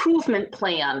continuous improvement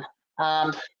plan.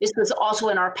 This was also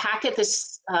in our packet.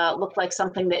 This looked like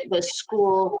something that the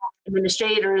school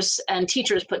administrators and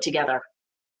teachers put together.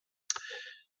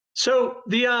 So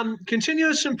the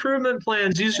continuous improvement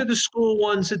plans, these are the school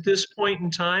ones at this point in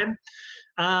time.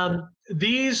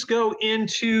 These go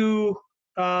into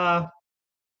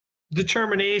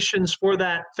determinations for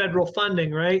that federal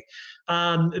funding, right?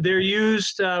 They're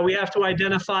used, we have to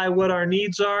identify what our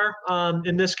needs are,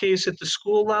 in this case at the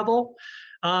school level.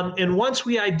 And once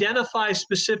we identify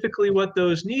specifically what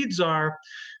those needs are,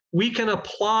 we can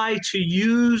apply to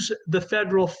use the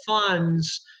federal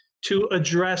funds to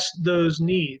address those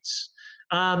needs.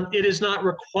 It is not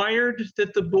required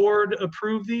that the board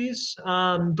approve these,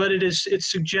 but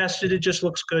it's suggested. It just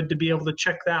looks good to be able to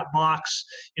check that box,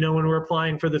 you know, when we're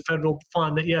applying for the federal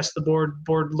fund, that yes, the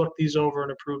board looked these over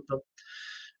and approved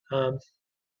them.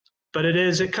 But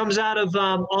it comes out of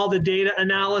all the data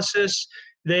analysis.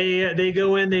 They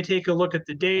go in, they take a look at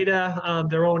the data,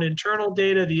 their own internal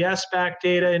data, the SBAC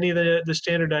data, any of the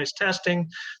standardized testing,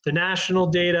 the national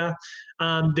data.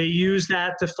 They use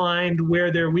that to find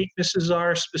where their weaknesses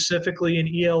are, specifically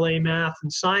in ELA, math,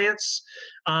 and science.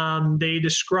 They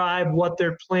describe what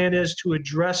their plan is to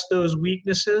address those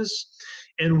weaknesses.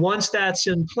 And once that's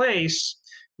in place,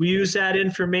 We use that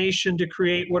information to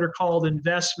create what are called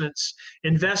investments.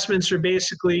 Investments are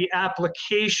basically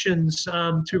applications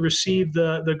to receive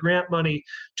the grant money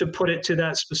to put it to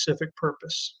that specific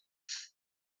purpose.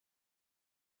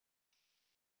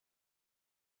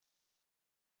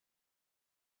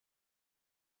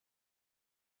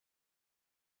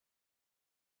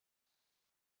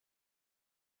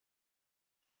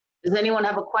 Does anyone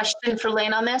have a question for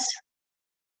Lane on this?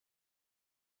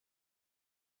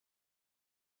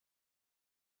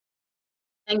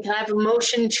 And can I have a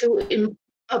motion to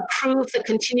approve the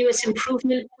continuous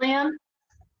improvement plan?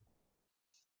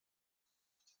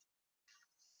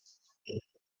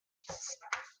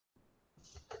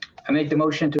 I make the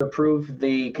motion to approve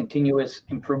the continuous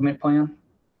improvement plan.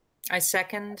 I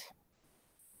second.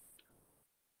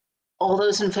 All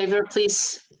those in favor,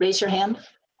 please raise your hand.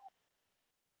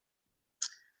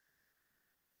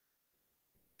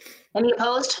 Any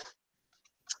opposed?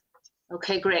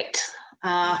 Okay, great.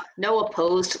 No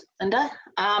opposed, Linda.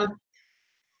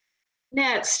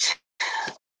 Next,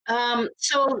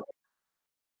 so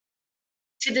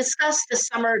to discuss the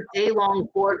summer day-long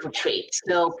board retreat.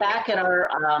 So back at our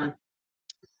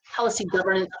policy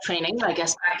governance training, I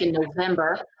guess back in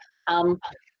November,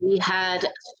 we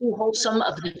had Sue Holsom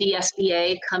of the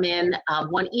VSBA come in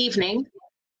one evening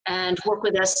and work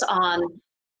with us on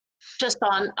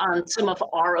some of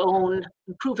our own,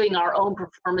 improving our own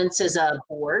performance as a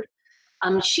board.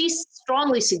 She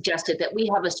strongly suggested that we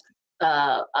have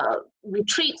a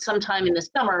retreat sometime in the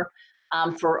summer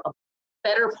for a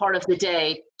better part of the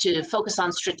day to focus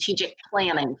on strategic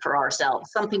planning for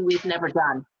ourselves, something we've never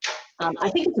done.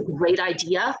 I think it's a great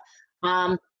idea.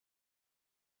 I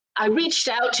reached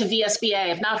out to VSBA.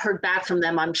 I've not heard back from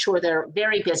them. I'm sure they're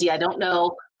very busy. I don't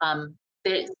know.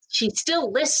 She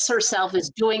still lists herself as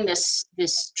doing this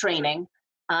training.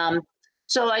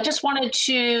 So I just wanted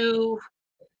to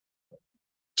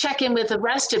check in with the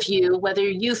rest of you, whether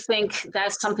you think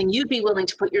that's something you'd be willing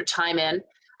to put your time in.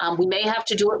 We may have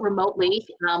to do it remotely.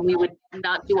 We would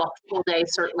not do a full day,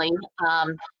 certainly.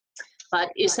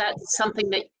 But is that something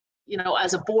that, you know,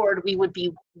 as a board, we would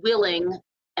be willing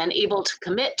and able to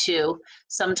commit to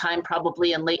sometime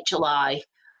probably in late July,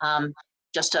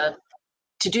 just to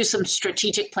do some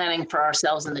strategic planning for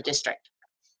ourselves in the district?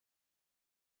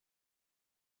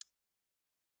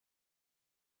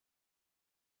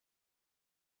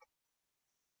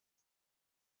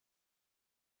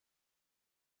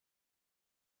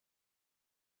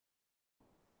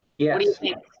 Yes. What do you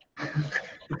think?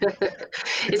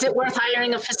 Is it worth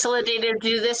hiring a facilitator to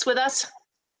do this with us?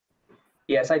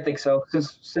 Yes, I think so.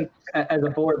 Since as a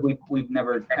board, we've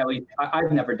never, at least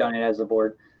I've never done it as a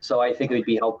board, so I think it would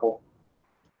be helpful.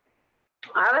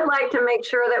 I would like to make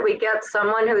sure that we get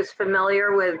someone who's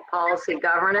familiar with policy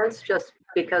governance, just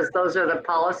because those are the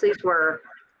policies we're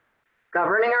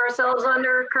governing ourselves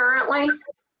under currently.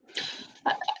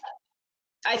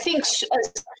 I think a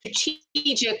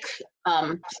strategic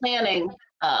planning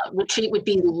retreat would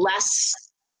be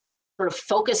less sort of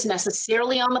focused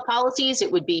necessarily on the policies. It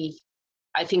would be,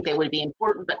 I think they would be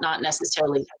important, but not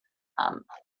necessarily,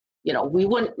 you know, we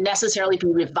wouldn't necessarily be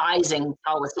revising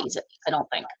policies, I don't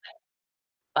think.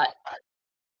 But,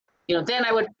 you know, then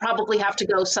I would probably have to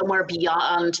go somewhere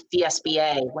beyond the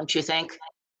SBA, wouldn't you think?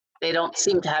 They don't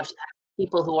seem to have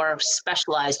people who are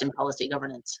specialized in policy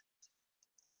governance.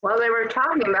 Well, they were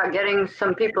talking about getting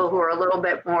some people who are a little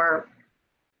bit more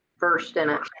versed in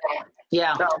it.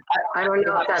 Yeah. So I don't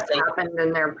know if that's happened,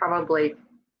 and they're probably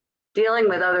dealing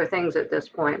with other things at this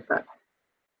point, but.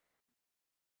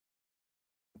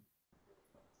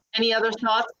 Any other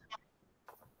thoughts?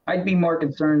 I'd be more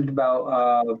concerned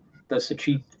about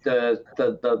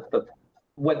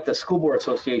what the School Board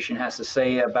Association has to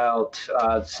say about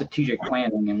strategic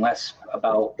planning and less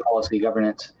about policy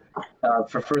governance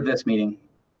for this meeting.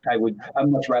 I'd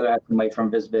much rather have somebody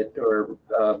from Visbit or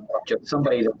just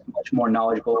somebody that's much more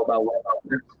knowledgeable about what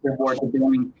the school boards are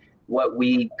doing, what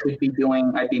we could be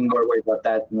doing. I'd be more worried about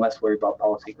that and less worried about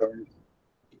policy governance.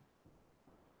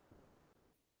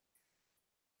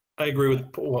 I agree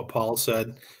with what Paul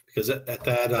said, because at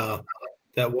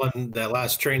that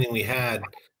last training we had,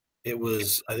 it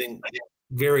was, I think,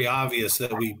 very obvious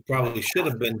that we probably should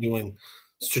have been doing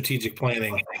strategic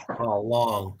planning all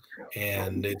along,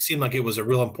 and it seemed like it was a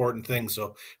real important thing.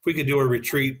 So if we could do a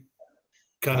retreat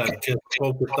kind of just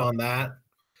focused on that,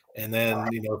 and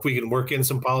then, you know, if we can work in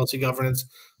some policy governance,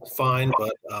 fine,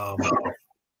 but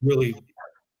really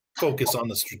focus on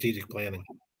the strategic planning.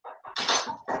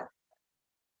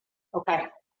 Okay,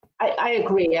 I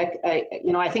agree.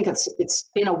 You know, I think it's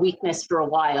been a weakness for a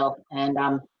while, and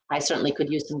I certainly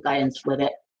could use some guidance with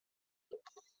it.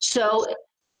 So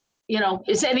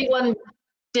Is anyone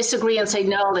disagree and say,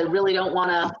 no, they really don't want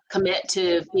to commit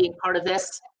to being part of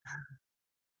this?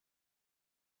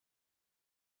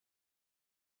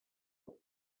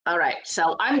 All right,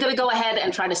 so I'm going to go ahead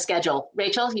and try to schedule.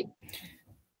 Rachel?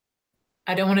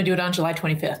 I don't want to do it on July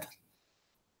 25th.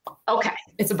 Okay.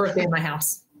 It's a birthday in my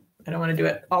house. I don't want to do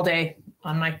it all day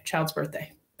on my child's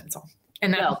birthday. That's all.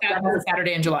 And that's a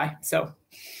Saturday in July. So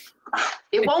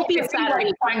it won't be a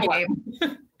Saturday.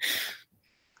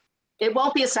 It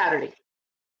won't be a Saturday.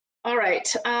 All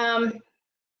right.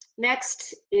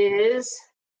 Next is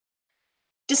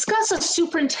discuss a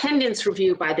superintendent's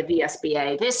review by the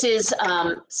VSBA. This is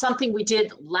something we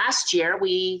did last year.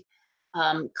 We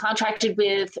contracted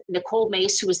with Nicole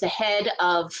Mace, who was the head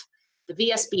of the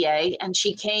VSBA, and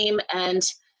she came and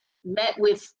met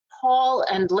with Paul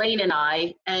and Lane and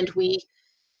I, and we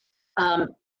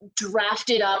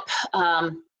drafted up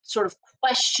sort of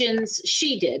questions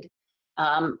she did.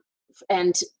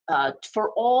 And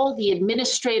for all the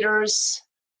administrators,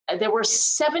 there were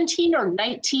 17 or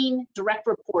 19 direct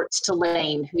reports to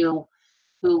Lane who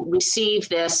received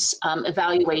this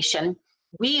evaluation.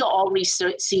 We all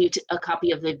received a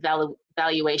copy of the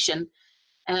evaluation,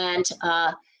 and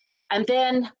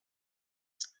then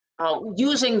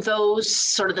using those,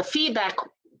 sort of the feedback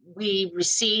we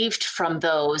received from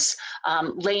those,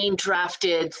 Lane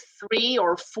drafted 3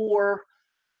 or 4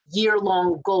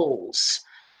 year-long goals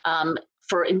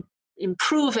for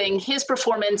improving his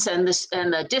performance and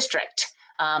the district.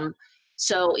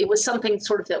 So it was something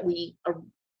sort of that we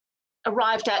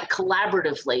arrived at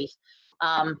collaboratively.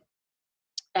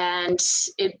 And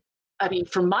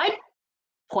from my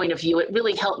point of view, it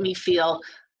really helped me feel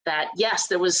that, yes,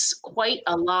 there was quite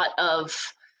a lot of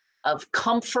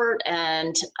comfort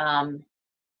and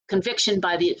conviction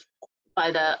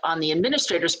on the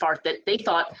administrator's part that they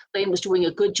thought Lane was doing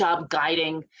a good job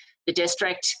guiding the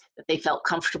district, that they felt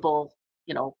comfortable,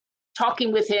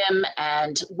 talking with him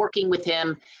and working with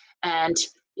him. And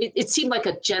it seemed like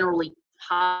a generally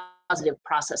positive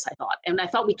process, I thought. And I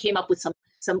thought we came up with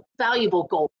some valuable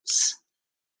goals.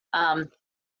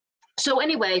 So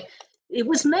anyway, it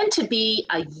was meant to be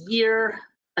a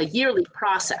yearly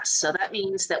process. So that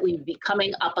means that we would be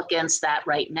coming up against that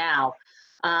right now.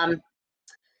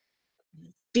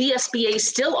 VSBA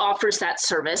still offers that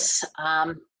service.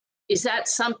 Is that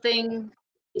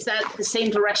the same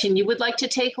direction you would like to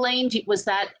take, Lane? Was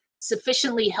that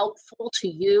sufficiently helpful to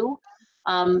you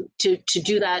to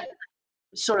do that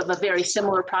sort of a very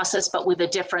similar process, but with a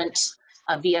different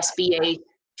VSBA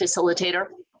facilitator?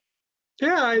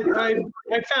 Yeah,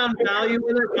 I found value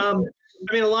in it.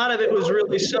 A lot of it was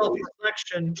really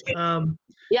self-reflection,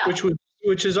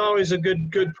 which is always a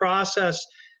good process.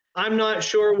 I'm not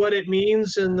sure what it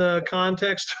means in the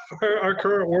context of our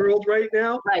current world right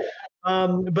now. Right.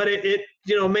 But it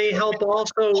may help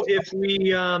also if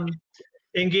we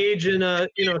engage in a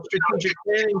strategic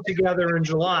planning together in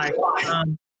July,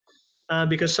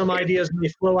 because some ideas may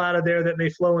flow out of there that may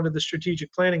flow into the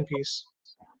strategic planning piece.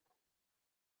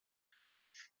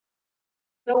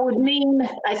 So it would mean,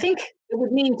 I think it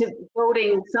would mean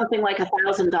devoting something like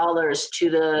 $1,000 to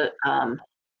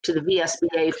the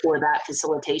VSBA for that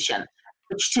facilitation,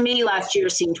 which to me last year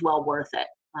seemed well worth it.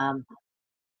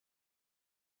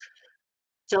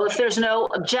 So if there's no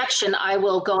objection, I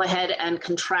will go ahead and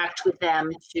contract with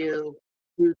them to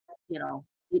do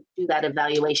that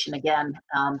evaluation again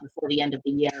before the end of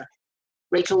the year.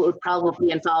 Rachel, it would probably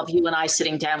involve you and I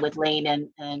sitting down with Lane and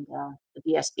the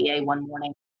VSBA one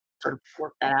morning, sort of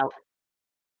work that out.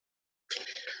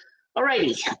 All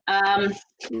righty.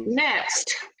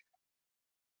 Next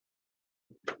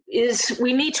is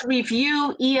we need to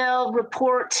review EL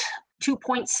report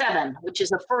 2.7, which is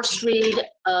the first read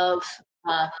of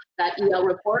that EL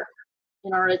report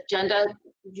in our agenda.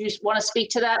 Do you want to speak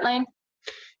to that, Lane?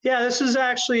 Yeah, this is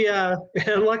actually,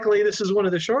 luckily this is one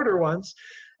of the shorter ones.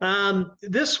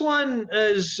 This one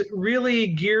is really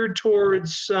geared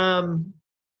towards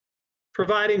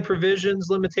providing provisions,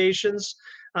 limitations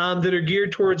that are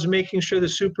geared towards making sure the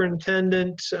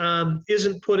superintendent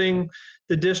isn't putting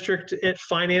the district at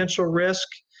financial risk,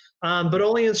 but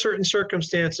only in certain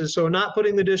circumstances. So not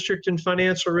putting the district in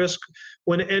financial risk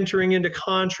when entering into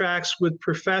contracts with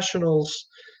professionals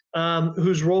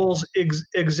whose roles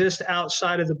exist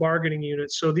outside of the bargaining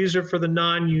unit. So these are for the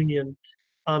non-union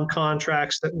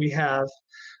contracts that we have.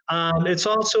 It's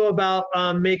also about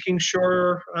making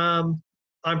sure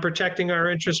I'm protecting our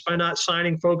interests by not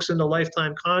signing folks into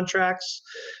lifetime contracts,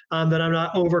 that I'm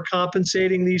not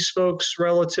overcompensating these folks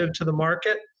relative to the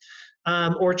market,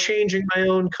 or changing my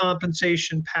own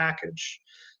compensation package.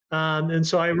 And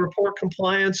so I report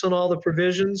compliance on all the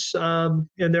provisions and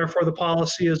therefore the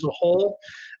policy as a whole.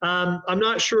 I'm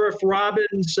not sure if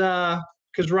Robin's,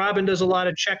 because Robin does a lot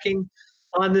of checking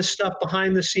on this stuff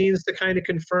behind the scenes to kind of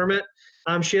confirm it.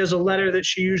 She has a letter that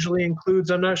she usually includes.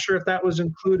 I'm not sure if that was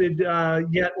included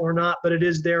yet or not, but it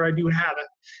is there. I do have it,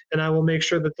 and I will make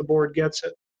sure that the board gets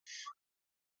it.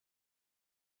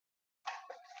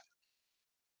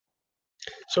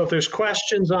 So if there's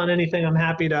questions on anything, I'm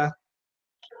happy to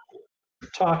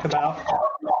talk about.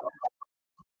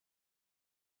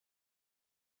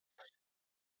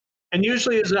 And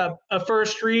usually as a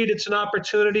first read, it's an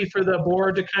opportunity for the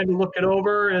board to kind of look it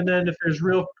over. And then if there's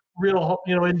real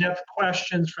in-depth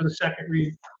questions for the second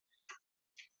read.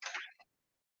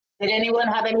 Did anyone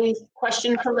have any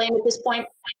question for Lane at this point?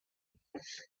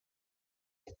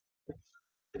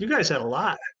 You guys had a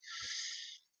lot.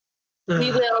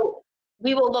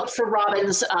 We will look for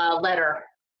Robin's letter.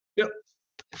 Yep.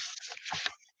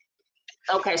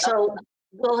 Okay, so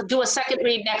we'll do a second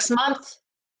read next month.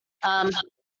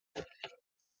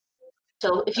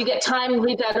 So if you get time,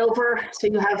 read that over so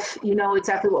you know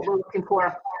exactly what we're looking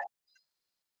for.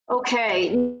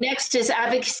 Okay, next is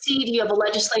advocacy. Do you have a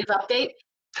legislative update?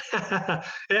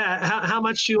 Yeah, how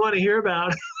much do you want to hear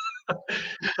about?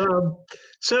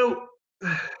 So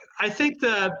I think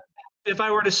that if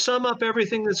I were to sum up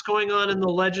everything that's going on in the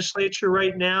legislature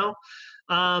right now,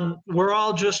 we're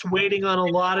all just waiting on a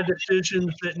lot of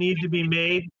decisions that need to be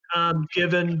made,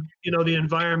 given the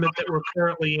environment that we're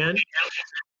currently in.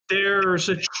 There's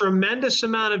a tremendous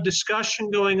amount of discussion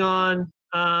going on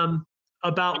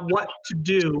about what to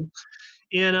do.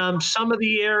 In some of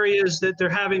the areas that they're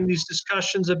having these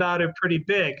discussions about are pretty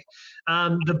big.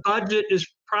 The budget is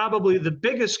probably the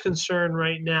biggest concern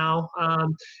right now.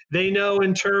 They know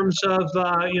in terms of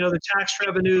the tax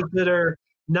revenues that are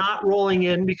not rolling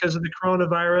in because of the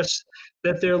coronavirus,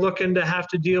 that they're looking to have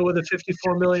to deal with a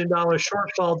 $54 million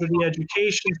shortfall to the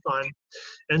education fund.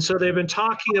 And so they've been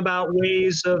talking about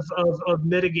ways of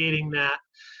mitigating that.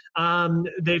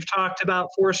 They've talked about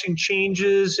forcing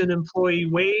changes in employee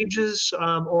wages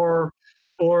or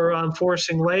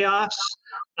forcing layoffs.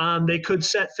 They could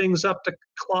set things up to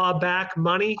claw back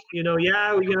money.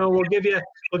 We'll give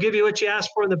you what you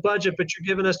asked for in the budget, but you're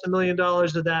giving us $1 million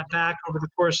of that back over the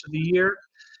course of the year,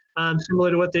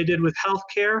 similar to what they did with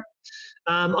healthcare.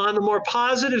 On the more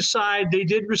positive side, they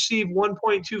did receive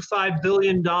 $1.25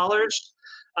 billion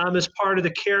as part of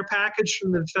the care package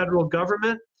from the federal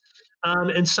government.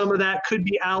 And some of that could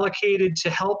be allocated to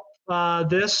help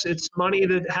this. It's money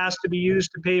that has to be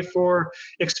used to pay for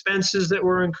expenses that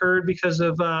were incurred because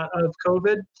of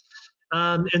COVID.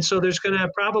 And so there's going to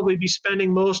probably be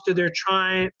spending most of their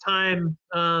time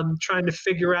trying to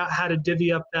figure out how to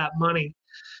divvy up that money.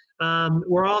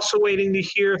 We're also waiting to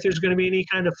hear if there's going to be any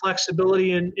kind of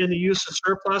flexibility in the use of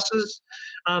surpluses.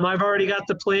 I've already got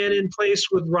the plan in place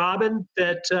with Robin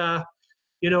that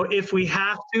if we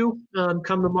have to,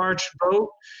 come the March vote,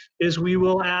 is we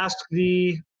will ask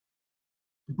the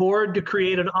board to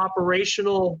create a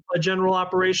general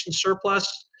operations surplus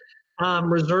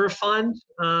reserve fund,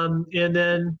 and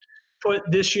then put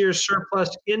this year's surplus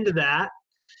into that.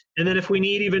 And then if we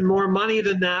need even more money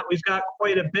than that, we've got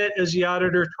quite a bit, as the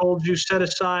auditor told you, set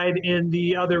aside in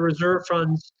the other reserve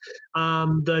funds,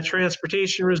 the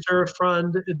transportation reserve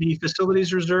fund, the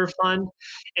facilities reserve fund.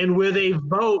 And with a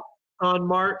vote on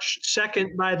March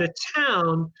 2nd by the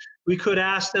town, we could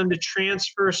ask them to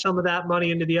transfer some of that money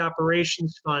into the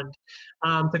operations fund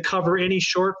to cover any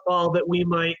shortfall that we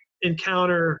might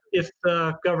encounter if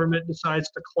the government decides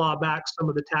to claw back some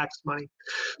of the tax money.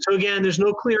 So again, there's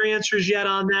no clear answers yet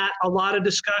on that. A lot of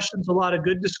discussions, a lot of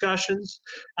good discussions.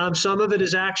 Some of it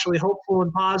is actually hopeful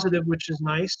and positive, which is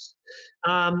nice.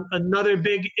 Another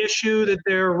big issue that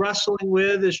they're wrestling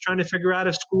with is trying to figure out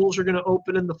if schools are going to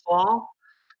open in the fall.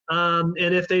 And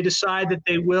if they decide that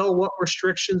they will, what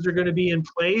restrictions are going to be in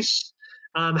place,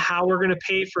 how we're going to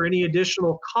pay for any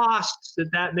additional costs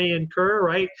that may incur,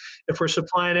 right? If we're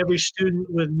supplying every student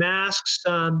with masks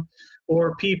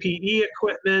or PPE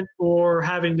equipment, or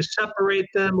having to separate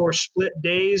them or split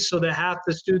days so that half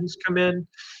the students come in,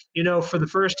 for the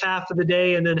first half of the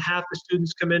day and then half the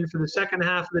students come in for the second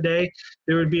half of the day,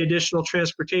 there would be additional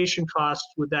transportation costs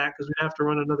with that because we'd have to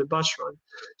run another bus run.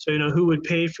 So, who would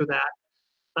pay for that?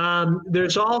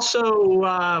 There's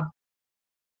also,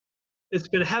 it's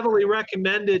been heavily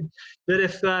recommended that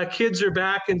if kids are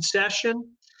back in session,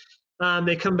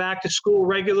 they come back to school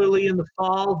regularly in the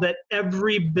fall, that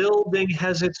every building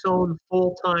has its own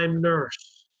full-time nurse.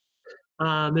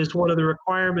 Is one of the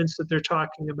requirements that they're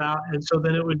talking about. And so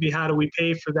then it would be, how do we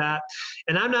pay for that?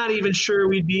 And I'm not even sure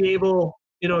we'd be able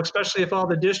especially if all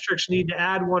the districts need to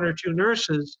add 1 or 2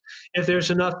 nurses, if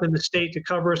there's enough in the state to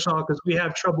cover us all, because we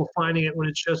have trouble finding it when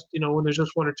it's just, when there's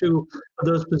just 1 or 2 of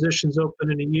those positions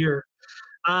open in a year.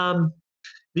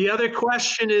 The other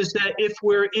question is that if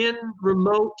we're in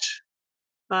remote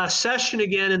session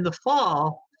again in the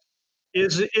fall,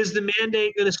 is the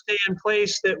mandate going to stay in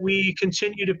place that we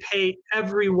continue to pay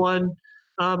everyone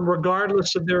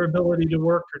regardless of their ability to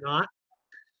work or not?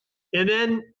 And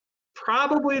then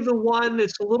probably the one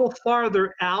that's a little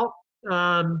farther out,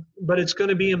 but it's going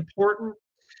to be important,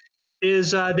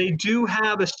 is they do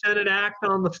have a Senate Act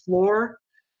on the floor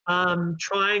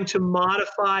trying to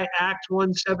modify Act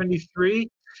 173.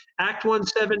 Act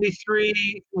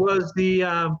 173 was the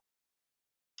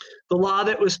law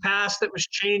that was passed that was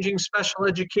changing special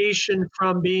education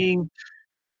from being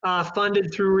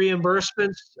funded through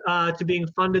reimbursements to being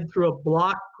funded through a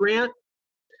block grant.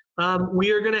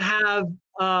 We are going to have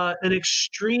an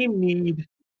extreme need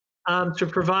to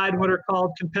provide what are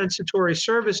called compensatory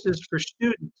services for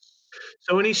students.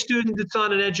 So any student that's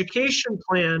on an education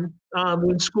plan,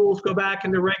 when schools go back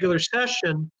into regular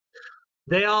session,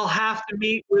 they all have to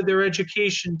meet with their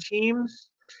education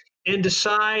teams and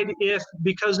decide if,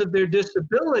 because of their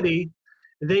disability,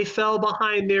 they fell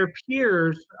behind their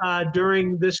peers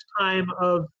during this time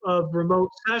of remote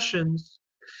sessions,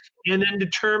 and then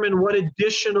determine what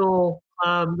additional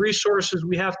resources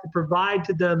we have to provide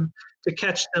to them to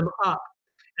catch them up.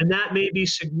 And that may be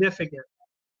significant.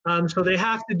 So they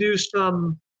have to do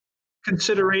some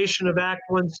consideration of Act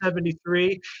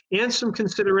 173 and some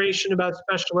consideration about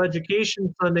special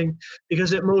education funding,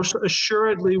 because it most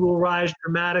assuredly will rise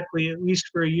dramatically, at least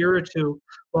for a year or 2,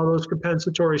 while those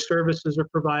compensatory services are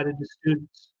provided to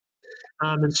students.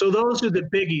 And so those are the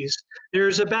biggies.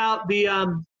 There's about the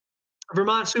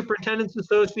Vermont Superintendents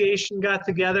Association got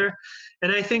together,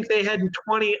 and I think they had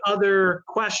 20 other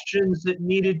questions that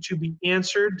needed to be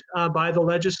answered by the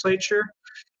legislature.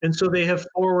 And so they have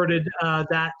forwarded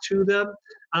that to them.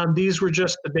 These were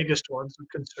just the biggest ones of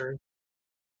concern.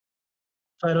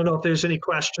 So I don't know if there's any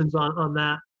questions on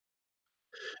that.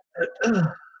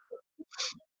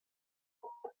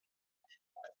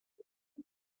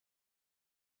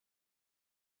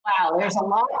 Wow, there's a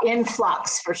lot in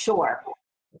flux for sure.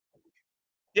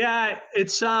 Yeah,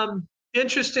 it's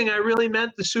interesting. I really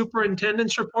meant the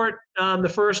superintendent's report,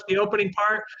 the opening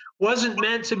part, wasn't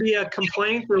meant to be a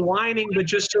complaint or whining, but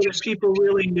just so that people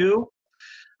really knew.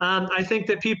 I think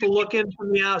that people look in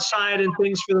from the outside and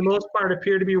things for the most part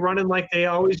appear to be running like they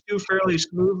always do, fairly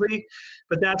smoothly,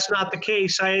 but that's not the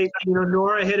case.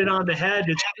 Nora hit it on the head.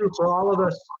 It's true for all of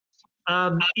us.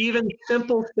 Even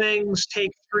simple things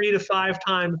take 3 to 5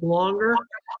 times longer.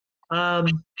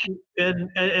 And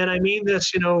I mean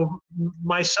this,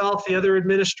 myself, the other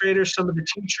administrators, some of the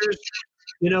teachers,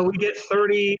 we get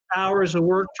 30 hours of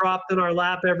work dropped in our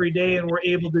lap every day, and we're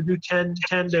able to do 10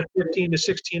 to 15 to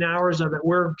 16 hours of it.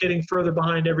 We're getting further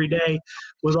behind every day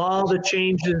with all the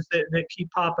changes that keep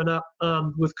popping up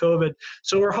with COVID.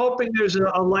 So we're hoping there's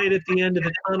a light at the end of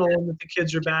the tunnel and that the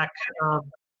kids are back,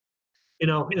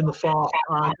 in the fall.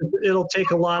 It'll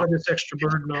take a lot of this extra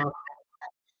burden off.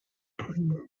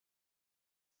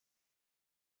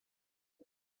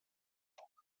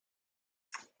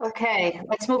 Okay,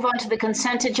 let's move on to the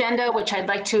consent agenda, which I'd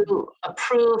like to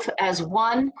approve as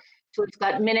one. So we've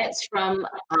got minutes from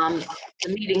the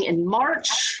meeting in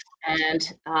March and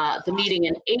the meeting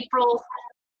in April,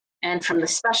 and from the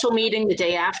special meeting the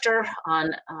day after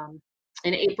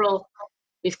in April.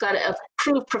 We've got to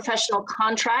approve professional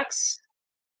contracts,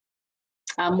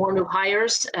 more new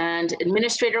hires, and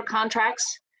administrator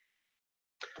contracts.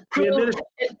 Go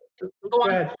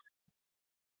on.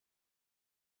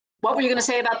 What were you going to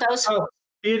say about those? Oh,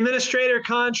 the administrator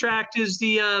contract is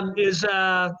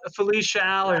Felicia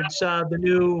Allards, the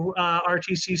new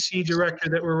RTCC director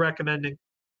that we're recommending.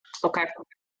 Okay.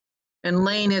 And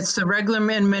Lane, it's the regular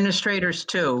administrators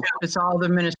too. It's all the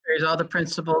administrators, all the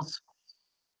principals.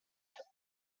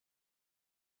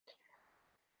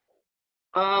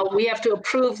 We have to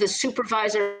approve the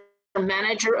supervisor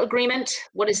manager agreement.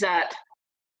 What is that?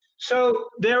 So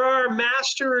there are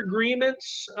master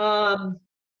agreements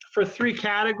for 3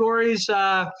 categories.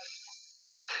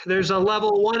 There's a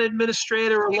level 1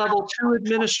 administrator, a level 2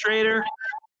 administrator,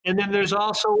 and then there's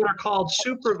also what are called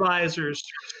supervisors.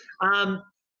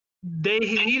 They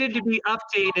needed to be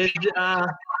updated.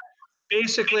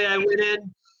 Basically, I went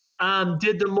in,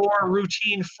 did the more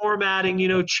routine formatting,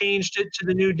 changed it to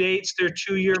the new dates. They're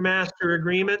 2-year master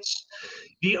agreements.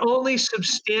 The only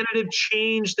substantive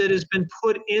change that has been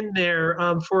put in there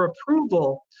for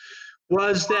approval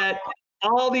was that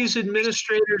all these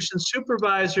administrators and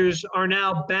supervisors are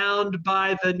now bound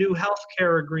by the new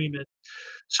healthcare agreement.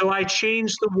 So I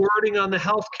changed the wording on the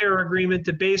healthcare agreement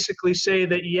to basically say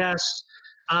that yes,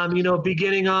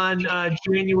 beginning on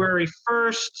January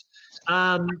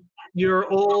 1st,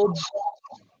 your old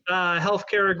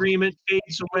healthcare agreement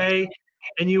fades away,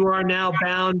 and you are now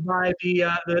bound by the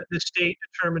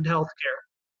state-determined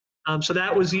healthcare. So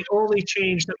that was the only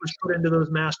change that was put into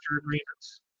those master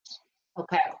agreements.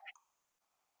 Okay.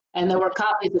 And there were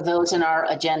copies of those in our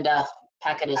agenda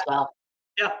packet as well.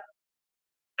 Yep.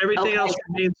 Everything else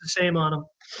remains the same on them.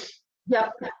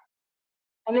 Yep.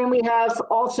 And then we have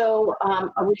also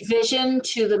a revision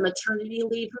to the maternity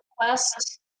leave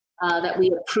request that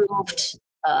we approved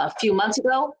a few months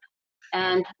ago.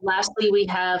 And lastly, we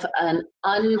have an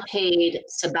unpaid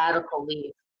sabbatical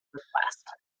leave request.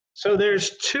 So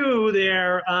there's two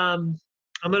there.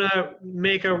 I'm going to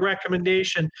make a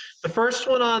recommendation. The first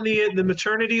one on the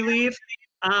maternity leave,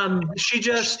 she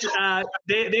just,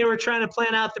 they were trying to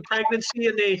plan out the pregnancy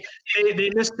and they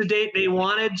missed the date they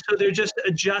wanted. So they're just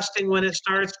adjusting when it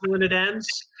starts and when it ends.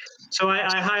 So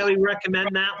I highly recommend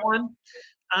that one.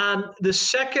 The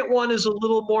second one is a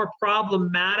little more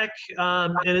problematic,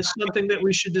 and it's something that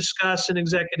we should discuss in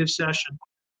executive session.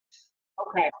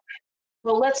 Okay.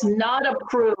 Well, let's not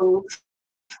approve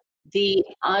the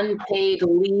unpaid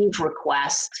leave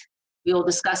request. We will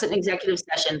discuss it in executive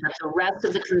session, but the rest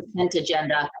of the consent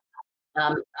agenda,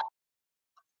 I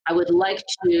would like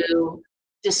to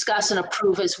discuss and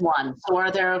approve as one. So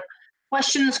are there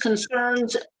questions,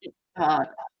 concerns,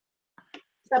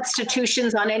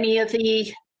 substitutions on any of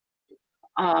the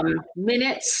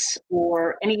minutes,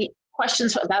 or any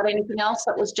questions about anything else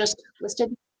that was just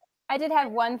listed? I did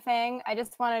have one thing. I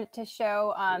just wanted to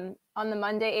show on the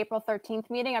Monday, April 13th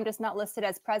meeting, I'm just not listed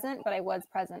as present, but I was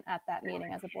present at that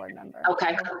meeting as a board member.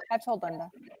 Okay. So I've told Linda.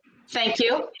 Thank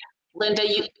you. Linda,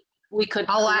 we could.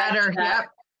 I'll add her, yep.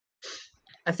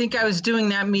 I think I was doing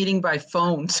that meeting by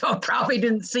phone, so I probably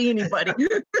didn't see anybody.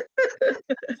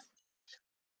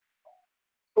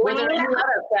 Were there any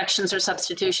other corrections or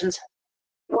substitutions?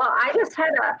 Well, I just had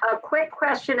a quick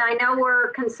question. I know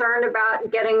we're concerned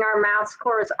about getting our math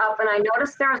scores up, and I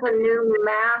noticed there's a new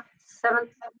math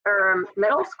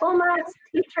middle school math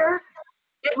teacher.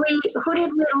 Who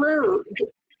did we lose?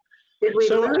 Did we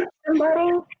lose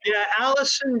somebody? Yeah,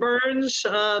 Allison Burns,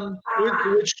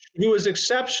 who was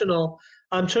exceptional,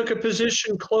 took a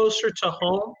position closer to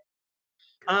home.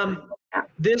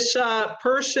 This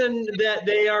person that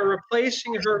they are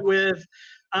replacing her with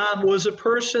was a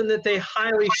person that they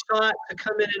highly sought to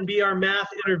come in and be our math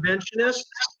interventionist,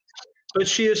 but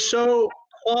she is so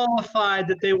qualified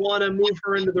that they want to move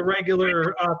her into the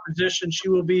regular position. She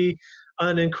will be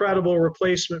an incredible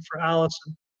replacement for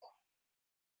Allison.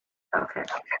 Okay.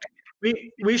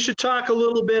 We should talk a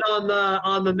little bit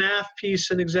on the math piece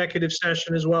in executive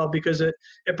session as well, because it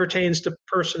pertains to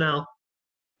personnel.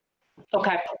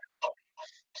 Okay.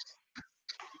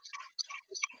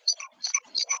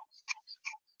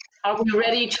 Are we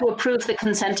ready to approve the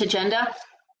consent agenda?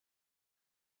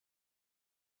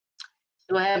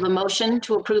 Do I have a motion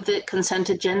to approve the consent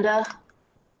agenda?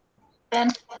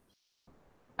 Ben?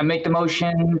 I make the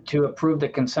motion to approve the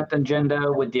consent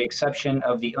agenda with the exception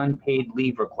of the unpaid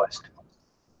leave request.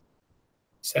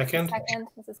 Second. Second,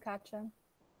 Mrs. Katcha.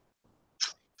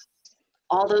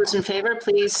 All those in favor,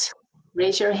 please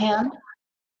raise your hand.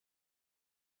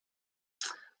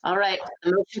 All right,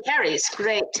 the motion carries.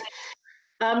 Great.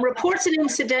 Reports and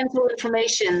incidental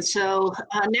information. So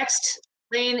next,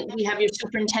 Lane, we have your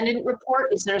superintendent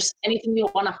report. Is there anything you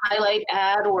want to highlight,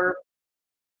 add, or?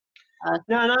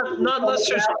 No, not unless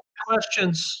there's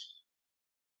questions.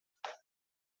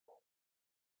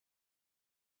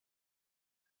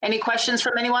 Any questions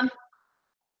from anyone?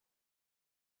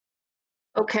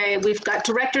 Okay, we've got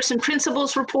directors and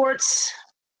principals reports.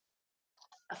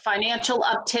 A financial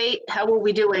update. How are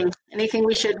we doing? Anything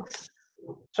we should?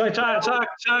 So I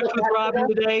talked with Robin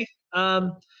today.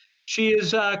 She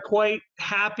is quite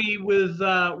happy with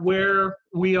where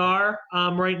we are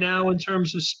right now in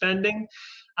terms of spending.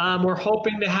 We're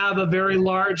hoping to have a very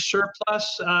large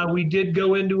surplus. We did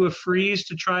go into a freeze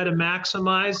to try to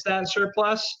maximize that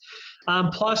surplus.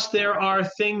 Plus, there are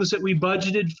things that we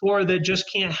budgeted for that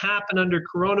just can't happen under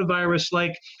coronavirus,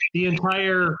 like the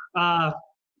entire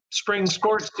spring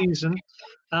sports season.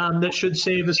 That should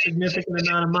save a significant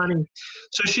amount of money.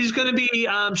 So she's going to be,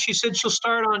 she said she'll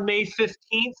start on May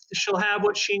 15th. She'll have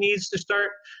what she needs to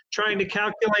start trying to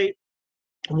calculate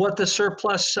what the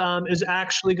surplus is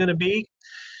actually going to be.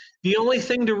 The only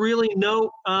thing to really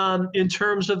note in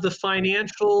terms of the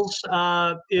financials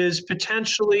is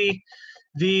potentially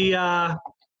the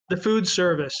the food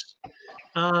service.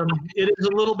 It is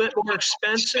a little bit more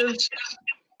expensive.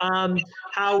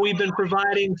 How we've been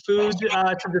providing food to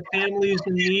the families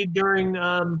in need during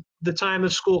the time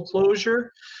of school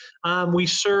closure. We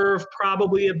serve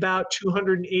probably about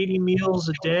 280 meals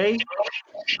a day,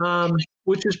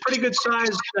 which is pretty good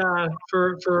size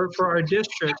for our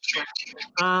district.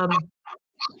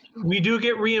 We do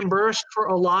get reimbursed for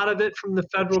a lot of it from the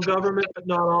federal government, but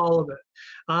not all of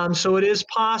it. So it is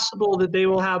possible that they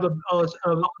will have a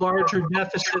larger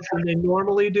deficit than they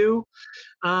normally do.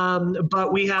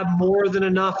 But we have more than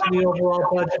enough in the overall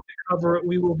budget to cover it.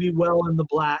 We will be well in the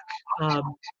black,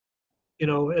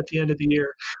 at the end of the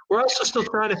year. We're also still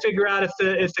trying to figure out if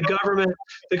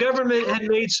the government had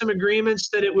made some agreements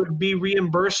that it would be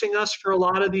reimbursing us for a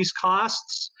lot of these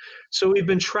costs. So we've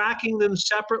been tracking them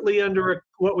separately under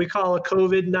what we call a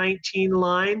COVID-19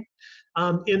 line,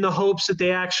 in the hopes that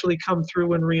they actually come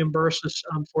through and reimburse us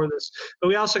for this. But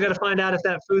we also got to find out if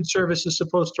that food service is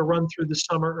supposed to run through the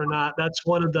summer or not. That's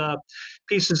one of the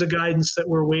pieces of guidance that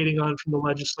we're waiting on from the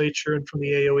legislature and from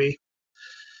the AOE.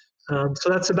 So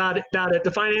that's about it.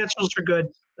 The financials are good.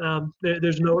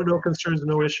 There's no concerns,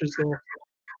 no issues there.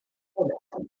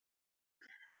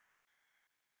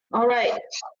 All right.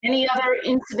 Any other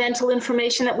incidental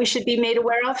information that we should be made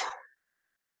aware of?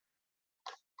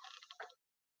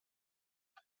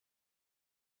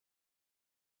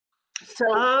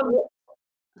 So,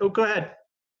 go ahead.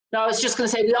 No, I was just going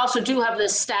to say, we also do have the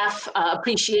staff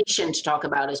appreciation to talk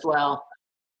about as well.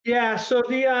 Yeah, so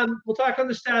we'll talk on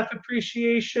the staff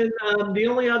appreciation. The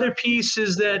only other piece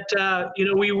is that,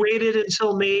 we waited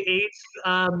until May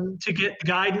 8th to get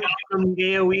guidance from the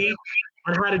AOE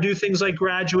on how to do things like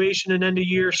graduation and end of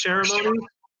year ceremony.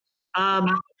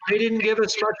 They didn't give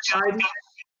us much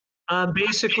guidance.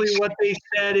 Basically what they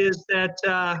said is that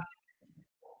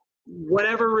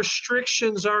whatever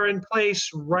restrictions are in place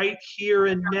right here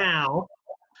and now,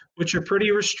 which are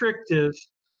pretty restrictive,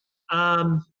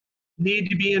 need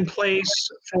to be in place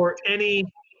for any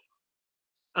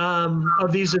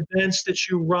of these events that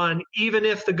you run, even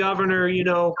if the governor,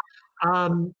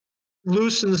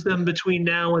 loosens them between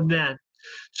now and then.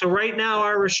 So right now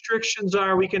our restrictions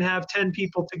are we can have 10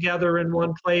 people together in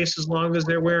one place as long as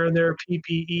they're wearing their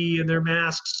PPE and their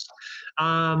masks.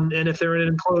 And if they're in an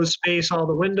enclosed space, all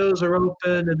the windows are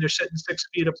open and they're sitting 6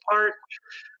 feet apart.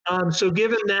 So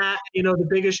given that, the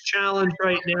biggest challenge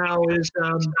right now is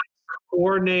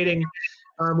coordinating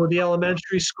with the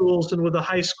elementary schools and with the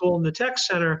high school and the tech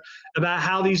center about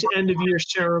how these end of year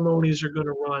ceremonies are going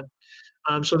to run.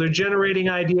 So they're generating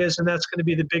ideas, and that's going to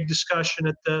be the big discussion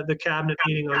at the cabinet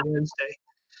meeting on Wednesday.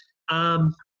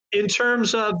 In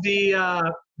terms of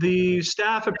the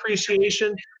staff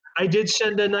appreciation, I did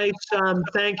send a nice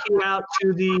thank you out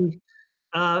to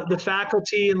the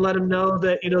faculty and let them know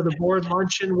that the board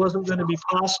luncheon wasn't going to be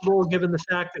possible given the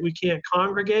fact that we can't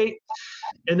congregate,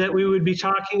 and that we would be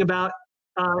talking about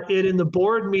it in the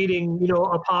board meeting,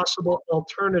 a possible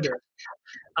alternative.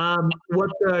 What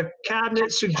the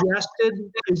cabinet suggested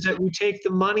is that we take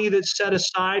the money that's set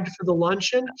aside for the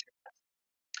luncheon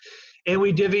and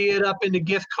we divvy it up into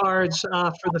gift cards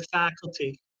for the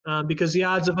faculty, because the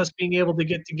odds of us being able to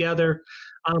get together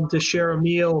to share a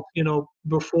meal,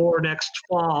 before next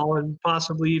fall and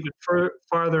possibly even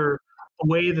farther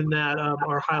away than that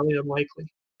are highly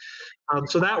unlikely.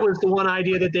 So that was the one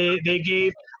idea that they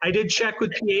gave. I did check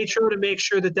with Pietro to make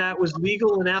sure that that was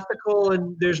legal and ethical,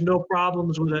 and there's no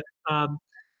problems with it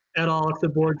at all if the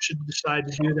board should decide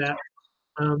to do that.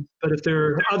 But if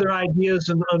there are other ideas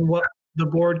on what the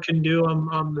board can do,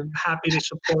 I'm happy to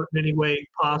support in any way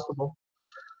possible.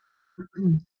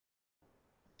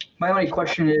 My only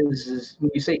question is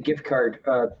when you say gift card,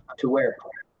 to where?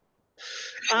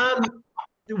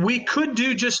 We could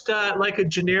do just like a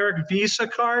generic Visa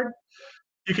card.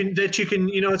 It's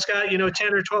got,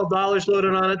 $10 or $12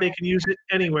 loaded on it. They can use it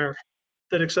anywhere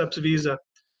that accepts Visa.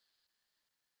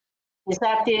 Is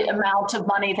that the amount of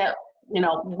money that,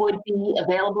 would be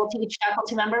available to each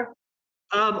faculty member?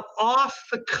 Off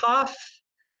the cuff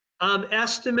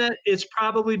estimate, it's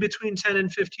probably between $10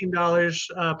 and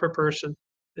 $15 per person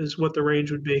is what the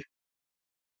range would be.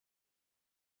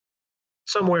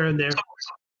 Somewhere in there.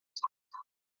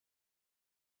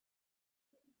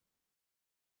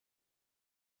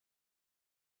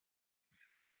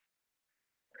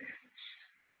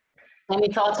 Any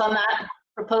thoughts on that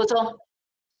proposal?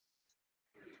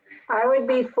 I would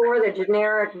be for the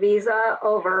generic Visa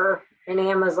over an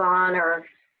Amazon or,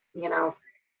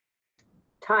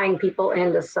 tying people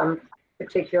into some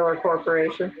particular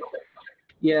corporation.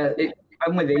 Yeah,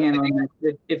 I'm with Ann on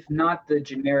that. If not the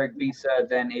generic Visa,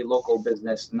 then a local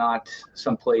business, not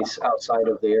someplace outside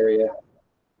of the area.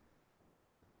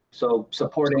 So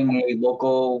supporting a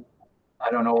local, I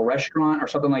don't know, a restaurant or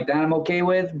something like that, I'm okay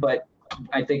with. But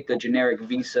I think the generic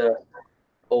Visa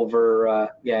over,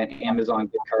 an Amazon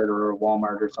gift card or a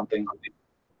Walmart or something.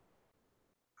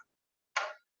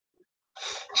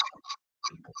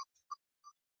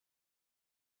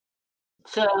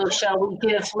 So shall we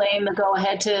give Lane the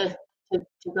go-ahead to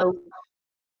go,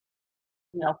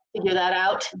 figure that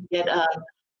out, get a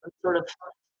sort of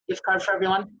gift card for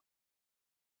everyone?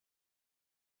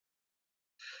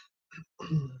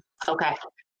 Okay.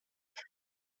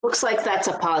 Looks like that's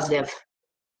a positive.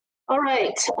 All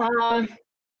right.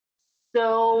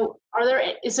 So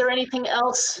is there anything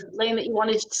else, Lane, that you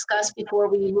wanted to discuss before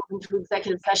we move into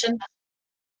executive session?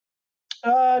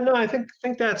 No, I think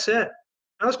that's it.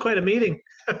 That was quite a meeting.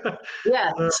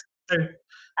 Yeah,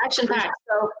 action-packed.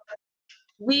 So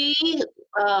we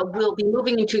will be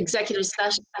moving into executive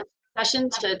session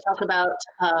to talk about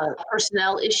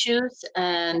personnel issues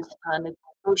and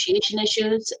negotiation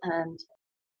issues, and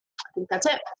I think that's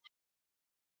it.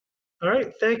 All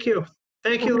right, thank you.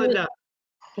 Thank you, Linda.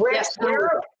 Where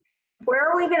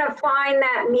are we going to find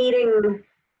that meeting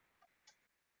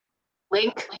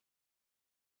link?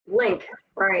 Link,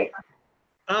 right.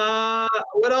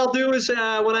 What I'll do is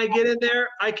when I get in there,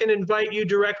 I can invite you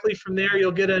directly from there.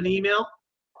 You'll get an email.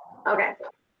 Okay.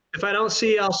 If I don't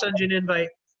see you, I'll send you an invite.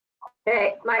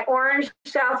 Okay, my orange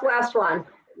Southwest one.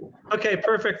 Okay,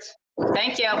 perfect.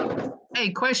 Thank you.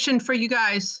 Hey, question for you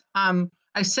guys.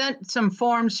 I sent some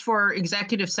forms for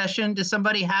executive session. Does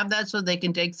somebody have that so they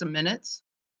can take some minutes?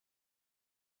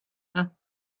 Huh?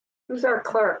 Who's our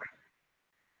clerk?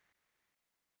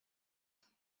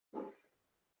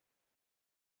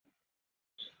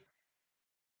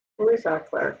 Who's our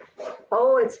clerk?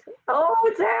 Oh, it's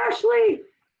Ashley.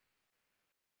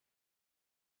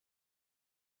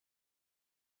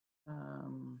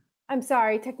 I'm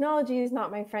sorry, technology is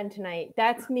not my friend tonight.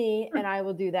 That's me, and I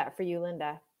will do that for you,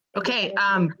 Linda. Okay,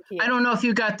 I don't know if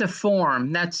you got the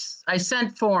form. I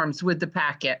sent forms with the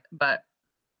packet, but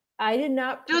I did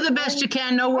not. Do the best you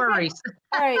can, no worries.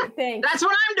 All right, thanks. That's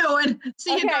what I'm doing.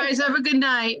 See you guys, have a good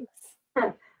night.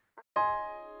 Thanks.